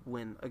they would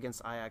win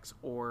against Ajax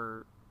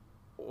or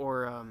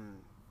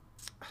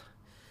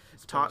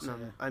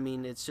Tottenham. I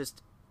mean,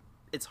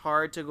 it's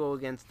hard to go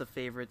against the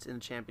favorites in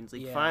the Champions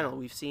League final.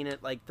 We've seen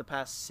it like the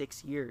past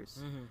 6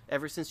 years.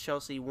 Ever since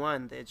Chelsea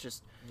won,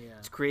 it's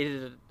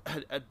created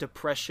a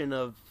depression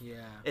of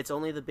it's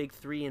only the big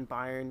 3 in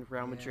Bayern,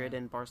 Real Madrid,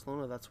 and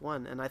Barcelona that's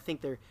won. And I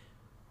think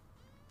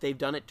they've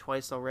done it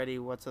twice already.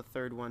 What's a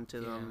third one to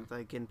them?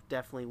 They can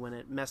definitely win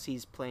it.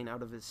 Messi's playing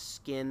out of his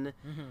skin.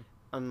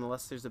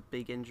 Unless there's a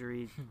big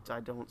injury, I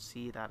don't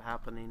see that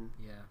happening.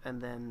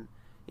 And then,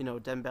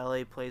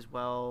 Dembele plays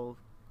well.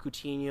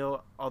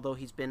 Coutinho, although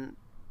he's been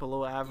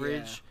below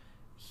average,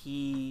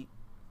 he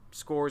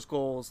scores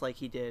goals like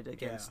he did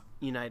against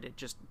United.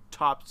 Just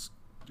top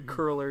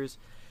curlers.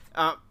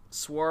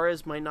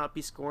 Suarez might not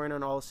be scoring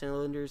on all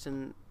cylinders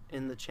in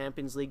the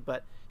Champions League,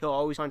 but he'll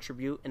always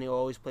contribute and he'll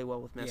always play well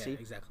with Messi. Yeah,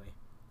 exactly.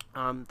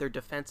 Their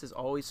defense is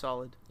always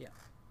solid.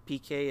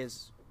 PK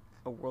is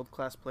a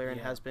world-class player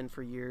and has been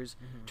for years.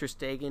 Ter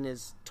Stegen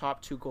is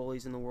top 2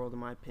 goalies in the world, in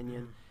my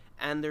opinion.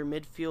 And their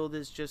midfield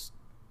is just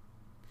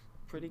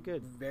pretty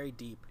good. Very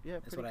deep. Yeah,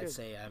 that's what I'd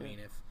say. I mean,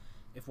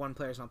 if one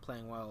player's not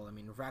playing well, I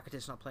mean, if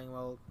Rakitic's not playing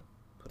well,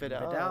 put in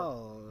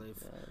Vidal.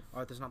 If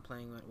Arthur's not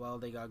playing well,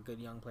 they got good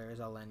young players,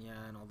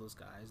 Alenia and all those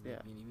guys.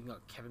 I mean, even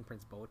got Kevin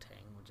Prince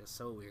Boateng, which is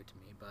so weird to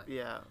me, but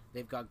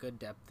they've got good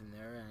depth in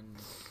there, and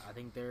I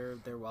think they're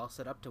well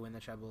set up to win the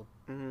treble.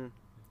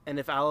 And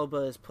if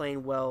Alaba is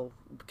playing well,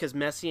 because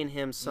Messi and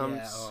him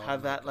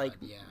have that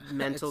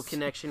mental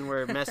connection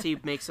where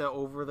Messi makes a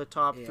over the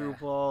top through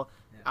ball.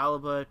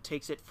 Alaba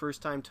takes it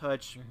first time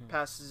touch,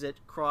 passes it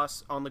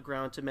cross on the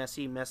ground to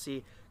Messi.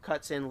 Messi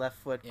cuts in left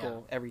foot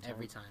goal every time,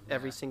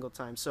 single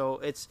time.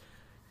 So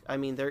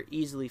they're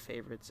easily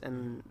favorites,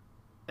 and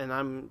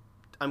I'm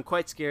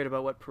quite scared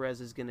about what Perez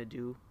is gonna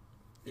do.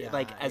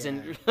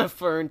 In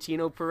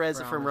Florentino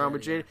Perez from Real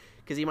Madrid,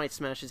 because he might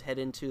smash his head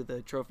into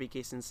the trophy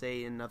case and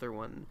say another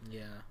one.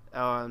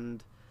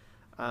 And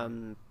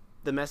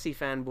the Messi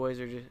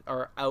fanboys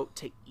are out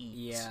to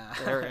eat.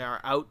 They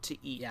are out to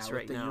eat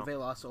right now. Juve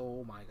loss,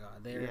 oh my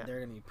god, they're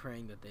gonna be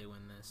praying that they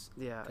win this.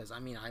 Because I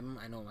know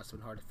it must have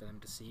been hard for them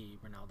to see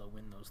Ronaldo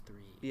win those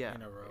 3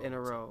 in a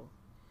row.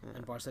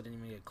 And Barca didn't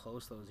even get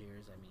close those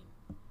years. I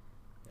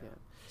mean,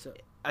 So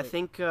I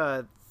think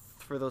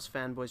for those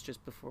fanboys,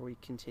 just before we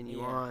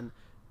continue on,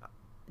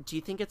 do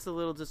you think it's a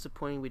little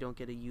disappointing we don't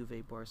get a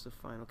Juve Barca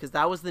final? Because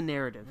that was the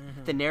narrative.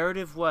 The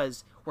narrative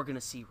was we're gonna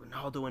see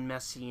Ronaldo and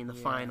Messi in the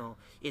final.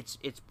 It's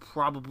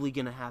probably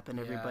gonna happen.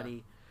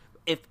 Everybody,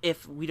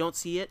 if we don't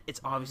see it,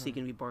 it's obviously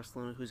gonna be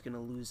Barcelona who's gonna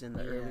lose in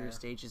the earlier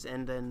stages,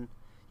 and then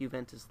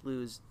Juventus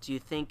lose. Do you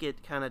think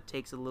it kind of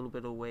takes a little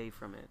bit away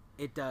from it?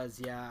 It does,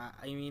 yeah.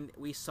 I mean,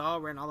 we saw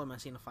Ronaldo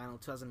Messi in the final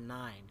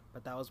 2009,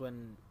 but that was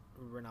when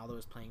Ronaldo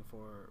was playing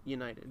for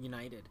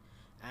United.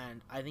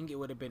 And I think it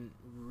would have been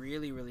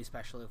really, really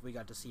special if we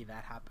got to see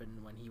that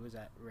happen when he was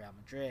at Real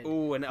Madrid.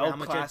 Ooh, an El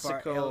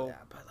Clasico.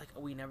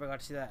 But we never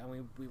got to see that, and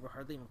we were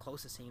hardly even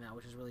close to seeing that,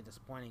 which is really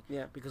disappointing.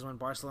 Yeah. Because when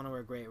Barcelona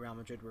were great, Real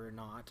Madrid were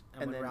not.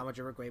 And when Real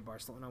Madrid were great,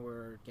 Barcelona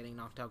were getting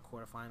knocked out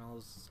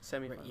quarterfinals.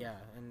 Semifinals. Yeah,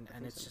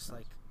 and it's just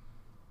like,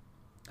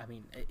 I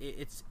mean,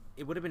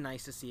 it would have been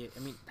nice to see it. I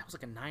mean, that was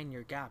like a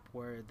 9-year gap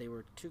where they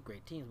were 2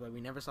 great teams, but we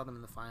never saw them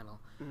in the final,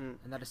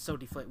 and that is so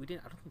deflated.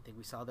 I don't think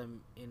we saw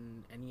them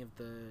in any of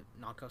the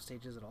knockout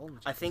stages at all.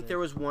 I think there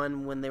was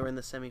one when they were in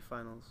the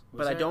semifinals,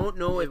 but I don't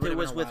know if it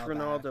was with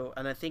Ronaldo,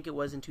 and I think it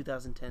was in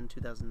 2010,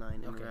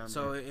 2009. Okay,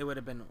 so it would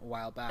have been a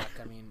while back.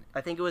 I mean,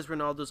 I think it was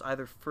Ronaldo's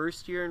either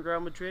first year in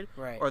Real Madrid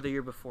or the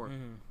year before.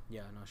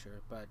 Yeah, not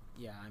sure, but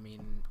yeah, I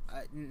mean,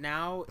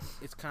 now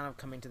it's kind of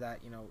coming to that.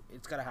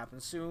 It's got to happen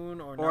soon,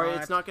 or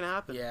it's not going to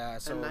happen. Yeah,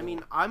 so and I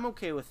mean, I'm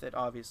okay with it.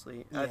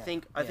 Obviously, I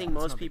think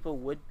most people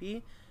would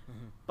be,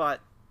 but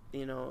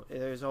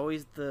there's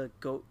always the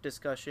GOAT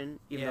discussion.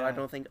 Even though I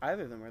don't think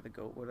either of them are the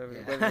GOAT, whether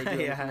they do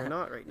anything or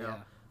not right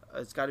now.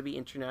 It's got to be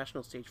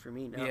international stage for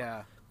me now.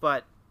 Yeah,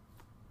 but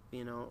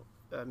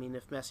I mean,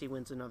 if Messi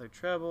wins another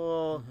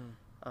treble,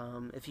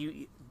 If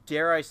you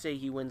dare I say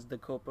he wins the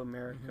Copa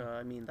America,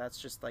 I mean that's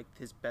just like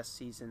his best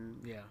season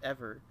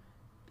ever.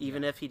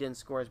 Even if he didn't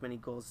score as many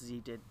goals as he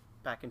did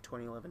back in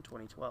 2011,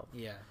 2012.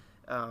 Yeah.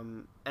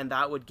 And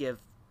that would give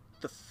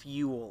the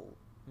fuel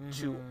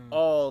to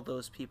all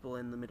those people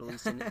in the Middle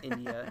East and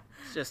India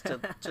just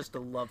to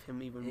love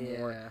him even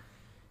more.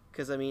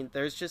 Because I mean,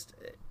 there's just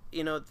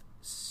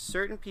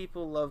certain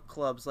people love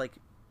clubs like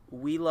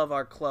we love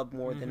our club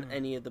more than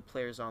any of the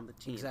players on the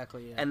team.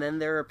 Exactly. Yeah. And then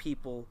there are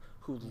people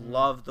who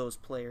love those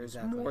players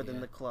more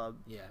than the club.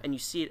 Yeah. And you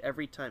see it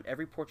every time.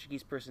 Every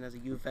Portuguese person has a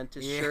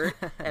Juventus shirt,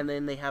 and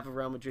then they have a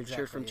Real Madrid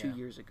shirt from 2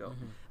 years ago.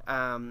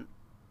 And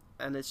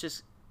it's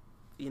just,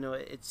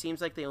 it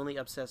seems like they only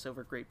obsess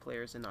over great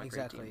players and not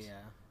great teams. Exactly,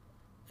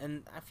 yeah.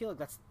 And I feel like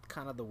that's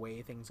kind of the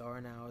way things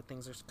are now.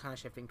 Things are kind of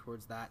shifting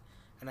towards that.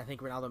 And I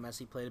think Ronaldo,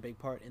 Messi played a big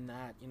part in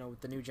that.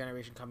 With the new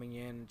generation coming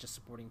in, just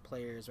supporting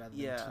players rather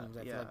than teams.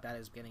 I feel like that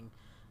is getting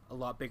a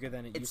lot bigger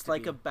than it used to be. It's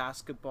like a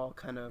basketball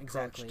kind of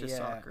approach to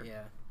soccer.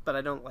 Yeah. But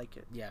I don't like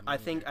it. Yeah, I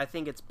think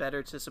it's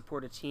better to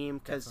support a team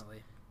because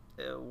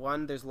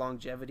one, there's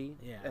longevity.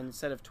 Yeah. And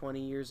instead of 20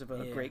 years of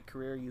a great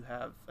career, you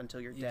have until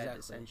you're dead,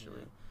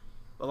 essentially.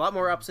 Yeah. A lot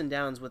more ups and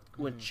downs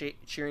when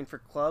cheering for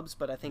clubs,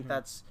 but I think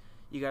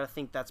you got to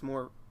think that's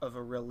more of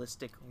a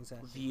realistic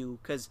view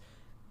because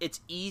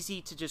it's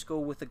easy to just go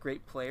with a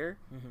great player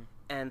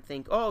and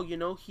think,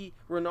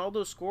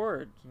 Ronaldo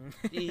scored.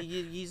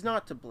 He's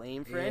not to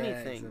blame for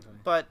anything. Exactly.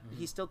 But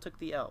he still took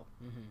the L.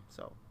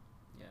 So,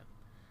 yeah.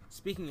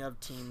 Speaking of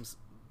teams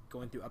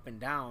going through up and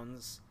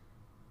downs,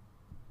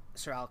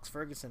 Sir Alex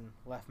Ferguson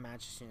left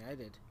Manchester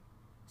United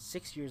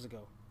 6 years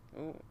ago.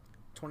 Oh.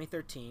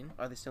 2013.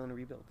 Are they still in a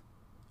rebuild?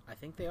 I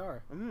think they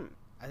are.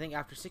 I think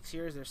after 6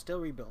 years, they're still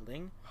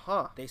rebuilding.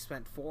 They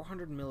spent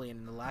 $400 million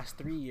in the last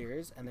 3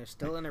 years, and they're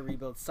still in a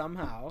rebuild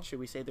somehow. Should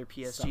we say they're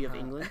PSG of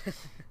England?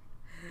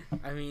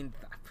 I mean,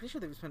 I'm pretty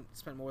sure they've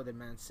spent more than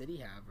Man City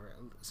have, or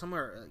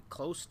somewhere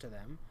close to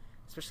them.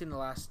 Especially in the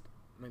last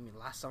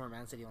summer,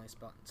 Man City only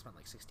spent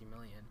like $60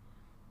 million,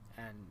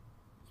 and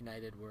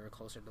United were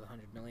closer to the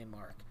 $100 million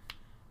mark.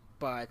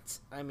 But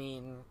I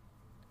mean,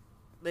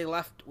 they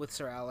left with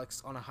Sir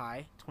Alex on a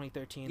high.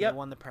 2013, they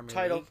won the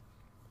Premier League.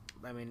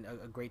 I mean,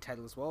 a great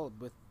title as well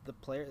with the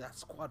player. That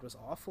squad was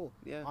awful.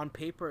 Yeah. On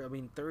paper, I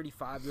mean,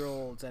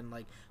 35-year-olds and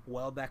like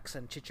Welbecks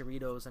and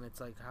Chicharitos, and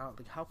it's like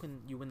how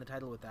can you win the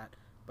title with that?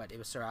 But it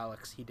was Sir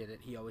Alex. He did it.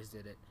 He always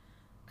did it.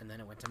 And then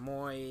it went to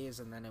Moyes,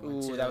 and then it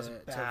went to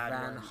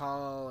Van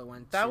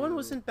Gaal. That one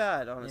wasn't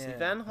bad, honestly.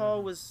 Van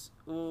Gaal was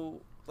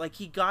like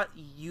he got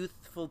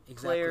youthful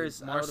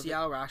players. Martial,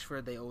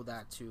 Rashford, they owe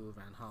that to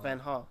Van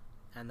Gaal.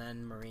 And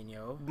then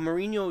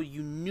Mourinho,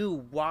 you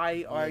knew,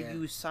 why are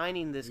you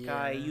signing this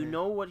guy? You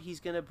know what he's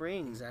going to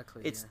bring.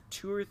 Exactly. It's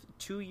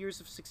 2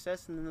 years of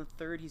success, and then the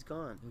third he's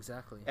gone.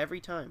 Exactly. Every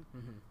time.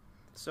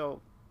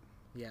 So...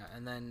 Yeah,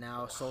 and then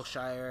now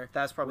Solskjaer.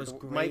 That's probably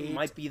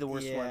might be the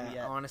worst one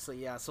yet. Honestly,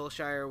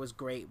 Solskjaer was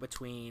great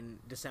between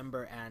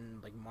December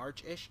and like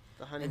March-ish,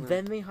 and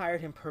then they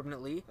hired him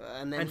permanently,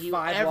 and then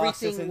 5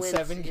 losses in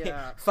 7 games.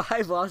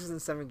 5 losses in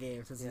 7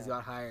 games since he's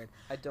got hired.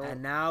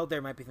 And now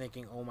they might be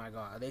thinking, oh my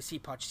god, they see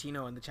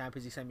Pochettino in the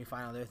Champions League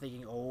semifinal. They're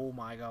thinking, oh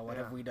my god, what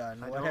have we done?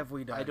 What have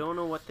we done? I don't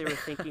know what they were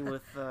thinking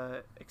with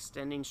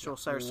extending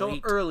Solskjaer so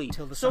early.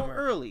 Till the summer.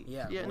 So early.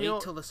 Yeah, wait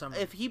till the summer.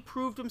 If he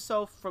proved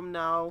himself from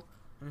now.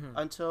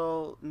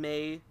 Until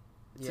May,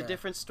 it's a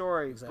different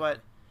story. But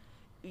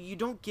you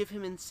don't give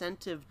him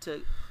incentive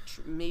to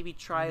maybe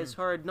try as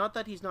hard. Not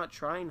that he's not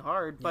trying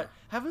hard, but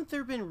haven't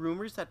there been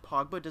rumors that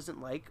Pogba doesn't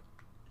like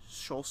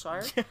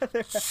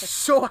Solskjaer?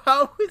 So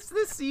how is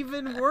this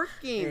even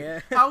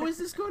working? How is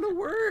this going to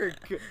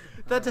work?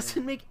 That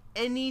doesn't make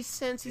any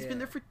sense. He's been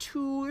there for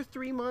 2 or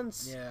 3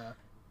 months. Yeah.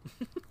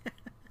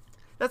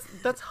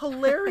 That's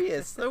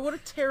hilarious. What a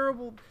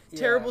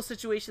terrible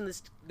situation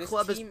this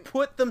club has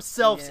put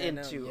themselves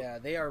into.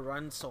 They are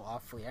run so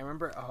awfully. I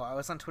remember, I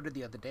was on Twitter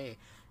the other day,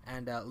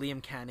 and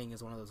Liam Canning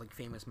is one of those like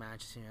famous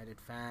Manchester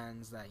United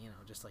fans that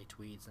just like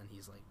tweets, and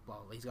he's like,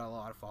 well, he's got a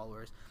lot of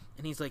followers,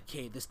 and he's like,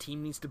 okay, this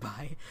team needs to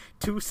buy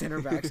 2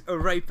 center backs, a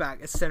right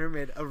back, a center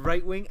mid, a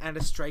right wing, and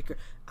a striker.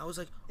 I was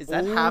like, is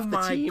that half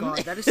the team? Oh my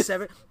god, that is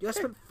 7. You guys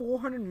spent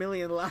 $400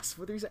 million the last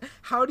 4 years.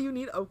 How do you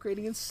need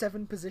upgrading in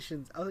 7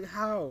 positions? I was like,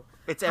 how?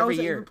 It's every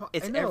year.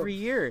 Every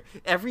year.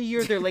 Every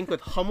year they're linked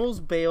with Hummels,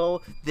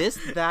 Bale, this,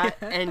 that,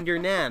 and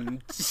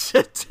Yernan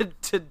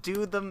to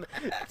do them,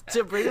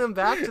 to bring them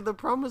back to the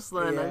promised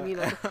land. I mean,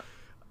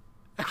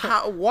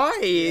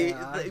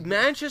 why?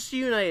 Manchester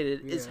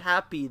United is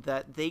happy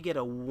that they get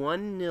a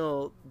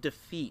 1-0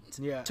 defeat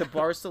to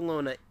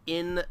Barcelona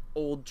in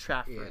Old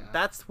Trafford.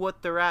 That's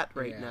what they're at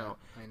right now.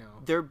 I know.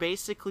 They're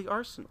basically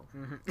Arsenal.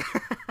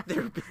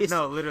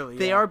 No, literally.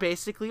 They are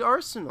basically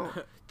Arsenal.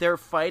 They're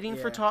fighting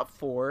for top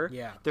 4.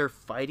 Yeah. They're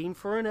fighting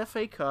for an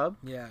FA Cup.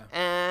 Yeah.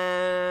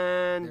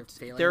 And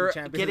they're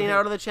getting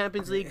out of the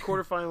Champions League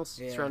quarterfinals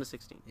round of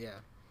 16. Yeah.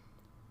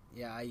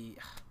 Yeah,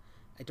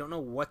 I don't know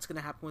what's going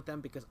to happen with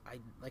them because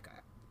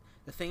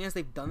the thing is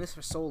they've done this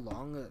for so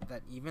long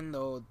that even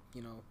though,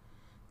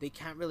 they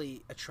can't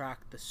really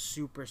attract the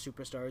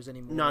superstars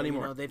anymore. Not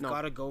anymore. You know, they've No.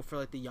 got to go for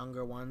like the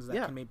younger ones that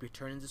Yeah. can maybe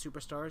turn into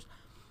superstars.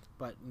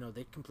 But you know,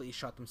 they completely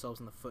shot themselves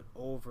in the foot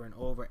over and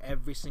over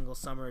every single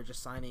summer,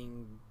 just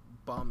signing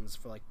bums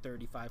for like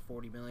 35,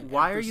 40 million.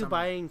 Why every are you summer.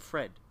 buying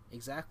Fred?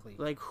 Exactly.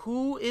 Like,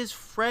 who is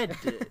Fred?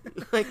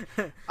 Like,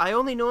 I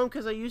only know him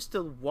because I used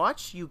to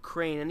watch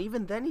Ukraine, and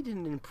even then he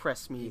didn't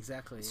impress me.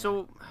 Exactly. Yeah.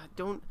 So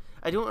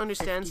I don't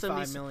understand some of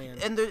 55 these, million.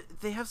 and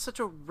they have such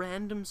a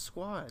random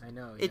squad. I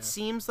know. It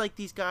seems like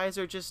these guys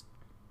are just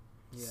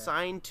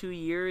signed 2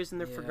 years and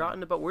they're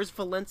forgotten about. Where's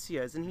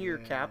Valencia? Isn't he your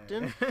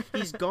captain?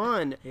 He's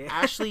gone. Yeah.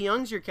 Ashley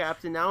Young's your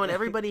captain now, and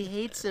everybody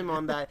hates him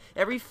on that.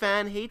 Every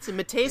fan hates him.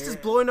 Mateus is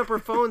blowing up her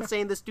phone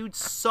saying this dude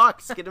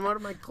sucks. Get him out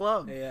of my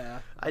club.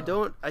 Yeah. I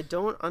don't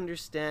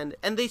understand.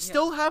 And they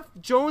still have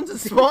Jones and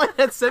Swan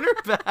at center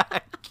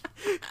back.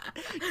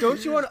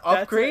 Don't you want to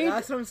upgrade?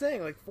 That's what I'm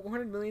saying. Like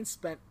 400 million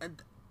spent,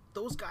 and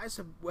those guys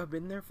have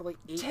been there for like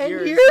 10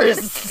 years.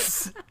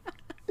 years.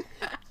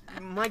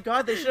 My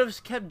God, they should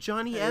have kept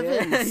Johnny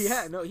Evans.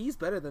 Yeah, no, he's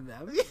better than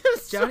them.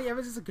 Yes. Johnny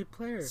Evans is a good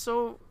player.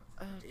 So,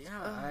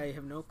 I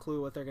have no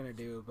clue what they're gonna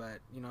do, but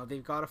you know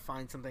they've got to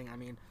find something. I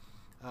mean,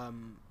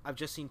 I've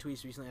just seen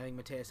tweets recently. I think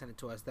Mateus sent it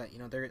to us that you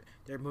know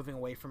they're moving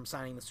away from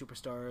signing the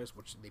superstars,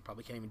 which they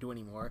probably can't even do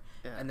anymore,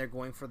 and they're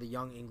going for the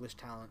young English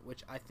talent,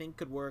 which I think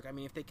could work. I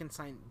mean, if they can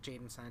sign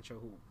Jadon Sancho,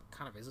 who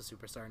kind of is a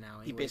superstar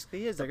now, anyways, he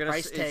basically is. the They're gonna.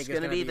 price tag It's is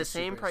gonna be a the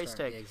same price superstar.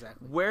 tag. Yeah,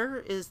 exactly. Where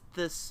is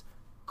this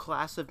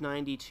class of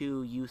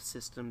 '92 youth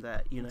system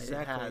that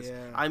United has?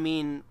 yeah. I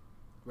mean,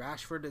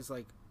 Rashford is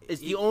like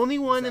the only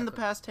one in the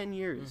exactly. past 10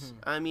 years.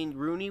 I mean,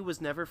 Rooney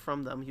was never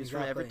from them. He was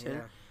from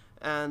Everton,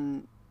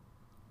 and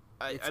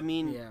I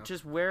mean,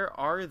 just where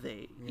are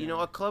they? You know,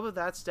 a club of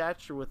that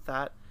stature with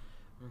that,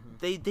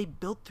 they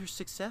built their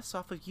success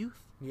off of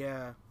youth.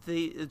 Yeah.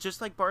 They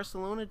just like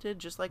Barcelona did,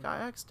 just like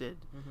Ajax did,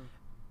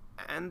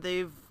 and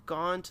they've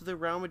gone to the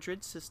Real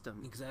Madrid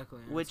system. Exactly.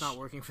 Which it's not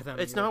working for them.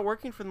 It's either. not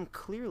working for them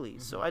clearly.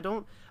 So I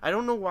don't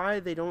know why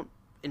they don't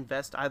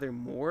invest either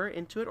more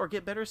into it or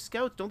get better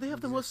scouts. Don't they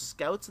have the most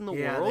scouts in the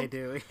world? Yeah, they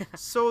do.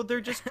 So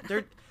they're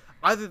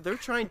either they're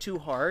trying too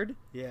hard,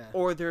 Yeah.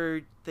 or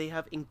they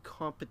have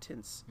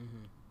incompetence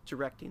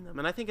directing them.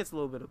 And I think it's a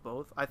little bit of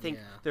both. I think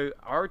they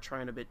are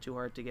trying a bit too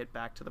hard to get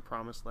back to the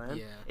promised land.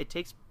 Yeah. It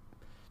takes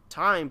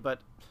time,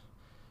 but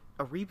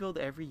a rebuild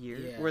every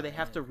year where they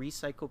have to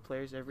recycle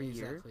players every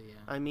year. Exactly, yeah.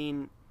 I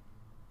mean,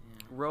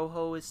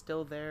 Rojo is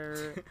still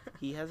there.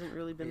 He hasn't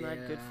really been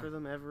that good Yeah. for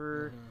them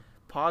ever.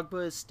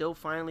 Pogba is still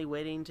finally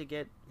waiting to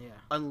get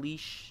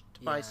unleashed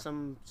by Yeah.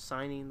 some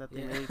signing that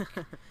they Yeah.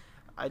 make.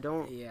 I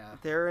don't. Yeah.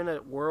 They're in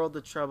a world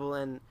of trouble,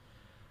 and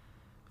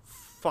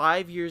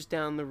 5 years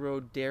down the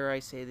road, dare I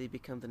say, they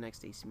become the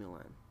next AC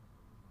Milan.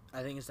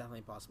 I think it's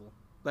definitely possible.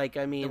 Like,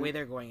 I mean, The way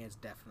they're going is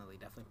definitely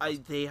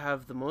possible. they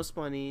have the most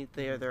money.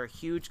 They're a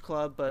huge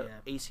club, but Yeah.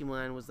 AC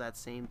Milan was that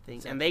same thing,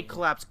 Exactly, and they yeah.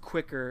 collapse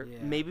quicker.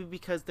 Yeah. Maybe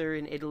because they're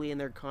in Italy and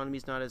their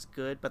economy's not as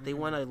good, but they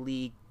won a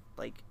league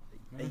like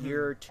a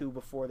year or two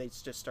before they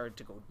just started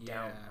to go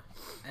down.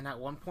 Yeah. And at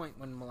one point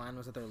when Milan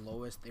was at their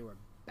lowest, they were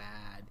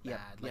bad. Yeah,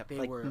 Like they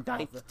like were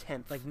 9th,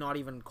 10th. like not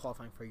even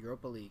qualifying for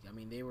Europa League. I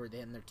mean,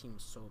 and their team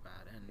was so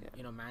bad. And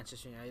you know,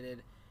 Manchester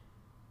United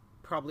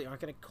probably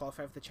aren't going to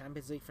qualify for the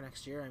Champions League for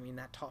next year. I mean,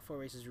 that top 4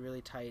 race is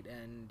really tight,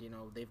 and you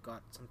know they've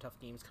got some tough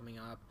games coming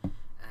up,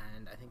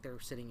 and I think they're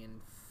sitting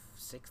in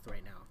 6th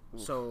right now.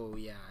 Oof. So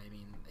yeah, I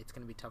mean it's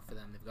going to be tough for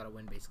them. They've got to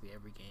win basically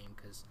every game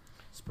because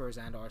Spurs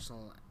and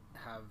Arsenal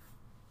have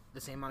the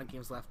same amount of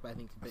games left, but I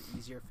think a bit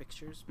easier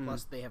fixtures.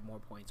 Plus, they have more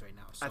points right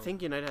now. So. I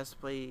think United has to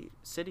play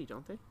City,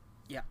 don't they?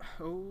 Yeah.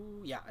 Oh,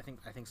 yeah. I think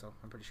so.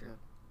 I'm pretty sure.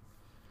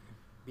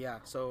 Yeah.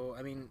 So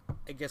I mean,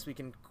 I guess we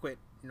can quit,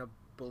 you know,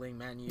 bullying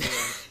Man U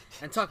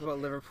and talk about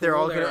Liverpool. They're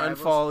all going to rivals.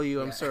 unfollow you.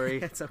 I'm Yeah,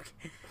 sorry. It's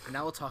okay. And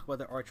now we'll talk about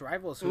their arch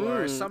rivals, who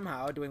are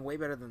somehow doing way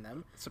better than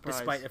them, Surprise.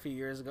 despite a few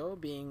years ago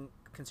being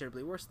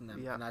considerably worse than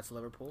them. Yeah. And that's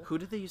Liverpool. Who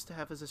did they used to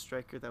have as a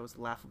striker that was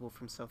laughable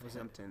from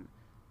Southampton?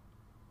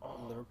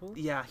 Liverpool?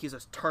 Yeah, he's a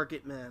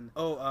target man.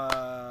 Oh,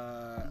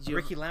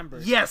 Ricky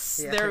Lambert.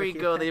 Yes, Yeah, there we Ricky-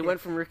 go. They went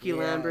from Ricky Yeah,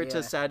 Lambert to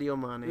yeah. Sadio It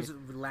Mane. was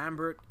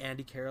Lambert,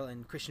 Andy Carroll,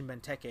 and Christian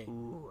Benteke.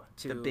 Ooh,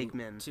 to the big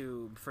men.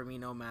 To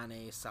Firmino,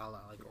 Mane,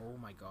 Salah. Like, oh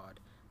my God.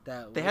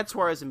 They had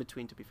Suarez in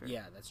between, to be fair.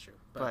 Yeah, that's true.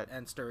 But-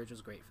 And Sturridge was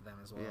great for them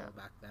as well Yeah.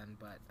 back then.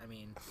 But I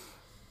mean,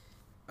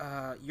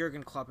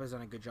 Jurgen Klopp has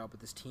done a good job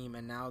with this team,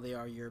 and now they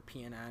are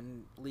European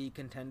and league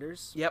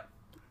contenders. Yep.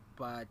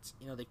 But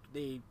you know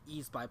they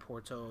eased by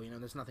Porto. You know,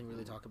 there's nothing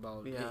really to talk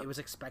about. Yeah. It was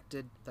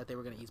expected that they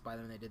were going to ease by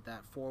them, and they did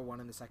that. 4-1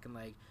 in the second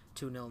leg,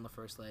 2-0 in the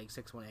first leg,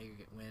 6-1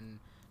 aggregate win.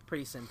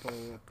 Pretty simple,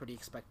 pretty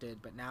expected.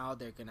 But now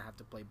they're going to have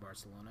to play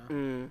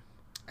Barcelona.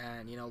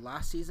 And, you know,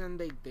 last season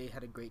they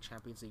had a great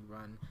Champions League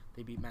run.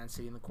 They beat Man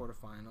City in the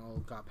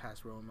quarterfinal, got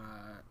past Roma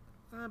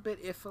a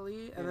bit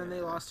iffily, and then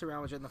they lost to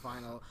Real Madrid in the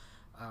final.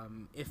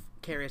 If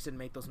Karius didn't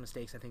make those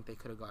mistakes, I think they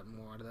could have gotten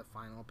more out of that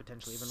final,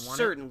 potentially even won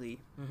Certainly.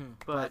 it.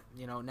 But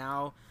you know,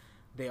 now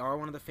they are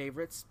one of the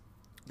favorites.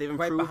 they've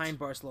right improved. behind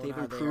Barcelona. They've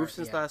they improved are-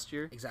 since yeah, last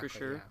year, exactly, for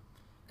sure.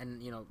 yeah.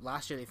 And,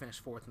 last year they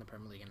finished fourth in the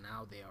Premier League, and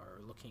now they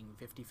are looking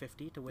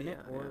 50-50 to win it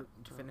or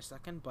to finish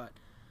second. But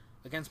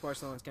against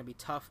Barcelona, it's going to be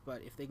tough.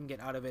 But if they can get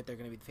out of it, they're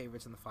going to be the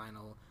favorites in the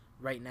final.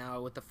 Right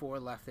now, with the 4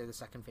 left, they're the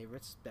second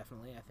favorites,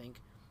 definitely, I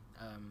think.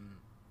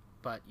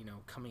 But,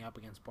 coming up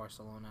against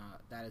Barcelona,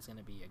 that is going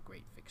to be a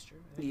great fixture.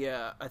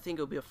 Yeah, I think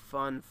it'll be a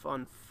fun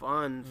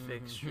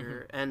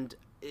fixture. And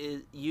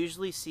it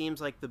usually seems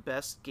like the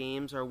best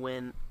games are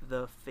when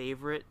the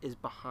favorite is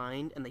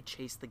behind and they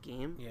chase the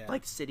game. Yeah.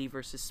 Like City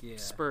versus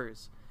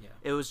Spurs. Yeah.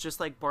 It was just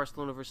like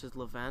Barcelona versus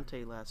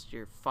Levante last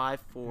year,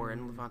 5-4,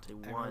 and Levante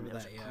won. It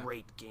was a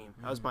great game.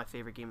 That was my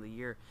favorite game of the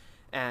year.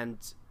 And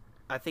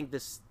I think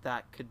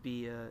that could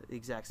be the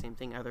exact same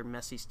thing. Either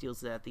Messi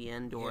steals it at the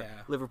end or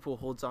Liverpool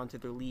holds on to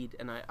their lead,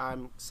 and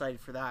I'm excited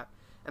for that.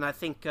 And I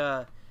think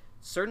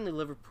certainly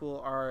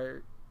Liverpool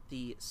are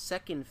the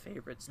second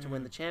favorites to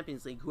win the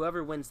Champions League.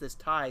 Whoever wins this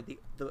tie,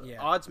 the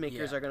odds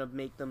makers are going to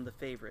make them the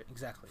favorite.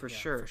 Exactly. For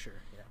sure.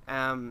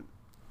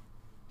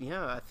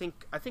 Yeah. I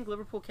think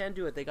Liverpool can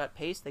do it. They got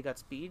pace, they got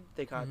speed,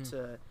 they got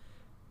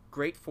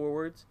great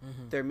forwards.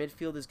 Their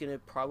midfield is going to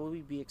probably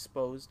be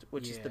exposed,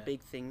 which is the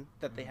big thing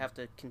that they have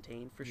to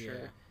contain for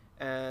sure.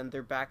 And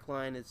their back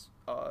line is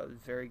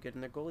very good,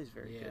 and their goalie's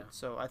very good.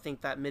 So I think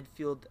that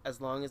midfield,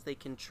 as long as they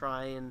can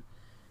try and...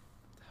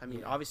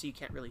 obviously you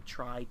can't really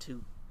try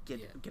to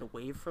get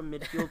away from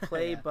midfield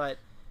play, but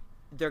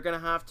they're going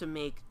to have to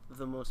make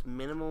the most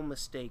minimal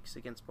mistakes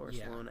against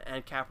Barcelona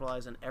and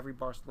capitalize on every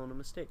Barcelona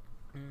mistake.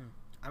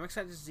 I'm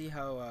excited to see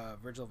how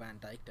Virgil van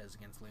Dijk does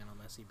against Lionel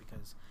Messi,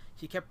 because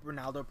he kept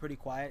Ronaldo pretty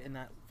quiet in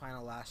that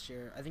final last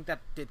year. I think that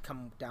did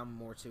come down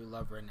more to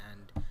Lovren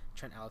and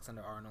Trent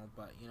Alexander-Arnold,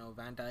 but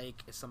Van Dijk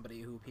is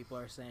somebody who people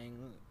are saying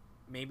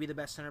maybe the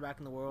best center back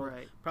in the world,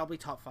 probably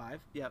top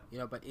 5. Yep.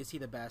 But is he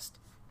the best?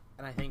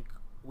 And I think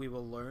we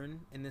will learn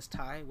in this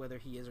tie whether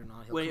he is or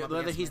not.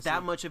 Whether he's Messi.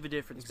 that much of a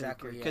difference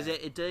Exactly, because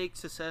it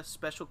takes a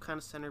special kind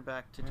of center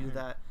back to do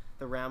that.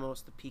 The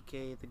Ramos, the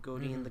Piqué, the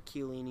Godin, the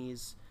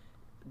Chiellinis,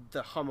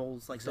 the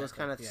Hummels, those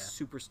kind of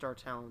superstar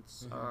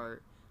talents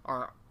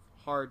are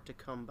hard to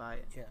come by.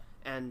 Yeah.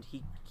 And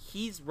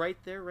he's right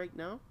there right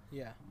now.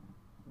 Yeah.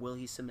 Will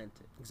he cement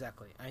it?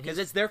 Exactly. Because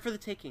it's there for the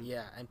taking.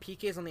 Yeah, and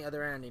PK's on the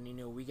other end,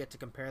 and we get to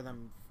compare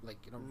them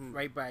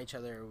right by each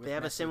other. With they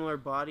have Messi. a similar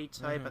body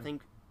type. I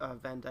think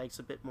Van Dijk's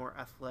a bit more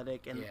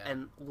athletic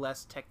and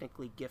less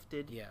technically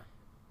gifted. Yeah.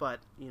 But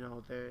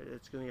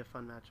it's going to be a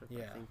fun matchup.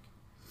 I think.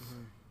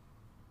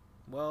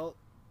 Well,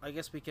 I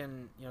guess we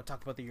can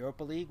talk about the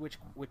Europa League,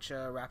 which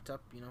wrapped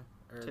up.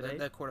 Or today?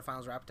 The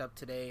quarterfinals wrapped up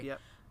today. Yep.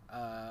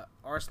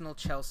 Arsenal,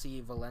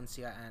 Chelsea,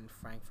 Valencia, and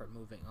Frankfurt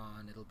moving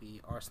on. It'll be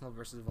Arsenal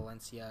versus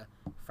Valencia,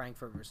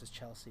 Frankfurt versus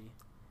Chelsea.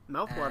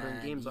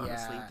 Mouth-watering games,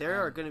 honestly.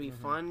 There are going to be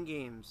fun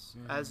games,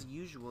 as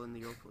usual, in the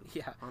Europa League.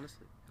 Yeah.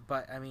 Honestly.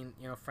 But,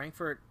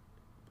 Frankfurt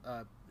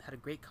had a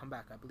great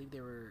comeback. I believe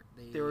they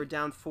were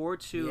down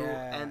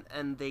 4-2,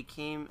 and they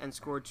came and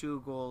scored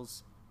 2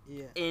 goals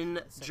in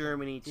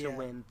Germany to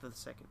win the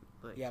second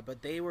leg. Yeah,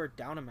 but they were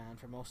down a man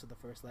for most of the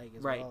first leg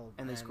as well. Right,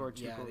 and they scored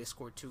 2 goals. Yeah, they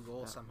scored 2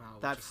 goals somehow.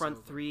 That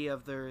front three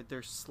of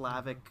their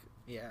Slavic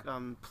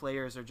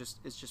players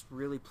is just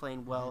really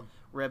playing well.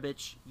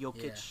 Rebic,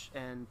 Jokic,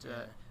 and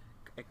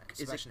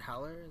Sebastian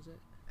Haller, is it?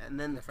 And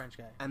then the French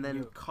guy. And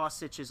then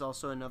Kostic is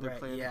also another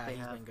player that they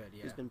he's have. Been good,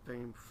 He's been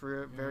playing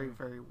very,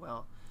 very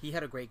well. He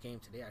had a great game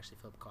today, actually,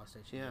 Philip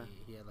Kostic. He had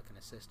an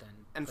assist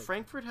and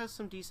Frankfurt has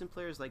some decent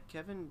players like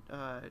Kevin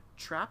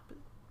Trapp,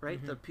 right?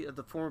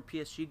 The former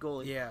PSG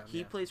goalie.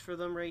 He plays for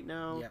them right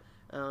now.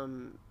 Yeah.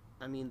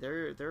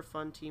 They're a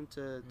fun team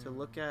to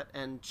look at.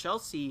 And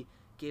Chelsea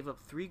gave up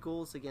 3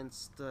 goals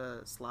against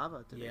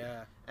Slava today.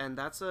 Yeah. And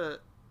that's a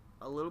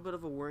little bit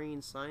of a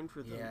worrying sign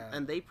for them. Yeah.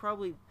 And they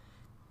probably...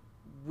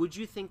 Would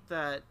you think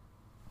that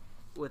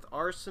with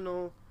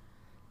Arsenal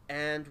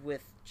and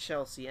with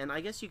Chelsea, and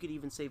I guess you could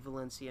even say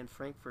Valencia and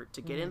Frankfurt,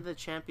 to get into the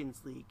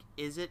Champions League,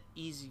 is it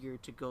easier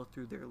to go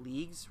through their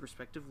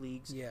respective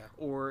leagues? Yeah.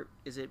 Or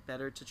is it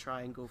better to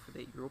try and go for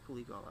the Europa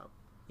League all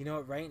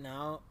out? Right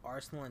now,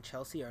 Arsenal and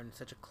Chelsea are in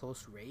such a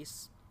close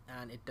race,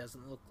 and it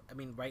doesn't look...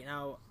 right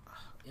now,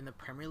 in the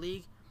Premier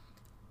League,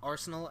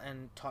 Arsenal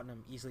and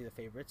Tottenham easily the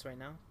favorites right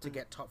now to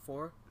get top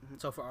 4.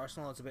 So for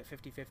Arsenal, it's a bit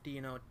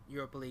 50-50,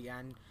 Europa League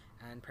and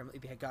Premier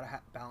League. They got to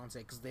balance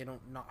it because they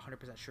not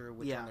 100% sure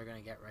which one they're going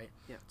to get, right?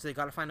 Yeah. So they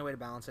got to find a way to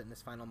balance it in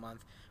this final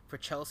month. For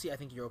Chelsea, I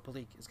think Europa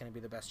League is going to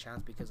be the best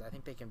chance because I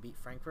think they can beat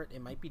Frankfurt.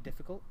 It might be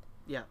difficult.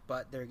 Yeah.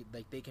 But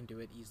they can do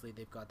it easily.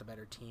 They've got the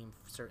better team,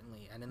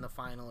 certainly. And in the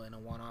final, in a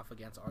one-off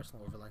against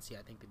Arsenal or Valencia,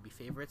 I think they'd be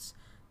favorites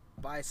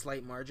by a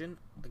slight margin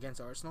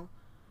against Arsenal.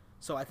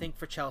 So I think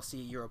for Chelsea,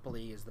 Europa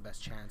League is the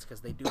best chance because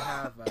they do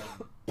have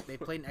they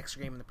played an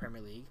extra game in the Premier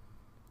League,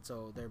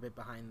 so they're a bit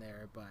behind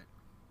there. But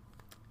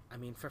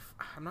I'm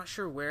not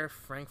sure where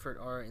Frankfurt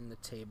are in the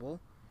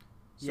table.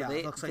 So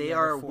they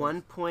are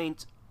 1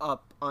 point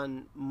up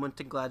on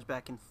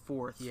Mönchengladbach in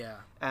 4th.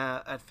 Yeah.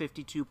 At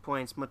 52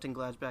 points,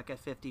 Mönchengladbach at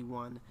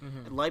 51.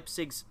 And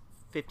Leipzig's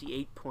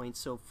 58 points.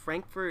 So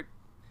Frankfurt,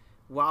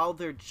 while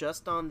they're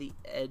just on the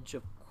edge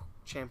of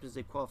Champions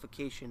League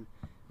qualification,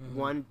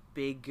 one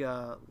big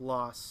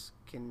loss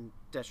can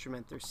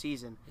detriment their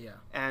season. Yeah.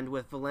 And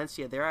with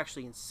Valencia, they're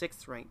actually in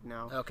 6th ranked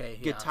now. Okay.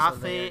 Yeah.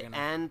 Getafe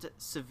and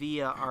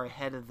Sevilla are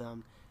ahead of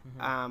them.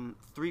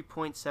 3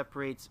 points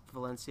separates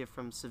Valencia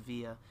from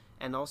Sevilla.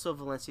 And also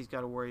Valencia's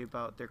got to worry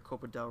about their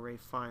Copa del Rey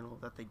final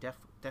that they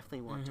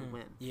definitely want to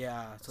win.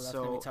 Yeah, so that's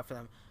going to be tough for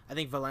them. I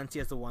think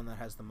Valencia is the one that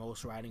has the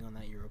most riding on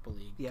that Europa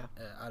League. Yeah.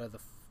 Out of the...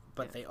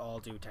 But they all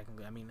do,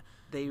 technically. I mean,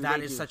 they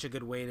is such a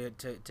good way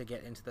to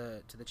get into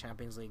the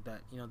Champions League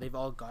that, they've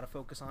all got to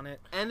focus on it.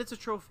 And it's a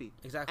trophy.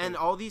 Exactly. And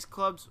all these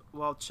clubs,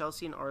 while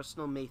Chelsea and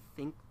Arsenal may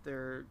think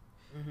they're...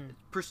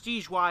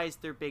 prestige-wise,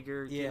 they're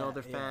bigger.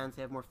 Their fans.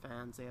 They have more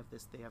fans. They have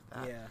this. They have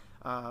that. Yeah.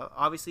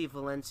 Obviously,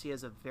 Valencia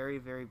is a very,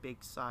 very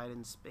big side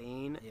in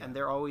Spain, and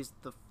they're always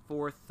the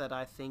 4th that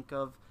I think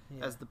of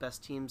as the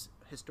best teams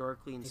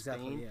historically in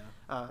Spain.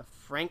 Yeah.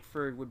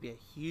 Frankfurt would be a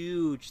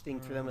huge thing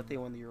for them if they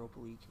won the Europa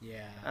League.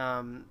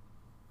 Yeah.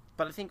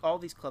 But I think all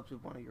these clubs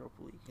would want a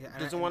Europa League. Yeah,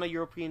 doesn't want a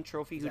European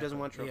trophy? Exactly. Who doesn't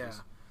want trophies?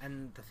 Yeah.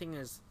 And the thing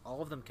is,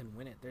 all of them can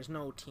win it. There's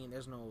no team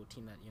that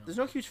There's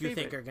no huge you favorite.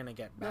 think are gonna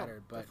get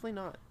battered, but definitely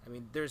not. I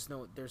mean, there's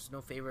no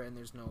favorite, and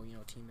there's no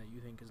team that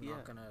you think is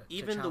not gonna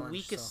even to the challenge,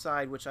 weakest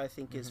side, which I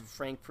think is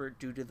Frankfurt,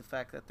 due to the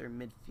fact that their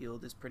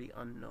midfield is pretty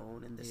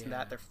unknown and this and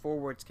that. Their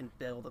forwards can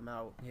bail them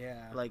out.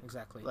 Yeah, like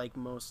exactly. Like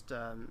most,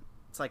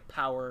 it's like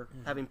power,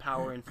 having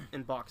power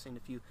in boxing.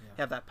 If you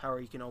have that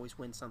power, you can always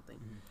win something.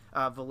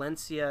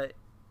 Valencia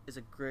is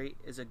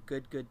a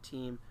good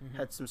team.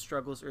 Had some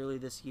struggles early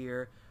this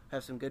year.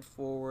 Have some good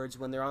forwards.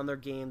 When they're on their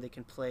game, they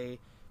can play.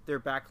 Their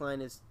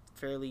backline is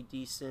fairly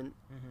decent.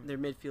 Their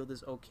midfield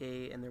is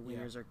okay, and their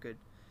wingers are good.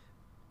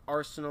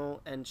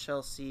 Arsenal and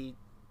Chelsea,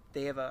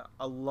 they have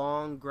a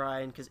long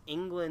grind because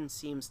England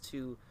seems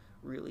to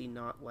really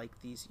not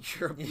like these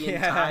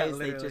European ties.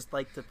 Literally. They just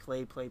like to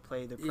play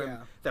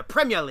the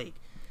Premier League.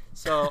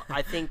 So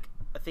I think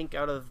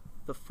out of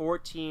the 4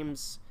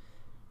 teams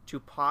to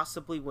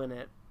possibly win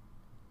it,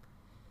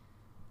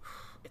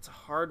 it's a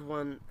hard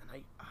one, and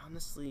I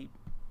honestly,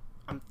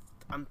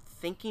 I'm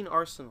thinking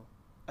Arsenal.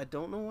 I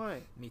don't know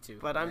why. Me too.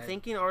 But I'm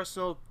thinking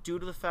Arsenal due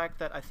to the fact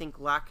that I think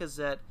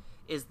Lacazette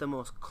is the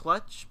most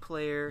clutch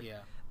player. Yeah.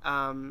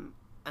 And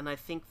I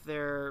think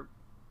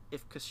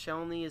if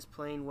Koscielny is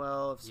playing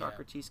well, if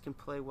Socrates can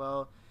play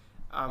well.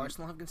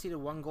 Arsenal have conceded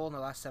 1 goal in the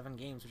last 7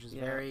 games, which is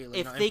very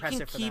if they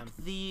impressive can keep for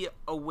them. the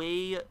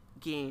away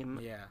game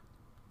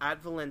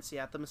at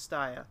Valencia, at the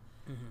Mestalla,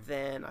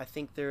 then I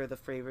think they're the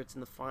favorites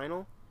in the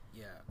final.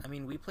 Yeah, I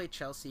mean, we played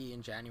Chelsea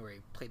in January,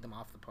 played them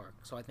off the park.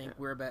 So I think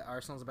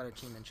Arsenal's a better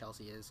team than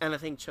Chelsea is. And I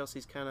think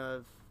Chelsea's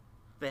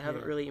they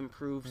haven't really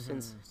improved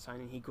since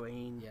signing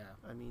Higuain. Yeah.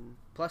 I mean...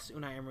 Plus,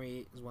 Unai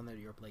Emery has won the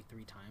Europe like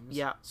 3 times.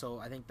 Yeah. So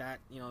I think that,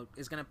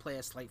 is going to play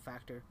a slight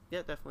factor.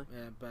 Yeah, definitely.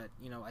 Yeah, but,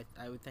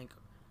 I would think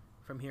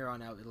from here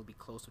on out, it'll be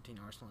close between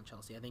Arsenal and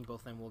Chelsea. I think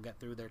both of them will get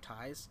through their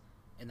ties,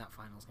 and that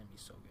final is going to be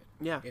so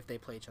good. Yeah. If they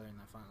play each other in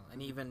that final.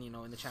 And even,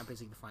 in the Champions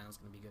League, the final is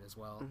going to be good as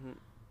well.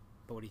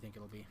 But what do you think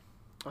it'll be?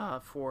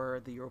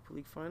 For the Europa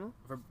League final?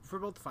 For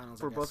both the finals,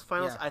 For both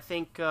finals? Yeah.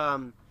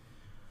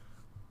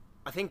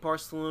 I think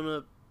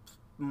Barcelona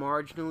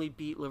marginally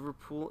beat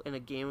Liverpool in a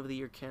Game of the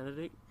Year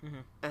candidate.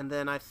 And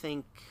then I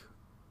think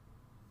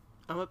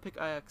I'm going to pick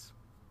Ajax.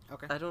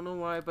 Okay. I don't know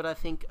why, but I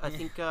think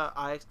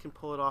Ajax can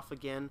pull it off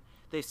again.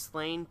 They've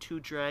slain 2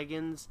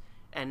 dragons,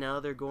 and now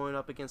they're going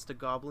up against a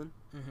goblin.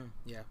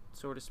 Yeah.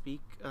 So to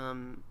speak.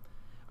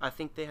 I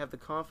think they have the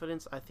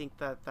confidence. I think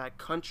that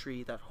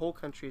whole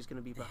country is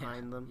going to be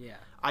behind them. Yeah.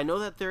 I know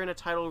that they're in a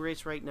title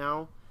race right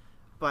now,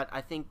 but I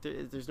think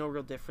there's no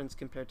real difference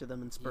compared to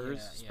them and Spurs.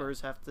 Yeah,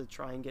 Spurs have to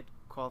try and get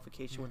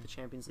qualification with the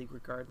Champions League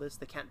regardless.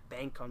 They can't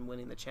bank on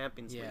winning the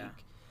Champions League.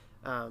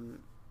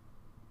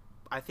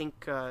 I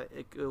think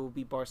it will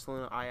be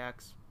Barcelona,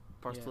 Ajax.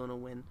 Barcelona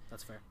win.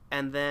 That's fair.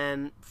 And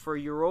then for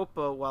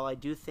Europa, while I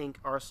do think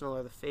Arsenal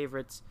are the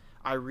favorites,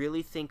 I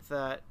really think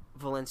that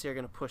Valencia are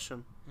going to push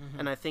them.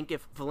 And I think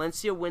if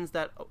Valencia wins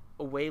that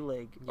away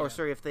leg,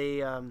 if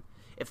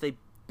they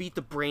beat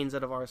the brains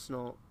out of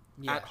Arsenal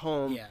at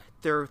home,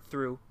 they're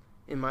through,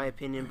 in my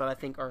opinion. But I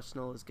think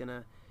Arsenal is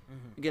gonna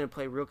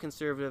play real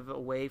conservative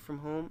away from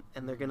home,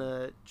 and they're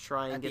gonna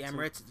try and at get the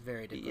Emirates. It's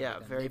very difficult. Yeah,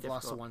 very They've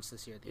difficult. lost once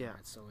this year at the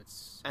Emirates, so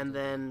it's. And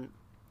then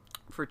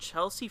for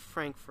Chelsea,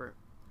 Frankfurt.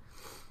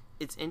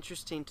 It's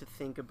interesting to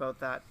think about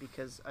that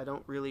because I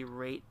don't really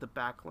rate the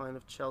back line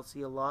of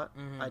Chelsea a lot.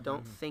 I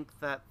don't think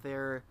that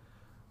they're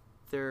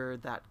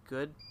that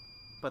good,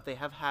 but they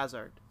have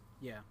Hazard.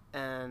 Yeah.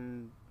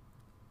 And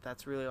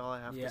that's really all I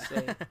have to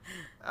say.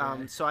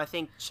 So I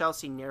think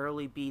Chelsea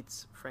narrowly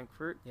beats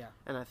Frankfurt. Yeah.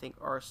 And I think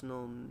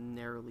Arsenal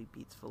narrowly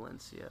beats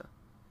Valencia.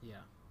 Yeah.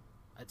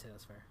 I'd say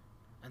that's fair.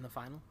 And the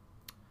final?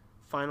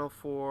 Final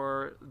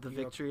for the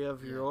victory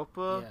of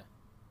Europa. Yeah.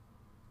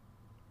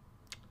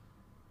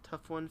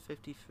 Tough one,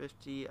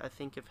 50-50. I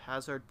think if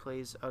Hazard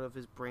plays out of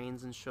his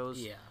brains and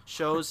shows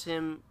the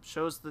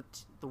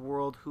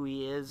world who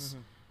he is,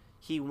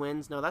 he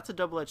wins. Now that's a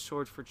double-edged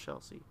sword for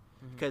Chelsea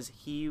because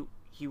he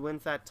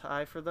wins that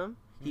tie for them.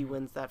 he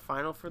wins that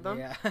final for them.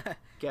 Yeah.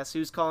 Guess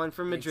who's calling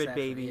for Madrid,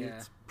 Exactly, baby? yeah.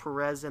 It's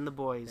Perez and the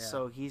boys. Yeah.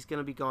 So he's going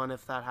to be gone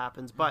if that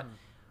happens. But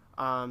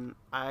I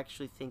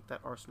actually think that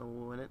Arsenal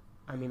will win it.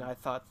 I mean, I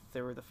thought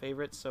they were the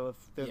favorites. So if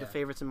they're the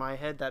favorites in my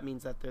head, that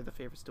means that they're the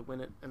favorites to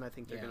win it. And I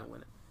think they're going to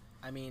win it.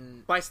 I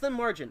mean, by slim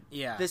margin.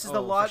 Yeah. This is a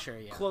lot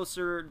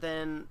closer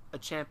than a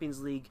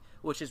Champions League,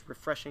 which is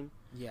refreshing.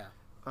 Yeah.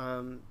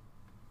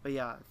 But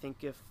yeah, I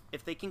think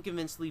if they can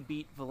convincingly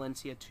beat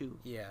Valencia too,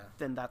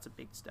 then that's a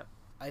big step.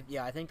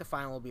 I think the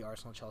final will be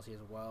Arsenal-Chelsea as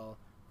well.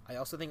 I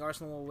also think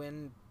Arsenal will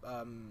win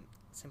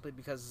simply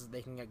because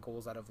they can get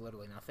goals out of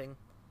literally nothing.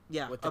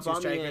 Yeah, with the two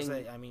strikers,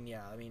 I mean,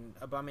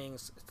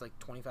 Aubameyang's it's like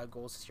 25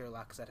 goals this year.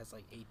 Lacazette has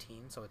like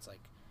 18, so it's like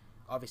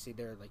obviously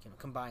they're like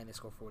combined they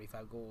score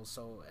 45 goals.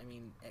 So I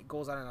mean,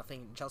 goals out of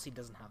nothing. Chelsea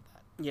doesn't have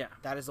that. Yeah,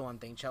 that is the one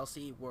thing.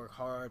 Chelsea work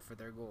hard for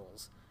their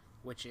goals,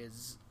 which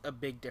is a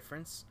big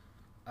difference.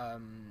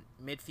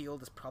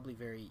 Midfield is probably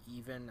very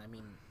even. I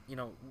mean,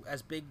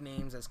 as big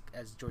names as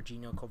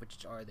Jorginho,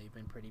 Kovacic are, they've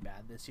been pretty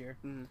bad this year.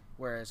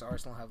 Whereas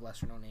Arsenal have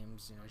lesser known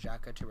names,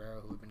 Xhaka,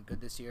 Torreira, who have been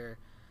good this year.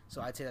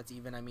 So I'd say that's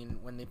even. I mean,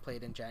 when they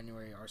played in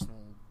January, Arsenal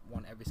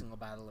won every single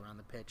battle around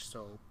the pitch.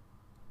 So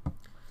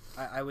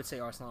I would say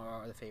Arsenal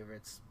are the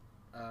favorites.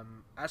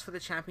 As for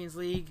the Champions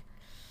League,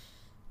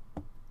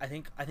 I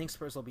think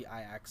Spurs will be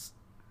Ajax.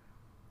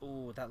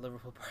 Ooh, that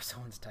Liverpool-Barca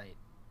one's tight.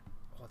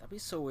 Oh, that'd be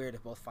so weird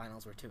if both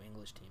finals were two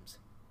English teams.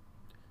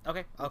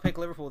 Okay, I'll pick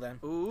Liverpool then.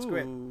 Ooh.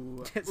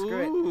 Screw it. Screw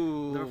it.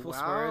 Liverpool,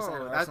 Spurs, and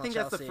Arsenal, I think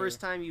that's Chelsea. The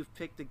first time you've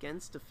picked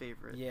against a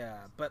favorite. Yeah,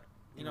 but,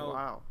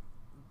 Wow.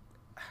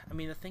 I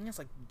mean, the thing is,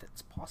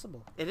 it's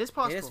possible. It is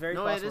possible. It is very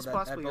possible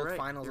that both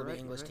finals will be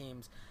English right.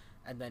 teams.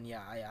 And then,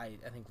 I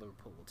think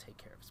Liverpool will take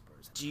care of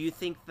Spurs. Do you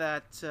think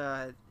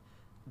that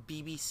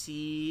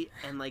BBC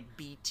and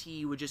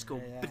BT would just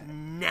go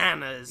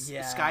bananas?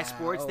 Yeah. Sky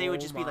Sports, they would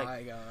just be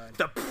like, God.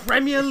 the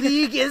Premier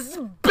League is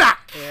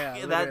back!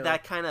 Yeah,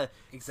 that kind of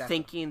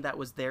thinking that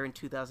was there in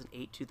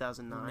 2008,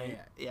 2009.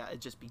 Yeah, it'd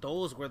just be...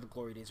 Those were the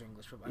glory days of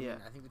English football. I mean,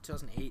 I think the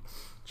 2008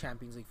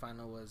 Champions League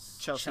final was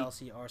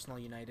Chelsea, Arsenal,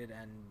 United,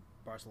 and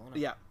Barcelona.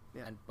 Yeah.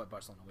 But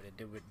Barcelona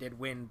did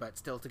win, but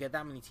still to get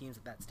that many teams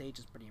at that stage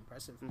is pretty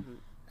impressive.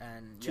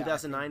 And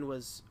 2009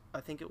 was, I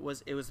think it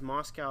was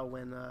Moscow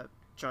when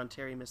John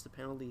Terry missed the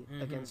penalty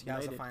against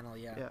United. That was the final,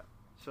 yeah.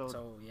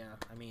 So yeah,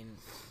 I mean,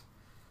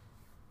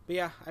 but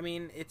yeah, I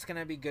mean, it's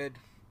gonna be good.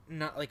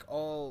 Not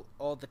all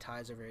the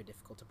ties are very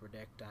difficult to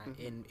predict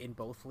in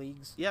both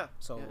leagues. Yeah.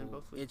 So in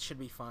both leagues. It should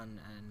be fun,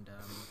 and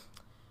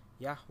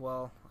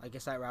well, I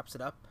guess that wraps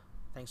it up.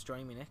 Thanks for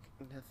joining me, Nick.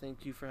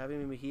 Thank you for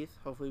having me, Heath.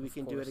 Hopefully we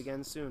can do it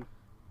again soon.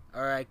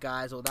 All right,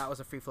 guys. Well, that was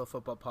a Free Flow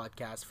Football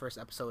podcast. First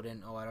episode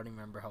in, I don't even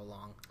remember how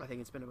long. I think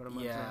it's been about a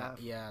month and a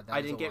half. Yeah,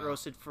 I didn't get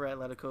roasted for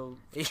Atletico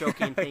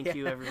choking. Thank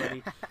you,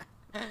 everybody.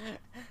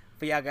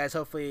 But yeah, guys,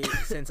 hopefully,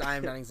 since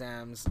I'm done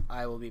exams,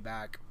 I will be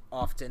back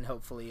often,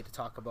 hopefully, to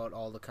talk about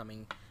all the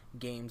coming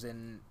games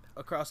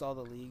across all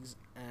the leagues.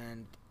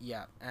 And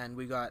yeah, and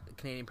we got the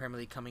Canadian Premier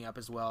League coming up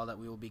as well that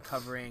we will be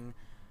covering.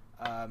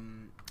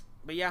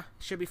 But yeah,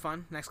 should be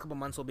fun. Next couple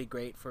months will be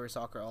great for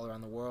soccer all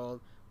around the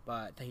world.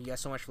 But thank you guys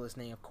so much for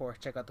listening. Of course,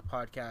 check out the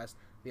podcast,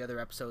 the other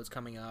episodes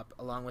coming up,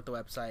 along with the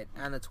website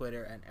and the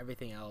Twitter and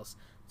everything else.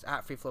 It's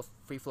at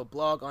Free Flow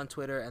Blog on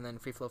Twitter, and then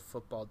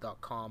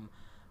freeflowfootball.com.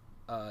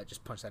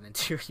 Just punch that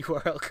into your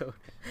URL code.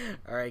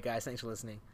 All right, guys. Thanks for listening.